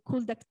that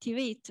could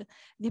activate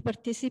the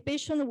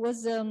participation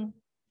was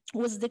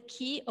the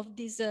key of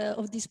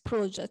this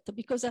project,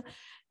 because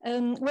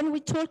when we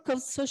talk of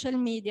social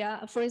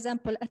media, for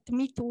example, at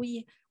Meet,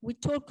 we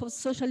talk of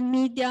social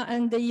media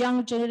and the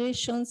young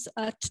generations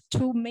at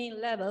two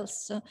main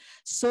levels.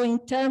 So in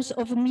terms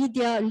of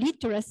media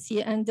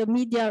literacy and the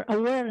media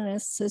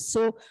awareness,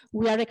 so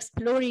we are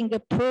exploring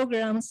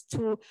programs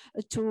to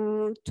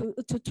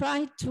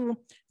try to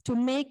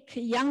make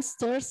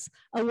youngsters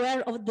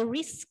aware of the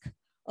risk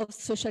of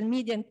social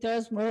media in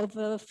terms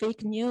of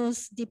fake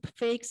news, deep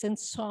fakes, and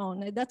so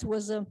on. And that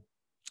was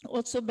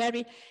also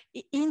very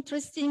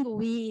interesting.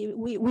 We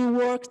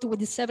worked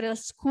with several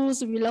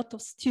schools, with a lot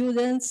of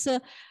students,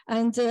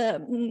 and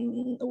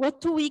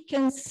what we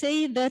can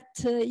say that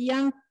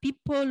young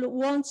people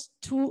want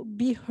to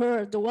be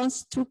heard,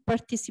 wants to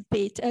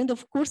participate. And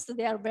of course,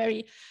 they are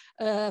very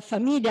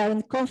familiar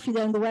and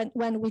confident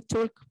when we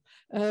talk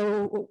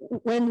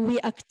when we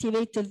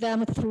activate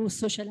them through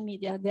social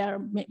media. They are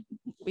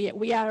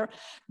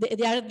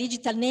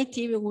digital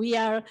native, we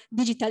are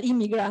digital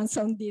immigrants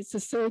on this,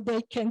 so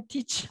they can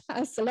teach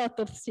us a lot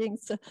of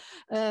things.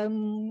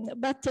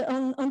 But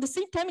on the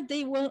same time,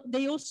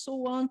 they also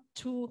want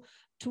to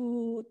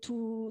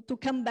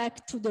come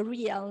back to the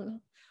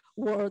real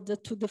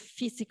world, to the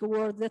physical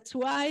world. That's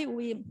why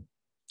we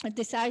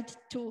decided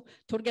to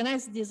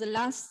organize this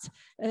last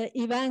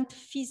event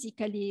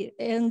physically,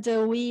 and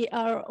we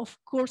are of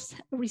course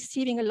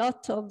receiving a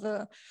lot of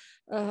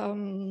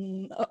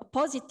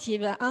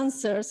positive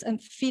answers and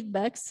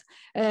feedbacks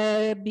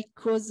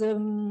because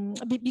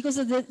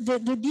of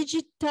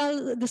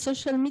the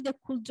social media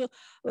could,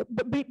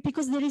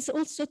 because there is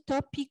also a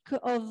topic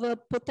of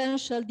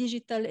potential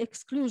digital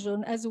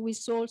exclusion, as we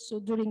saw also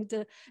during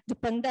the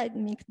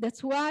pandemic.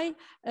 That's why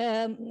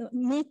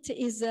Meet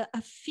is a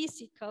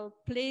physical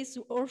place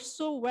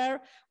also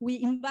where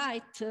we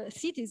invite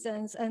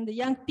citizens and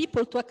young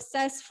people to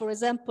access, for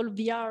example,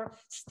 VR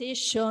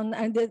station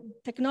and the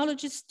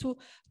technologies to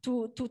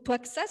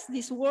access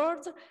this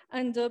world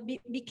and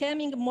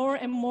becoming more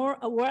and more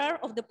aware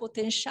of the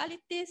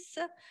potentialities,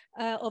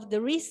 of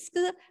the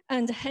risks,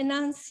 and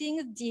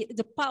enhancing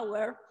the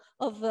power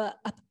of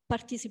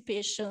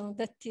participation.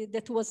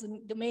 That was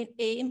the main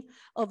aim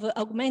of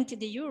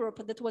Augmented Europe.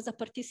 That was a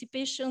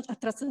participation, a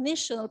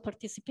transnational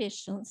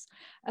participations.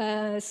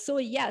 So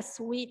yes,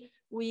 we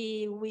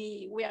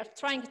are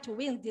trying to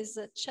win this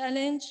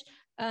challenge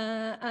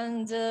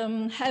and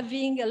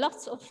having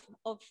lots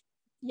of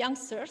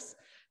youngsters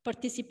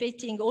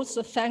participating,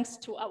 also thanks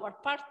to our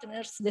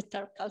partners that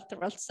are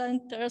cultural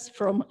centers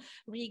from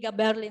Riga,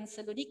 Berlin,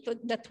 Salonico,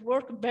 that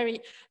work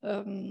very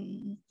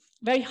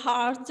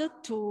hard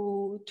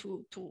to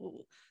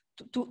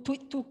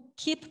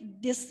keep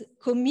this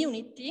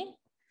community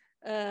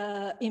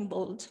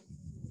involved.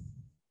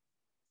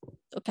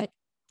 Okay,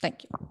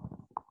 thank you.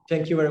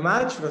 Thank you very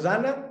much,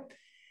 Rosanna.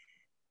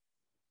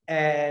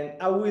 And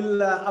I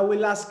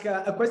will ask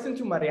a question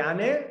to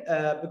Marianne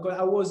because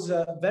I was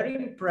very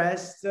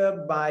impressed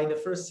by the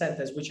first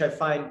sentence, which I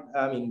find,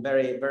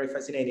 very, very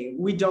fascinating.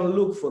 We don't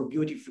look for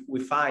beauty,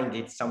 we find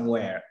it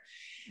somewhere.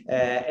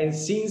 And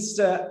since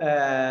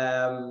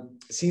the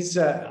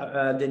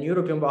New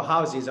European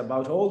Bauhaus is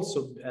about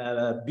also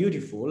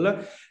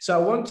beautiful, so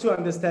I want to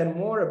understand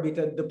more a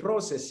bit the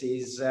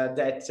processes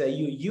that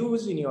you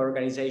use in your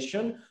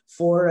organization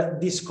for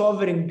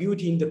discovering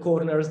beauty in the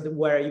corners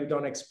where you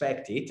don't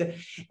expect it,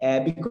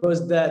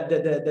 because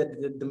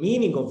the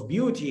meaning of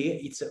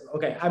beauty, it's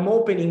okay. I'm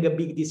opening a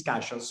big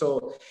discussion,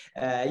 so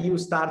you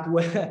start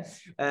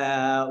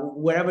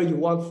wherever you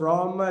want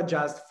from,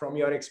 just from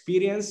your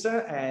experience,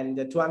 and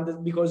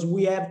because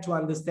we have to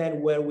understand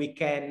where we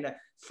can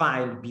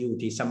find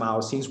beauty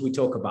somehow, since we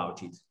talk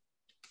about it.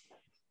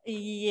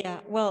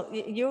 Yeah, well,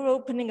 you're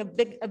opening a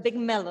big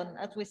melon,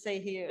 as we say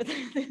here.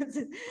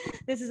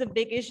 This is a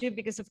big issue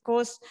because, of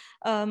course,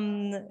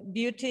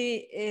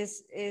 beauty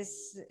is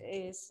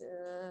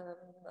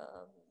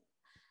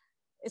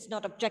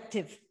not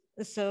objective.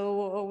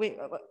 So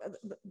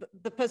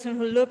the person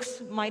who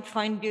looks might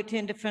find beauty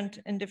in different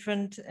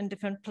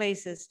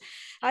places.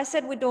 I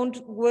said we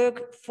don't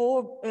work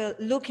for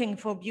looking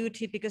for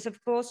beauty, because of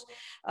course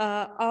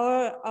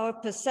our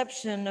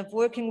perception of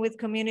working with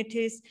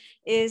communities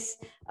is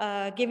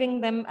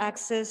giving them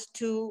access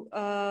to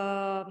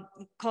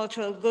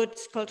cultural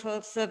goods,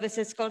 cultural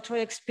services,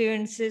 cultural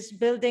experiences,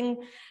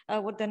 building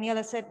what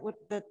Daniela said.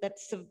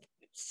 That's a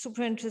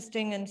super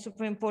interesting and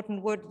super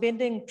important word,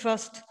 building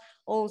trust.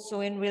 Also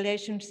in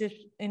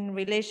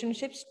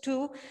relationships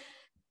to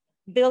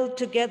build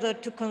together,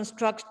 to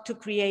construct, to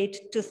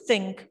create, to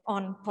think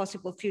on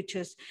possible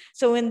futures.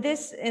 So in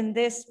this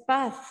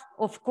path,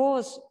 of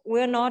course,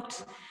 we're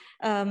not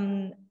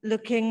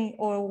looking,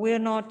 or we're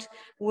not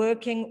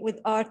working with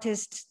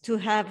artists to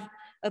have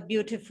a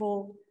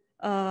beautiful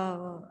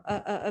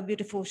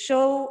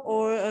show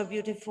or a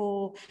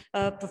beautiful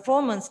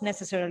performance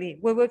necessarily.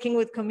 We're working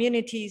with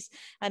communities,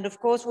 and of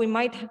course we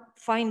might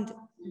find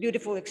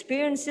beautiful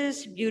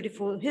experiences,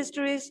 beautiful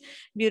histories,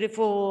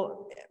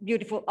 beautiful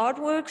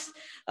artworks,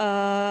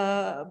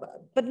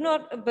 but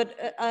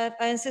I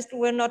insist,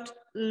 we're not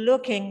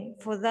looking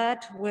for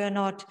that. We're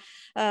not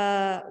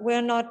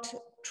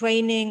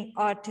training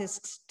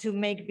artists to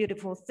make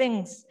beautiful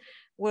things.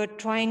 We're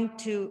trying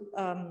to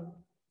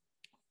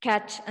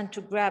catch and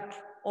to grab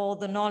all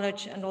the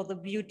knowledge and all the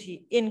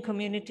beauty in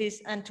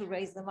communities and to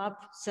raise them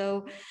up.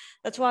 So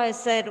that's why I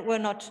said we're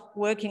not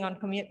working on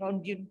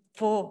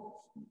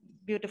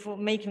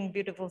making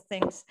beautiful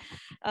things.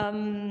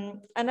 And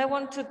I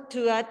wanted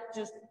to add,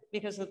 just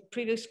because the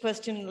previous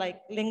question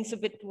links a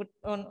bit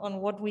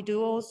on what we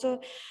do also.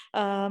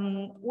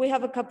 We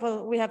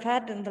have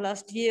had in the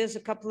last years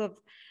a couple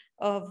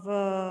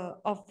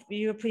of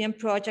European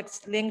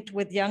projects linked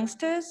with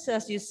youngsters.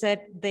 As you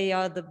said, they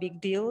are the big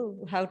deal,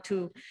 how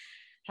to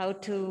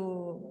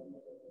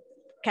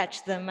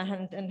catch them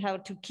and how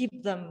to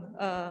keep them.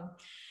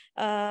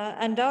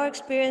 And our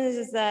experience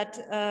is that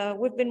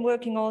we've been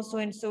working also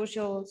in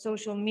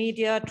social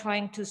media,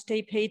 trying to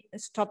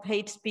stop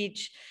hate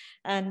speech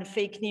and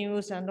fake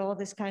news and all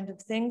this kind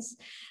of things.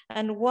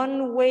 And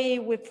one way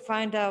we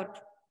find out,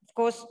 of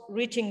course,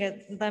 reaching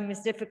them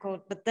is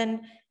difficult, but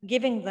then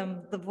giving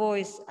them the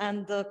voice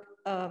and the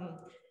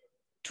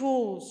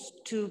tools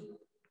to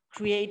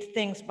create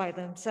things by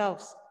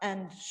themselves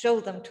and show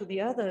them to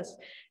the others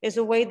is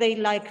a way they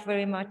like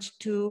very much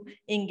to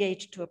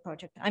engage to a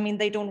project. I mean,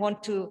 they don't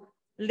want to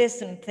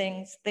listen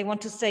things, they want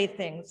to say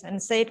things,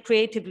 and say it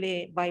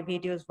creatively by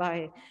videos,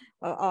 by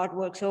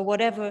artworks or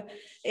whatever.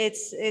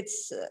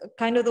 It's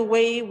kind of the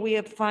way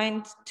we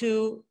find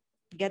to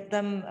get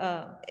them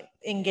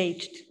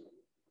engaged.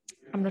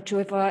 I'm not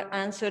sure if I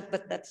answered,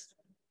 but that's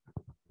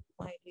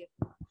my idea.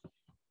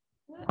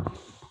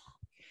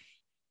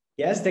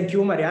 Yes, thank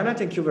you, Mariana.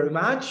 Thank you very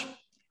much.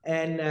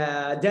 And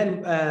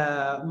then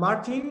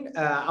Martin,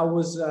 I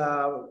was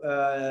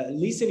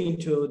listening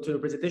to the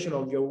presentation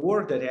of your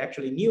work that I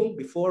actually knew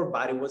before,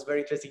 but it was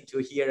very interesting to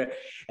hear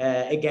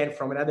again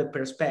from another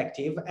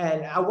perspective.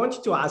 And I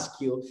wanted to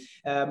ask you,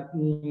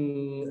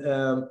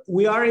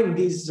 we are in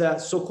this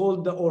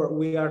so-called, or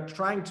we are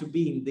trying to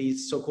be in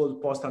this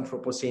so-called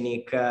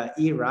post-Anthropocenic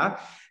era.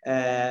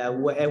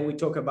 And we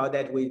talk about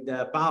that with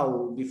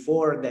Pau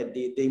before, that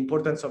the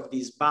importance of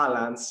this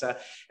balance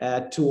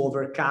to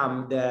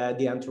overcome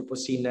the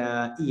Anthropocene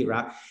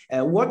era.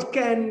 What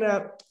can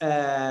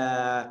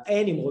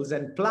animals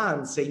and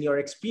plants, in your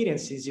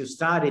experiences, you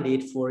studied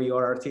it for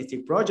your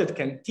artistic project,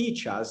 can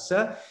teach us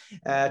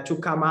to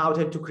come out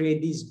and to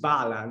create this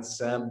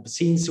balance,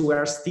 since we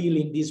are still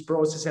in this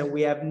process and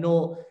we have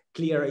no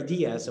clear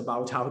ideas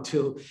about how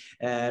to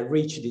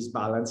reach this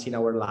balance in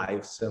our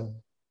lives?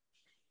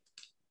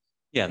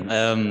 Yeah,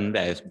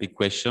 that is a big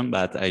question,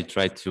 but I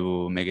try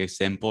to make an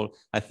example.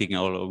 I think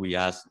all we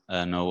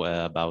know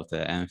about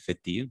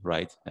NFT,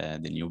 right?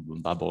 The new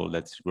bubble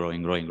that's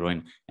growing,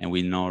 and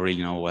we don't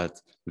really know what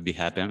will be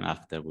happen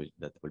after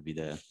that will be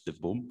the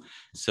boom.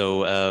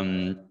 So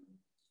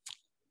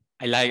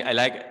I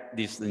like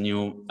this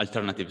new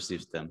alternative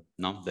system,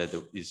 no? That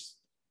is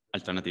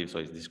alternative, so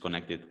it's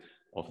disconnected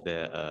of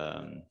the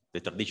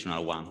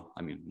traditional one.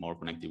 I mean, more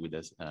connected with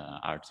this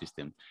art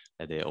system,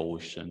 the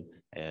ocean,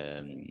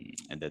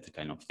 and that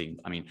kind of thing.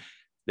 I mean,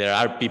 there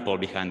are people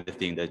behind the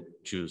thing that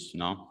choose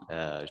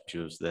the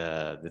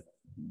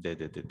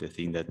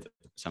thing that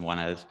someone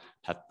else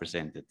had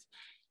presented.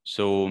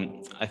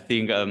 So I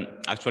think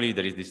actually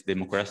there is this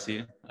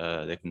democracy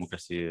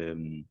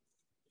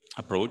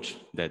approach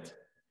that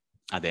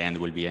at the end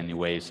will be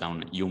anyway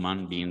some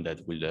human being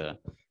that will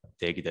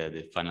take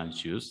the final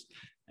choose.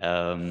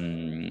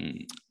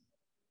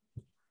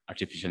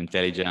 Artificial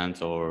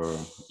intelligence or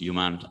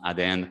human, at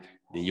the end,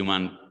 the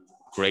human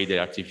create the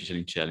artificial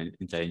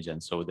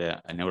intelligence. So the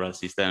neural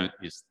system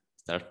is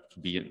start to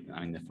be,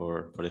 I mean,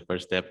 for the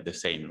first step, the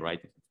same,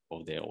 right,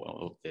 of the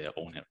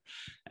owner.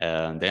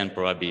 And then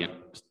probably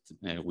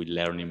with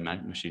learning,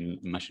 machine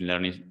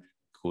learning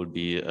could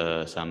be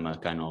some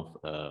kind of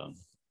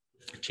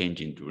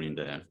changing during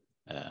the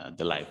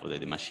life of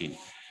the machine.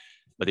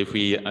 But if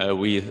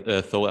we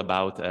thought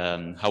about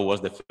how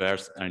was the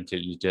first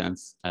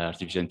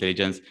artificial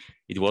intelligence,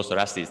 it was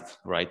racist,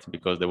 right?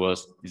 Because there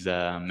was this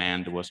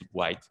man that was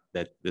white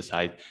that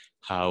decided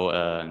how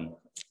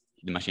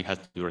the machine has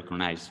to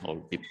recognize all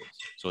people.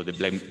 So the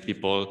black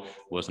people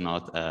was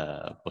not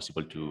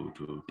possible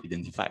to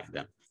identify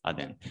them at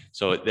the end.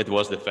 So that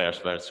was the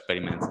first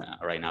experiment.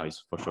 Right now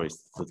is for sure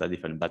it's totally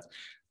different, but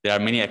there are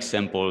many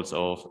examples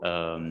of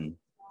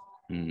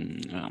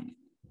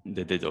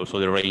also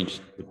the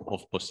range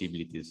of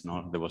possibilities.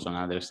 No, there was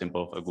another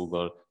example of a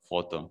Google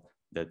photo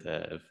that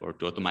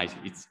to automate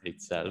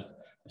itself,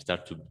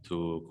 start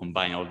to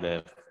combine all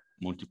the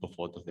multiple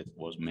photos that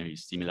was maybe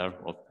similar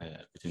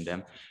between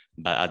them,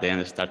 but at the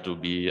end start to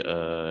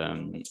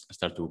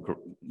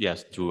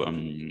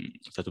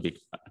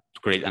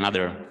create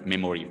another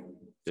memory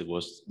that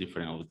was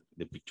different of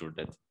the picture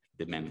that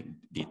the man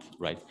did,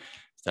 right?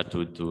 Start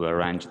to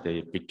arrange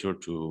the picture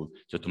to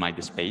automate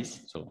the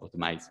space, so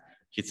automate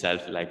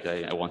itself, like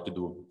I want to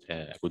do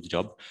a good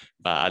job,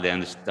 but at the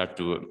end start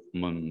to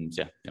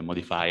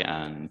modify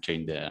and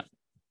change the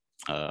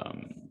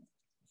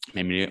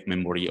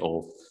memory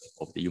of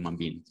the human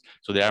being.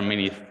 So there are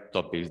many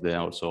topics that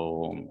also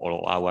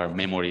all our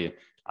memory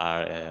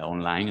are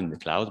online in the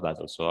cloud, but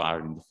also are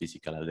in the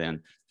physical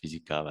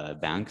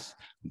banks.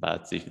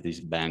 But if these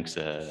banks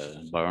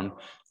burn,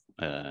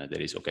 there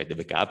is the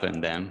backup,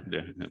 and then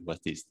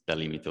what is the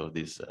limit of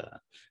this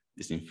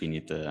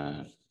infinite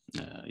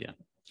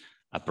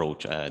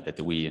approach that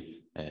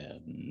we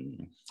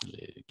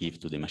give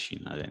to the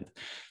machine at the end.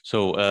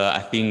 So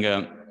I think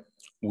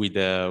with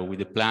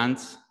the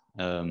plants,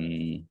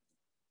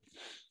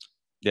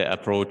 the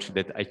approach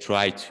that I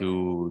try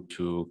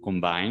to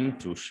combine,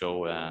 to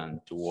show and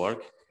to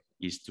work,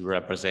 is to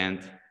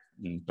represent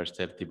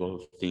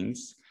perceptible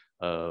things,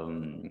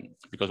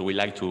 because we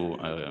like to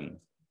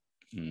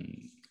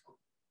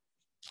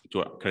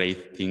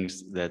create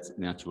things that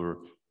nature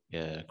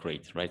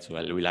create, right? So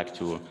we like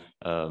to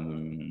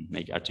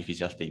make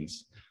artificial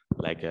things,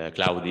 like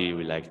cloudy.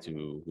 We like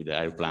to, with the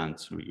air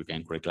plants, we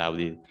can create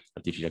cloudy,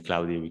 artificial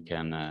cloudy. We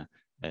can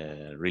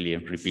really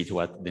repeat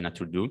what the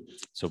nature do.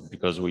 So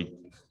because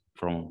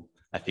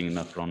I think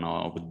from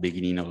the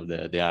beginning of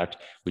the art,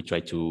 we try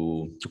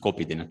to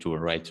copy the nature,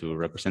 right? To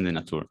represent the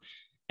nature,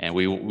 and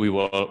we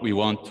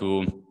want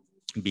to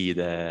be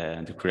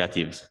the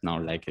creatives,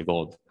 not like a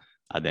god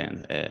at the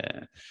end.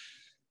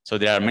 So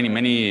there are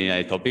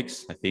many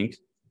topics, I think.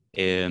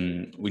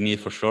 We need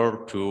for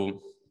sure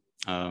to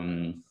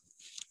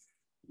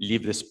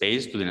leave the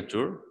space to the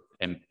nature,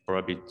 and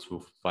probably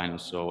to find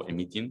also a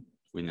meeting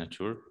with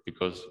nature,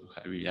 because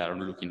we are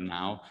looking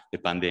now, the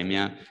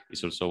pandemic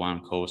is also one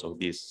cause of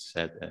this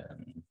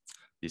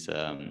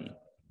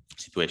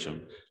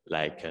situation.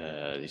 Like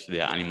if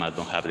the animals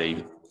don't have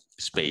the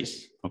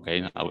space,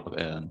 okay,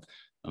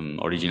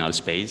 original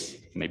space,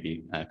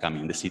 maybe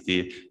coming in the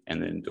city,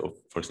 and then,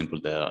 for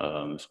example,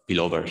 the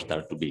spillover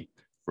start to be,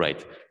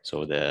 right?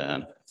 So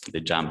the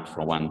jump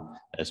from one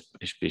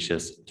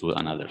species to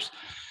another.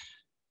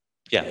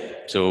 Yeah,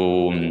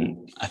 so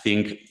I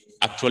think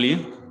actually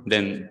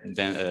then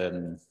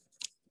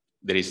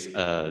there is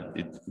I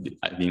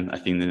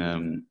think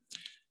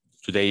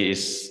today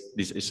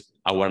this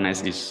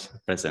awareness is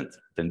present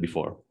than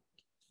before.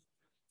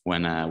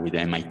 When with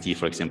MIT,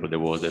 for example, there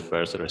was the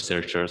first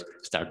researchers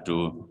start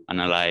to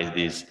analyze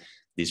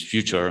this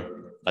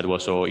future, but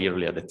was so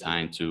early at the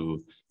time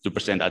to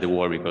present at the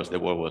world, because the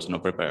world was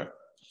not prepared.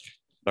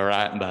 But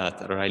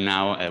right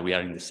now we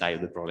are in the side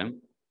of the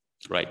problem,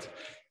 right?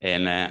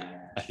 And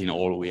I think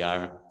all we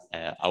are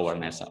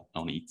awareness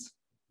on it,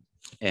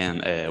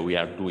 and we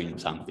are doing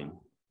something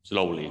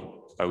slowly,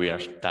 but we are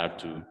start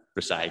to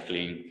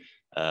recycling,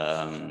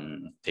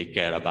 take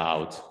care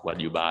about what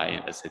you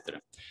buy,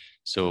 etc.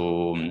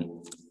 So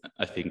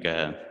I think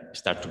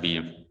start to be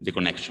the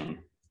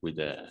connection with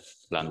the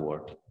plant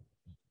world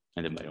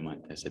and the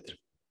environment, etc.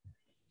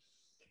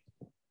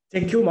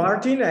 Thank you,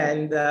 Martin.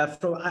 And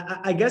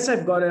I guess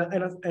I've got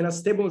a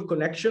stable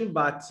connection,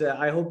 but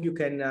I hope you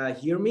can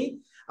hear me.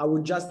 I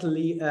would just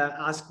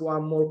ask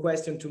one more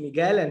question to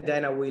Miguel, and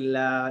then I will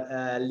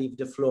leave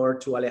the floor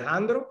to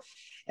Alejandro.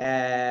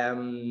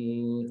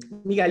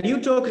 Miguel, you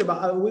talked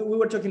about, we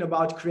were talking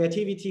about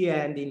creativity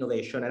and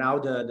innovation, and how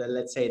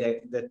let's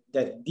say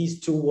that these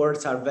two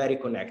words are very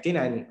connected,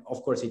 and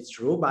of course it's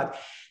true, but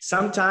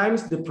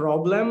sometimes the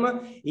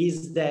problem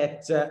is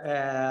that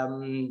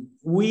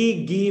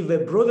we give a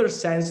broader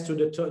sense to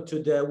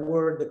the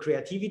word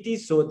creativity,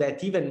 so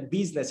that even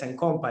business and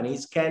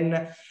companies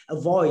can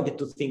avoid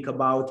to think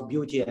about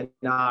beauty and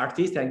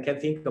artists, and can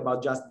think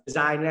about just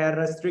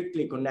designer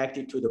strictly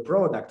connected to the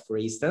product, for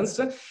instance,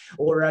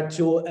 or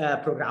to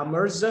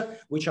programmers,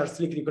 which are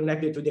strictly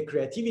connected to the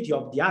creativity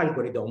of the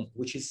algorithm,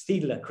 which is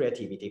still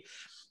creativity.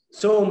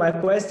 So my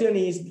question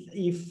is,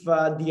 if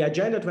the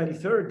Agenda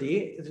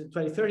 2030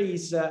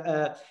 is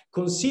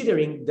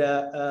considering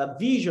the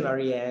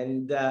visionary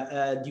and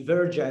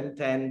divergent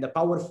and the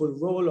powerful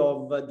role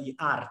of the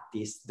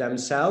artists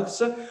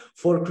themselves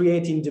for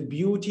creating the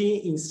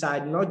beauty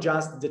inside, not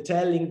just the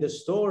telling the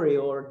story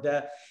or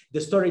the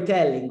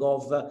storytelling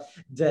of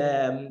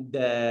the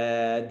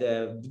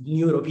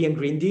new European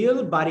Green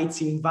Deal, but it's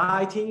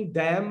inviting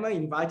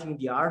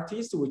the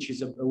artists,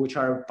 which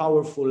are a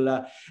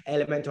powerful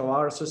element of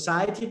our society,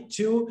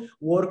 to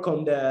work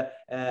on the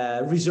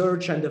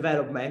research and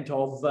development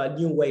of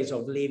new ways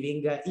of living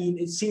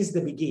since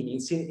the beginning,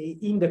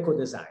 in the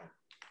co-design.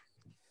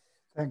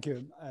 Thank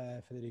you,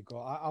 Federico.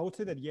 I would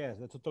say that yes,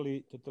 that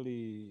totally,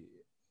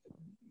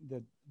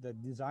 the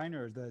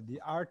designers, the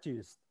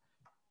artists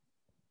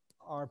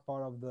are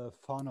part of the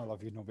funnel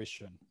of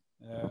innovation,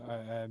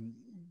 and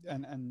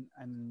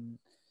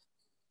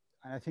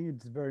I think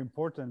it's very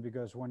important,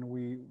 because when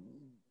we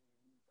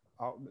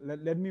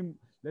let me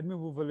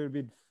move a little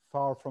bit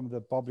far from the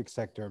public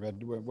sector, but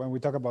when we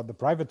talk about the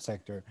private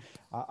sector,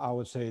 I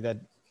would say that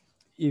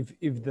if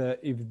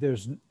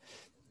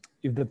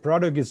the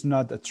product is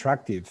not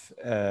attractive,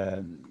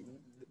 or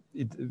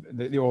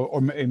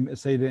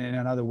say it in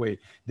another way,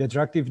 the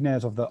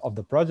attractiveness of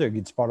the project,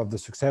 it's part of the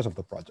success of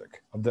the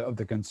project, of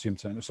the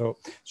consumer. So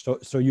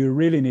you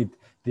really need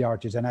the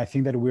artists, and I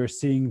think that we're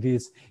seeing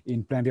this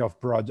in plenty of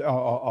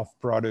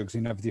products,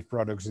 innovative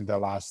products, in the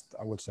last,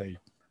 I would say,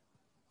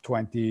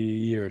 20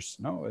 years,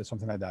 no,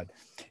 something like that.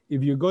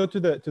 If you go to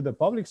the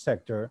public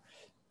sector,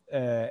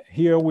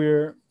 here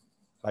we're,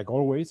 like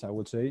always, I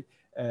would say,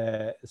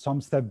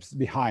 some steps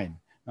behind,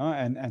 no?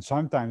 And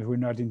sometimes we're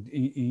not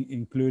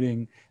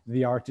including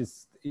the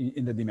artists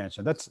in the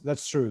dimension.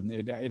 That's true.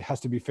 It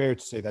has to be fair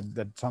to say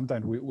that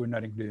sometimes we're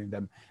not including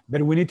them,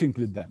 but we need to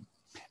include them.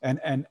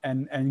 And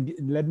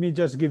let me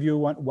just give you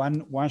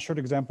one short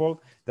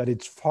example that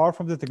it's far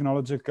from the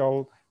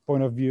technological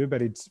point of view,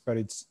 but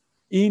it's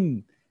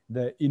in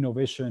the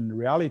innovation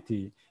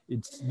reality.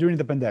 It's during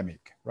the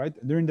pandemic, right?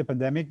 During the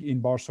pandemic in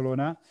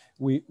Barcelona,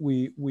 we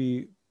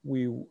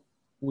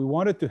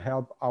wanted to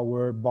help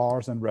our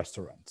bars and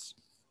restaurants.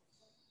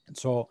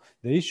 So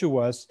the issue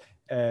was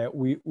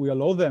we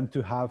allow them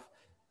to have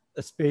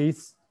a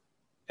space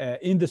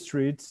in the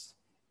streets,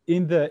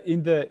 in the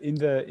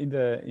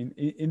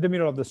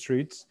middle of the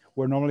streets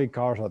where normally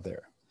cars are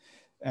there,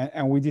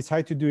 and we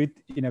decided to do it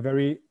in a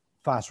very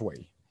fast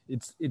way.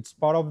 It's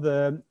part of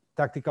the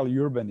tactical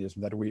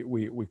urbanism that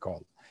we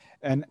call,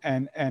 and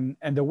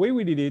the way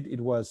we did it, it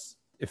was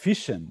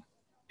efficient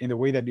in the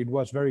way that it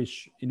was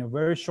in a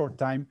very short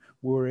time,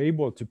 we were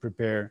able to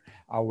prepare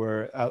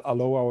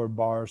allow our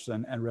bars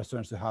and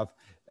restaurants to have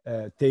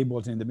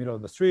tables in the middle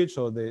of the street,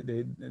 so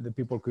the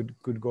people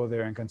could go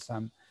there and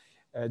consume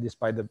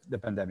despite the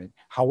pandemic.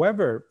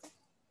 However,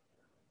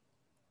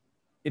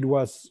 it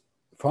was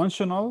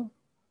functional,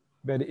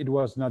 but it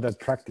was not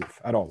attractive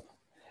at all,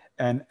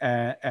 and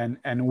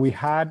we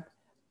had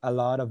a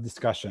lot of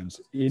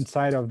discussions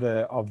inside of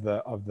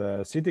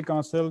the city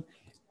council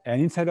and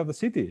inside of the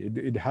city.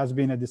 It has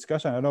been a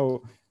discussion. I don't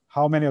know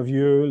how many of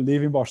you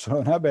live in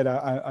Barcelona, but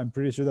I'm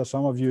pretty sure that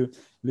some of you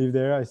live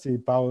there. I see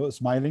Pau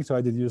smiling, so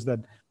I deduce that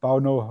Pau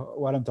know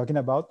what I'm talking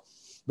about.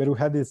 But we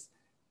had this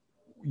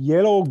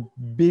yellow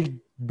big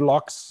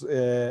blocks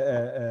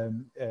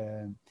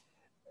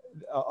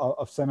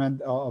of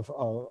cement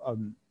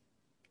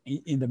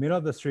in the middle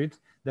of the street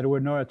that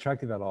were not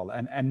attractive at all.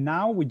 And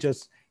now we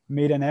just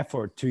made an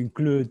effort to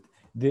include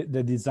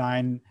the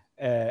design,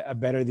 a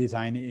better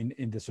design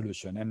in the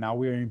solution. And now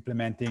we're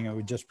implementing, and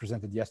we just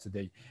presented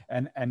yesterday.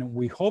 And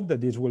we hope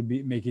that this will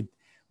make it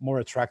more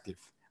attractive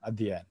at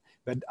the end.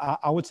 But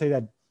I would say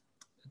that,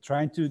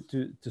 trying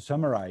to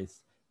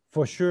summarize,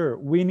 for sure,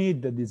 we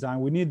need the design,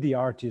 we need the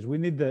artists, we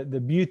need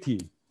the beauty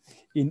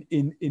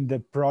in the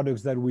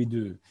products that we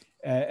do.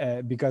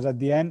 Because at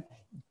the end,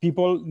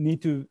 people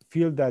need to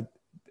feel that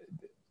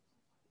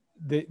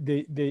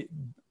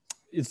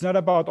it's not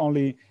about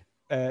only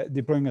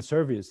deploying a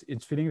service,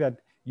 it's feeling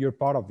that you're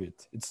part of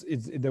it. It's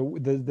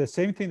the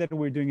same thing that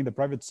we're doing in the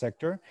private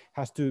sector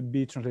has to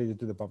be translated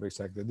to the public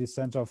sector. This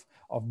sense of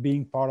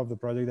being part of the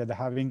project, that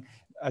having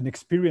an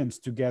experience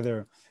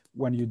together.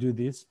 When you do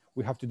this,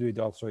 we have to do it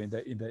also in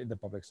the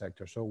public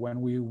sector. So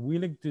when we're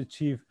willing to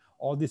achieve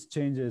all these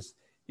changes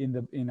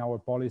in our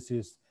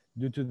policies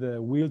due to the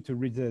will to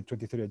reach the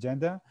 2030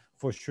 agenda,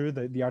 for sure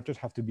that the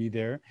artists have to be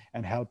there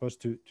and help us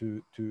to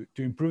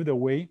improve the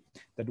way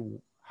that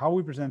how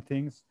we present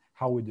things,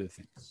 how we do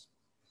things.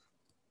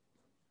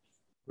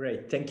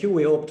 Great, thank you.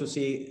 We hope to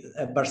see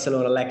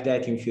Barcelona like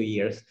that in a few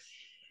years.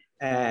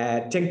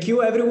 Thank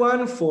you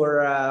everyone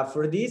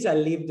for this.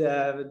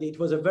 It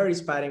was a very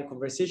inspiring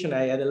conversation.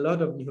 I had a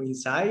lot of new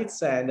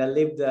insights, and I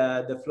leave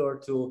the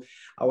floor to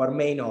our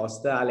main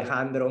host,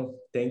 Alejandro.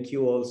 Thank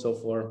you also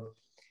for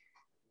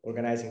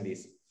organizing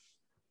this.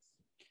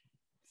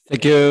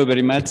 Thank you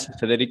very much,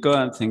 Federico,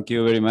 and thank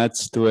you very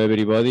much to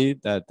everybody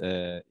that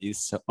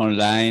is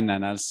online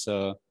and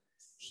also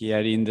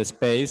here in the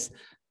space.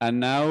 And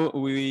now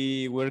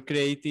we were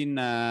creating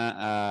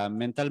a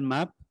mental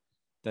map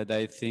that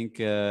I think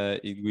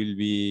it will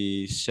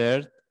be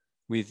shared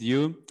with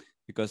you,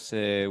 because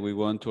we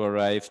want to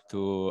arrive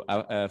to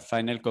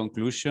final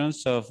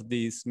conclusions of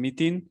this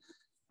meeting.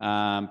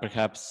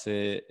 Perhaps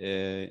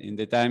in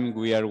the time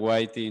we are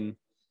waiting,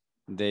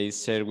 they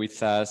share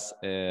with us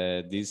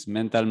this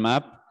mental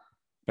map.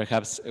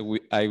 Perhaps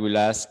I will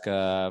ask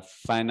a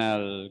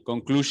final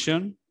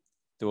conclusion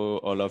to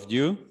all of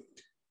you.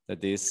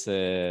 That is,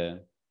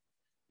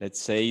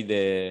 let's say,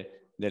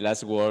 the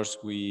last words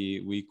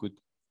we could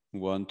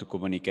want to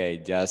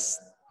communicate. Just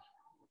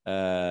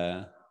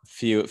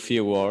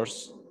few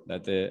words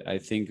that I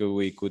think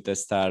we could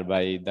start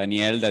by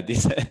Daniel. That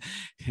is,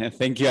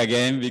 thank you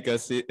again,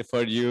 because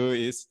for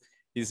you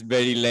it's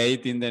very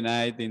late in the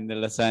night in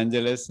Los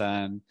Angeles,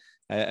 and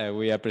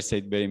we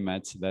appreciate very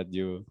much that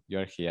you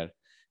are here.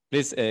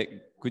 Please,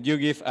 could you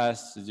give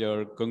us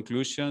your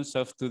conclusions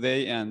of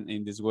today? And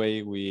in this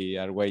way, we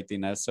are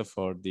waiting also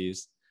for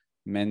these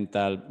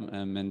mental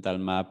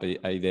map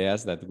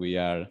ideas that we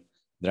are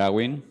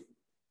drawing.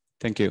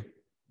 Thank you.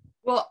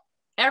 Well,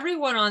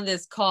 everyone on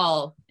this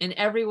call and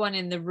everyone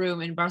in the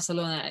room in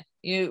Barcelona,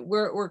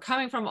 we're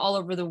coming from all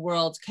over the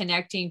world,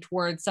 connecting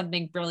towards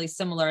something really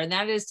similar, and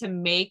that is to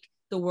make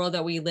the world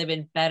that we live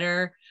in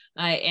better,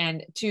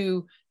 and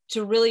to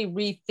really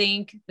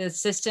rethink the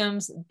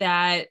systems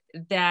that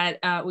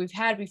we've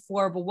had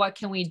before, but what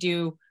can we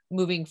do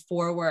moving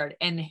forward,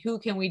 and who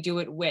can we do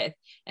it with?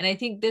 And I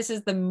think this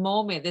is the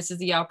moment, this is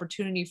the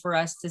opportunity for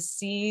us to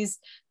seize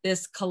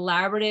this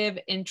collaborative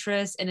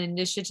interest and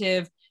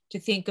initiative to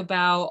think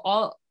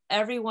about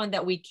everyone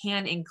that we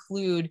can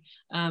include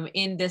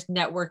in this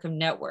network of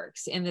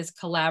networks, in this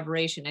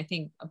collaboration. I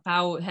think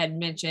Pau had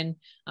mentioned,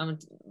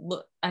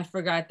 I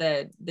forgot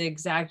the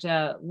exact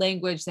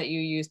language that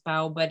you used,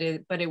 Pau, but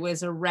it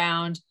was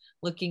around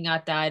looking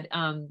at that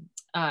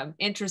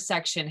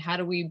intersection. How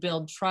do we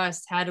build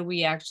trust? How do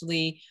we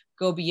actually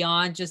go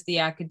beyond just the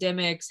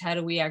academics? How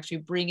do we actually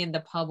bring in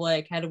the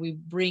public? How do we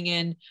bring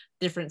in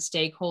different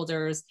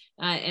stakeholders?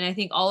 And I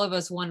think all of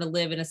us want to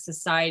live in a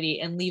society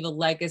and leave a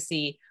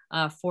legacy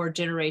for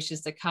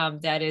generations to come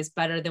that is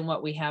better than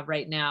what we have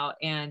right now.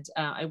 And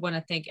I want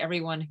to thank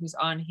everyone who's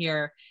on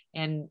here,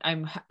 and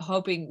I'm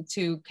hoping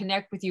to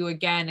connect with you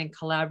again and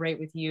collaborate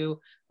with you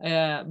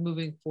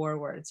moving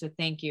forward. So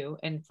thank you.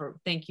 And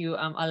thank you,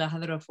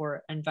 Alejandro,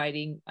 for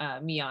inviting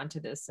me onto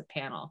this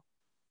panel.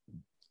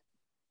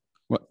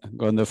 Well,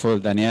 wonderful,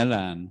 Daniel.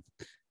 And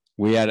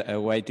we are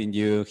awaiting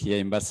you here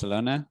in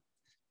Barcelona,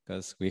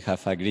 because we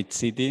have a great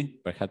city.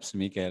 Perhaps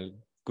Mikel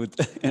could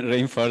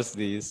reinforce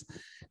this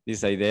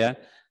idea.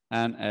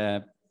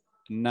 And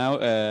now,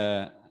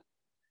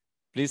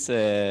 please,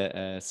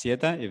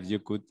 Sieta, if you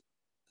could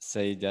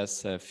say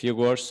just a few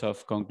words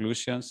of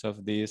conclusions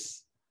of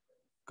these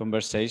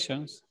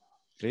conversations,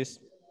 please.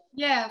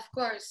 Yeah, of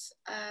course.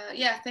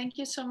 Yeah, thank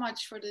you so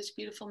much for this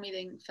beautiful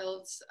meeting.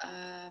 Felt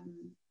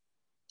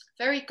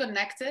very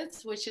connected,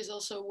 which is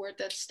also a word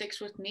that sticks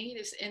with me,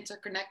 this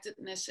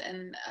interconnectedness.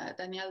 And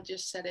Danielle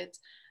just said it,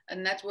 a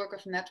network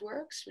of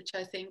networks, which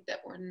I think that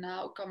we're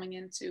now coming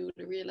into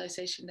the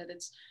realization that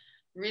it's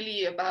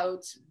really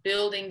about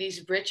building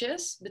these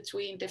bridges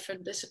between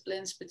different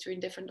disciplines, between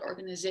different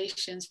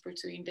organizations,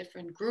 between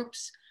different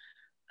groups,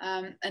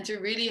 and to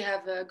really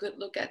have a good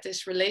look at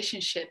this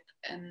relationship,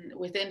 and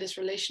within this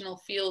relational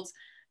field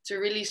to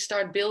really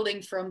start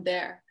building from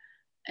there.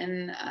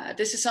 And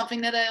this is something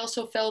that I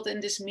also felt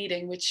in this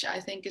meeting, which I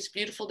think is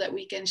beautiful, that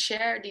we can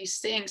share these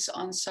things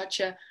on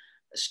such a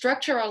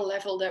structural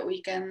level, that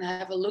we can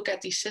have a look at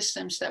these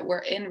systems that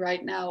we're in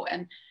right now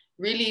and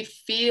really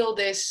feel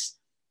this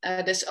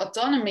this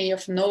autonomy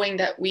of knowing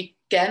that we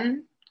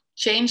can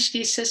change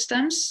these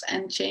systems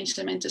and change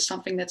them into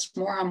something that's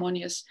more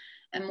harmonious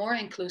and more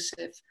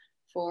inclusive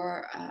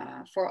for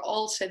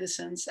all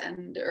citizens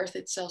and the earth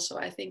itself. So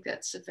I think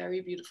that's a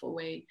very beautiful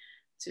way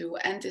to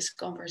end this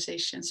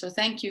conversation. So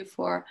thank you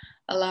for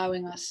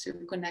allowing us to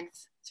connect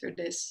through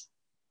this.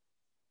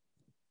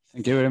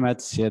 Thank you very much,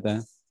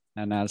 Sieta.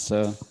 And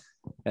also,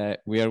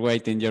 we are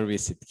waiting your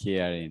visit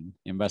here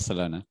in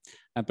Barcelona.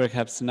 And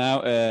perhaps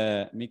now,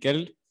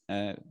 Mikel,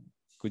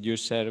 could you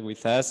share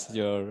with us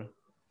your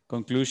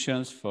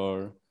conclusions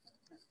for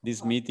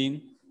this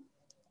meeting?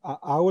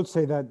 I would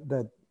say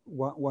that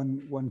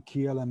one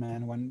key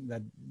element, one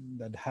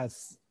that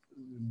has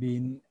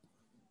been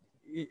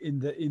in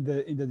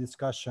the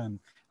discussion,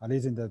 at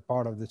least in the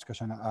part of the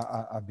discussion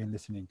I've been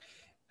listening,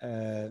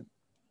 that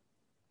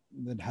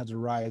has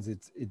arisen.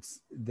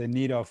 It's the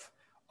need of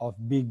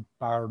big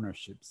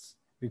partnerships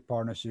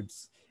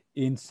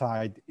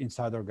inside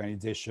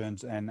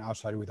organizations and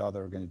outside with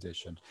other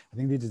organizations. I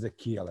think this is a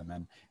key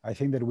element. I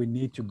think that we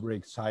need to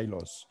break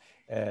silos,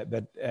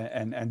 but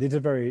this is a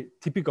very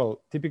typical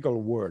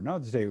word,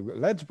 not to say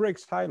let's break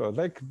silos,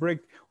 let's break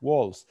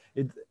walls.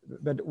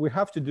 But we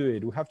have to do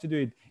it. We have to do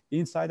it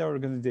inside our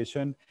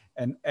organization,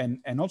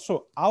 and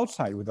also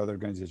outside with other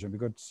organizations,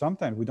 because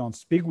sometimes we don't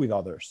speak with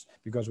others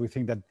because we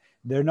think that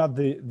they're not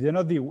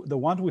the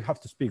ones we have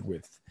to speak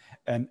with.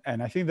 And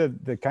I think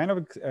that the kind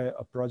of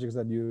projects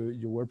that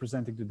you were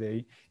presenting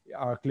today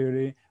are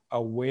clearly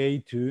a way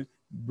to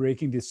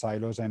breaking these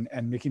silos and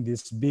making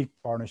these big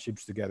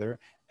partnerships together.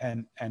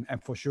 And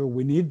for sure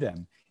we need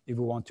them if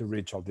we want to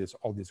reach all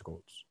these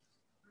goals.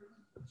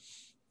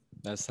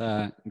 That's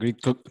a great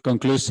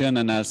conclusion,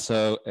 and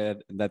also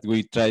that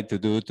we try to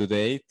do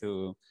today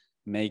to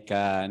make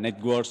a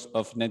networks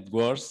of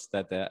networks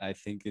that I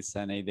think is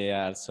an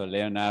idea also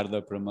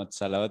Leonardo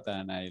promotes a lot,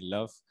 and I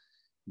love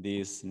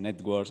this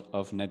networks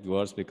of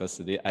networks because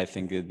I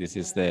think this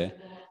is the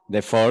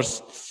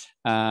force.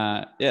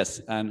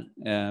 Yes, and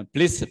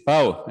please,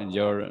 Pau,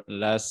 your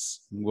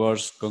last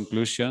words,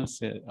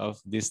 conclusions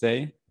of this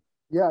day.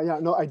 Yeah,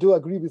 no, I do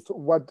agree with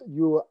what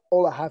you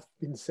all have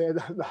been said.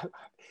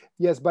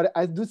 Yes, but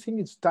I do think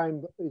it's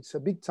time. It's a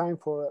big time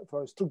for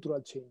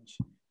structural change.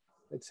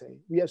 Let's say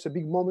we have a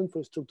big moment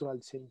for structural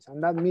change,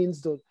 and that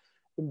means that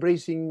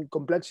embracing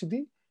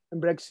complexity,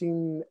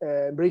 embracing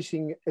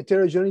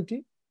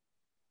heterogeneity,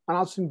 and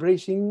also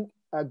embracing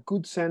a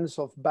good sense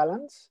of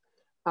balance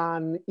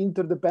and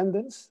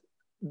interdependence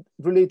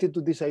related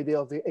to this idea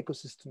of the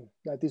ecosystem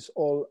that is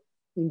all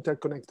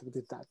interconnected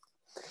with that.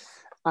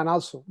 And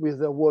also with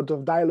the word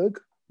of dialogue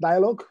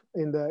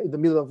in the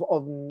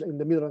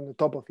middle and the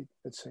top of it,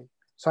 let's say.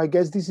 So I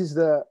guess this is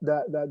the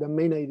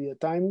main idea.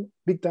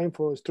 Big time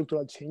for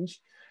structural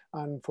change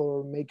and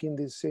for making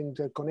this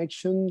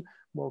interconnection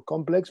more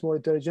complex, more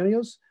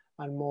heterogeneous,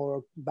 and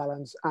more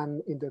balanced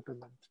and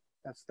interdependent.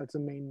 That's the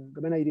main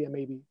idea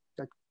maybe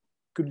that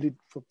could lead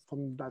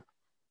from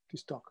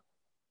this talk.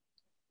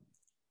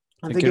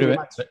 And thank you very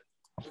much.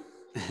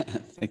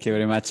 Thank you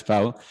very much,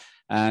 Pau.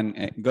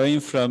 And going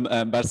from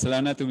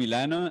Barcelona to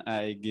Milano,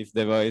 I give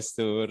the voice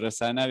to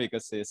Rosana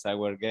because she's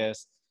our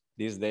guest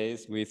these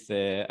days with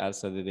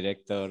also the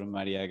director,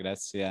 Maria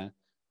Grazia,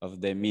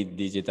 of the Meet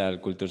Digital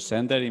Culture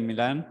Center in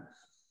Milan.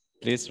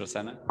 Please,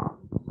 Rosana.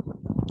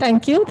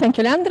 Thank you,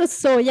 Leandro.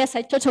 So yes,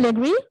 I totally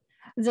agree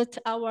that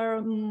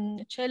our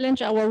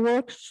challenge, our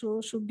work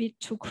should be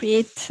to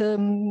create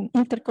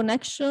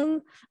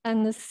interconnection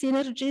and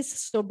synergies,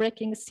 so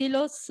breaking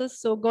silos,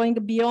 so going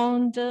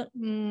beyond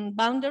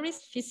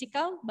boundaries,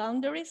 physical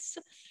boundaries,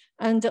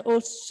 and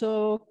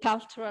also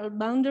cultural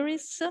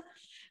boundaries.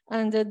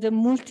 And the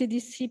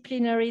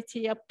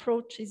multidisciplinarity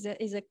approach is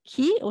a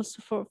key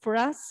also for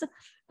us.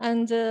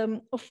 And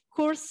of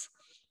course,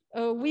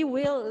 we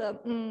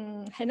will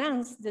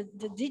enhance the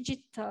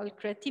digital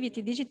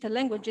creativity, digital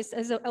languages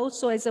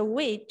also as a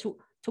way to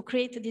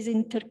create this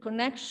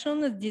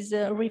interconnection, this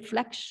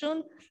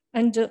reflection,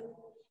 and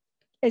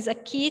as a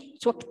key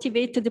to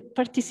activate the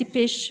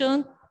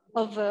participation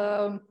of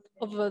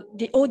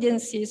the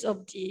audiences,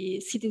 of the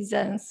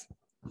citizens.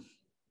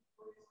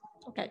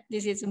 Okay,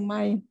 this is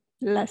my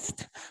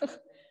last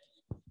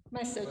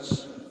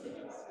message.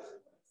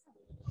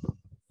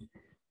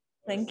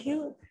 Thank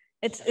you.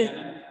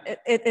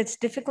 It's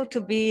difficult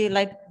to be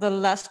like the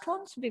last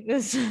ones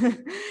because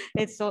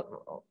it's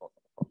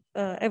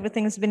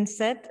everything has been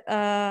said.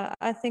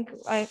 I think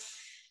I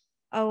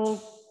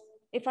will,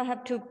 if I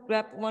have to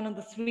grab one of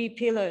the three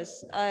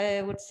pillars,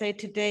 I would say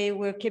today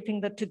we're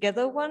keeping the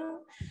together one.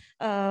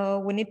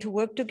 We need to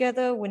work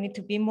together. We need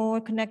to be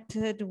more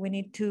connected. We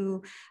need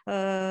to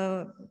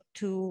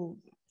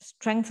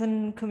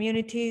strengthen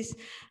communities,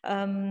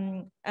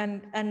 and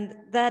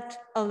that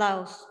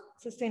allows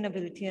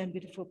sustainability and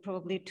beautiful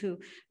probably to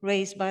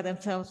raise by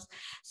themselves.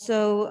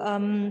 So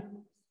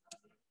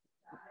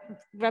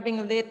grabbing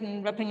a lid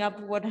and wrapping up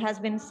what has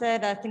been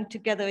said, I think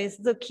together is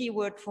the key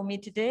word for me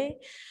today.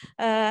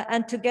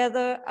 And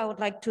together, I would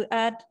like to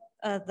add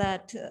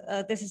that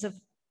this is a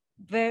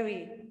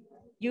very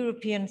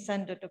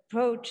European-centered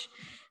approach,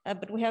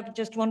 but we have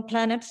just one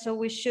planet, so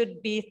we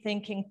should be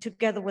thinking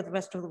together with the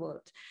rest of the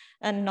world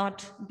and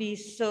not be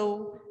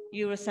so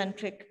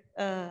Eurocentric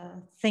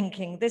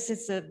thinking. This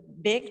is a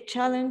big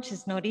challenge.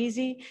 It's not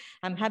easy.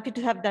 I'm happy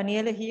to have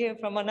Daniela here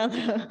from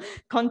another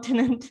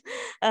continent.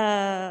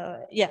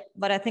 Yeah,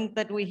 but I think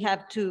that we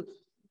have to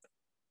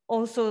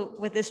also,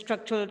 with this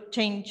structural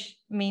change,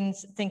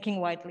 means thinking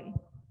widely.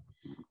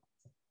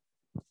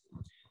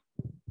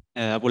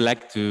 I would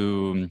like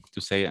to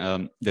say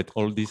that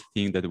all these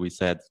things that we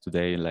said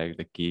today, like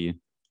the key,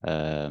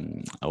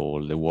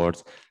 all the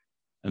words,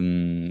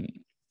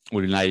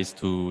 would be nice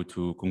to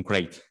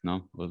concrete,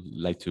 no? Would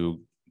like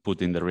to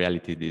put in the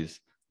reality these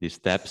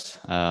steps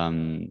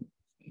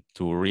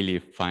to really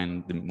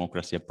find the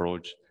democracy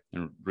approach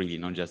and really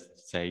not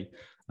just say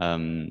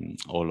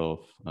all of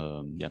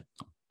yeah,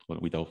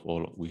 with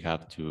all we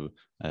have to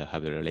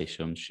have a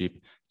relationship.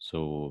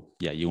 So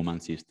yeah, human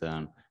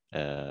system,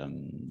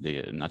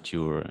 the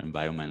nature,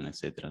 environment,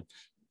 etc.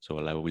 So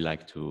I would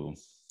like to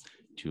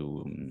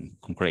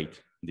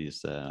concrete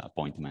this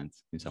appointment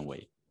in some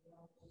way.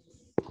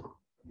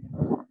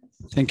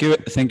 Thank you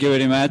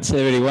very much,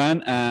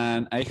 everyone.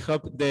 And I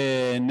hope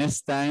the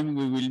next time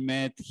we will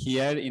meet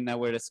here in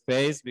our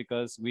space,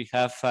 because we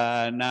have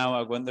now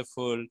a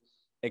wonderful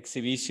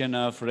exhibition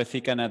of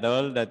Refik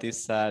Anadol, that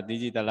is a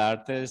digital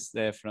artist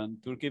from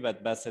Turkey,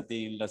 but based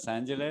in Los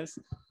Angeles.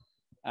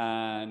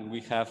 And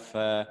we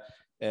have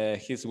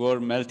his work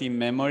Melting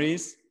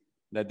Memories,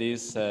 that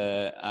is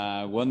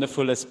a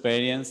wonderful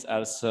experience.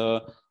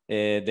 Also,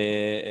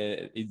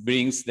 it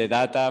brings the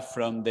data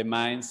from the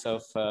minds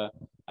of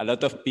a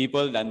lot of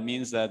people. That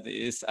means that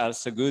it's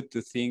also good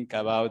to think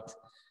about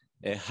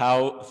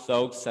how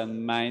thoughts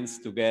and minds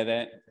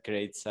together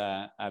creates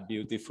a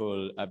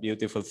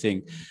beautiful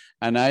thing.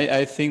 And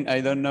I think,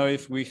 I don't know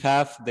if we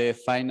have the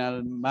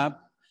final map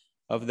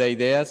of the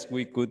ideas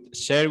we could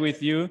share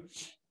with you.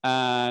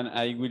 And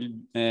I will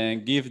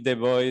give the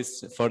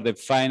voice for the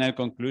final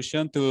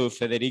conclusion to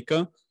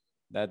Federico,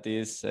 that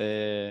is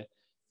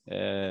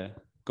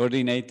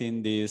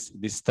coordinating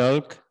this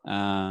talk.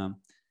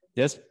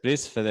 Yes,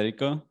 please,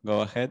 Federico,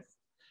 go ahead.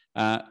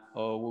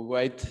 Or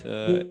wait.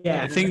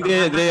 Yeah, I think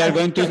they are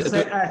going to.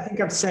 I think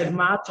I've said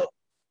much.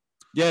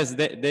 Yes,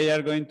 they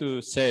are going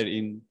to share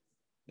in.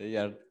 They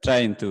are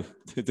trying to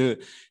do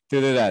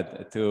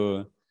that.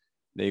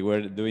 They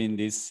were doing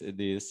this.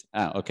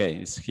 Okay,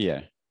 it's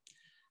here.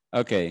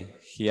 Okay,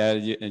 here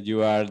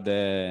you are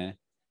the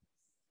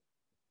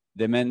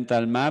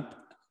mental map,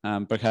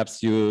 and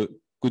perhaps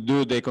you could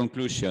do the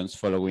conclusions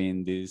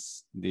following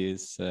this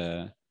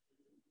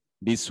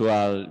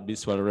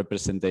visual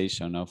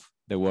representation of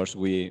the words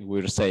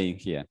we're saying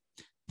here.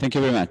 Thank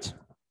you very much.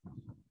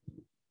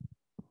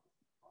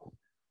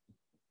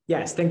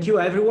 Yes, thank you,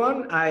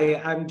 everyone.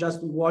 I'm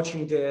just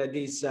watching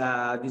this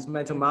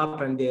mental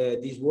map and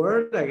this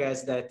word. I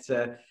guess that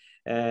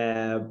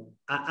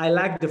I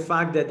like the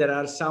fact that there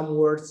are some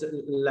words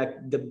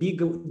like the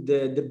big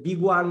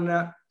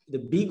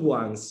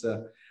ones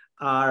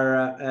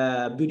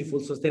are beautiful,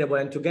 sustainable,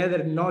 and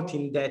together, not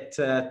in that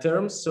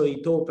terms. So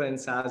it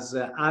opens as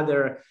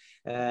other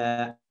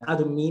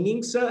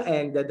meanings,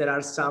 and there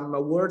are some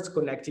words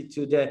connected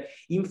to the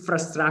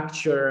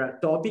infrastructure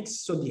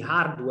topics, so the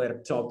hardware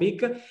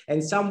topic,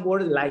 and some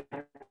words like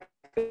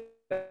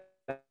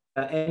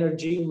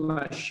energy,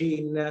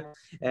 machine,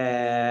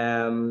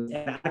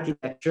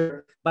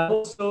 architecture, but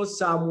also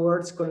some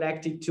words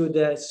connected to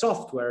the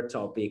software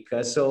topic.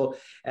 So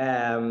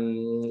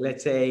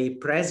let's say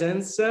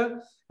presence,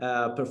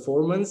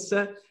 performance,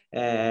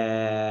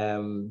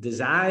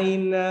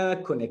 design,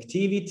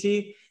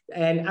 connectivity.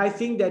 And I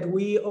think that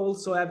we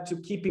also have to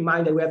keep in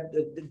mind that we have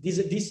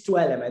these two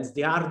elements,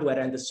 the hardware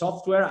and the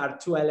software, are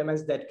two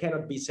elements that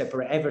cannot be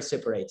ever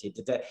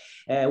separated.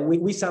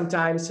 We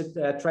sometimes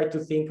try to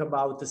think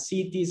about the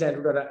cities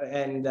and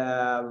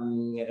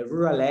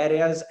rural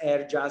areas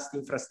as just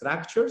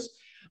infrastructures,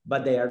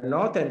 but they are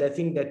not. And I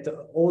think that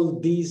all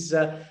these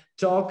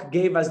talk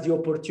gave us the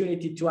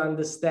opportunity to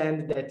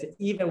understand that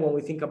even when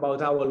we think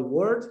about our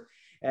world,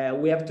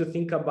 we have to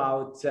think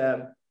about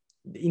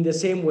in the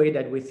same way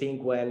that we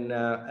think when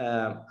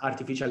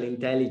artificial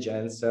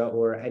intelligence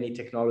or any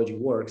technology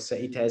works,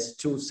 it has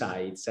two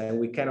sides, and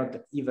we cannot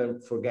even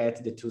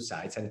forget the two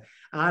sides. And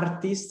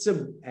artists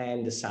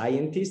and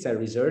scientists and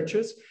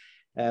researchers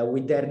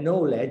with their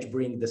knowledge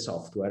bring the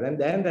software. And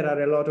then there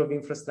are a lot of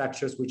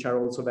infrastructures which are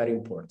also very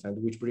important,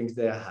 which brings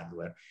the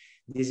hardware.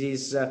 This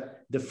is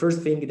the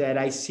first thing that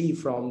I see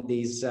from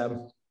this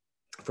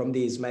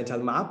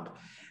mental map.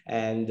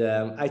 And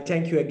I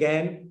thank you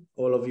again,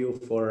 all of you,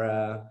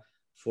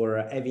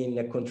 for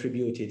having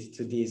contributed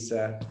to this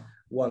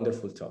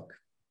wonderful talk.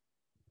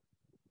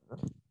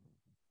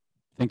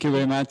 Thank you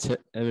very much,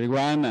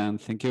 everyone,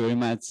 and thank you very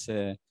much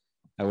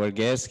our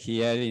guests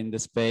here in the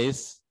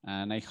space.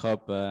 And I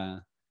hope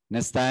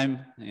next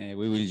time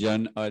we will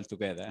join all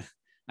together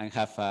and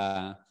have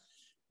a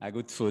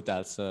good food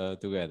also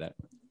together.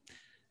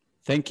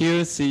 Thank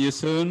you. See you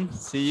soon.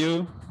 See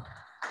you.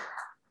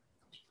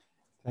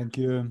 Thank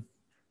you.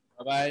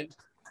 Bye-bye.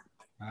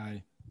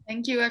 Bye.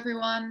 Thank you,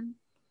 everyone.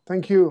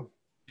 Thank you.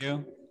 Thank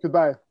you.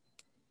 Goodbye.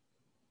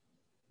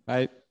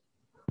 Bye.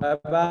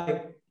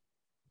 Bye-bye.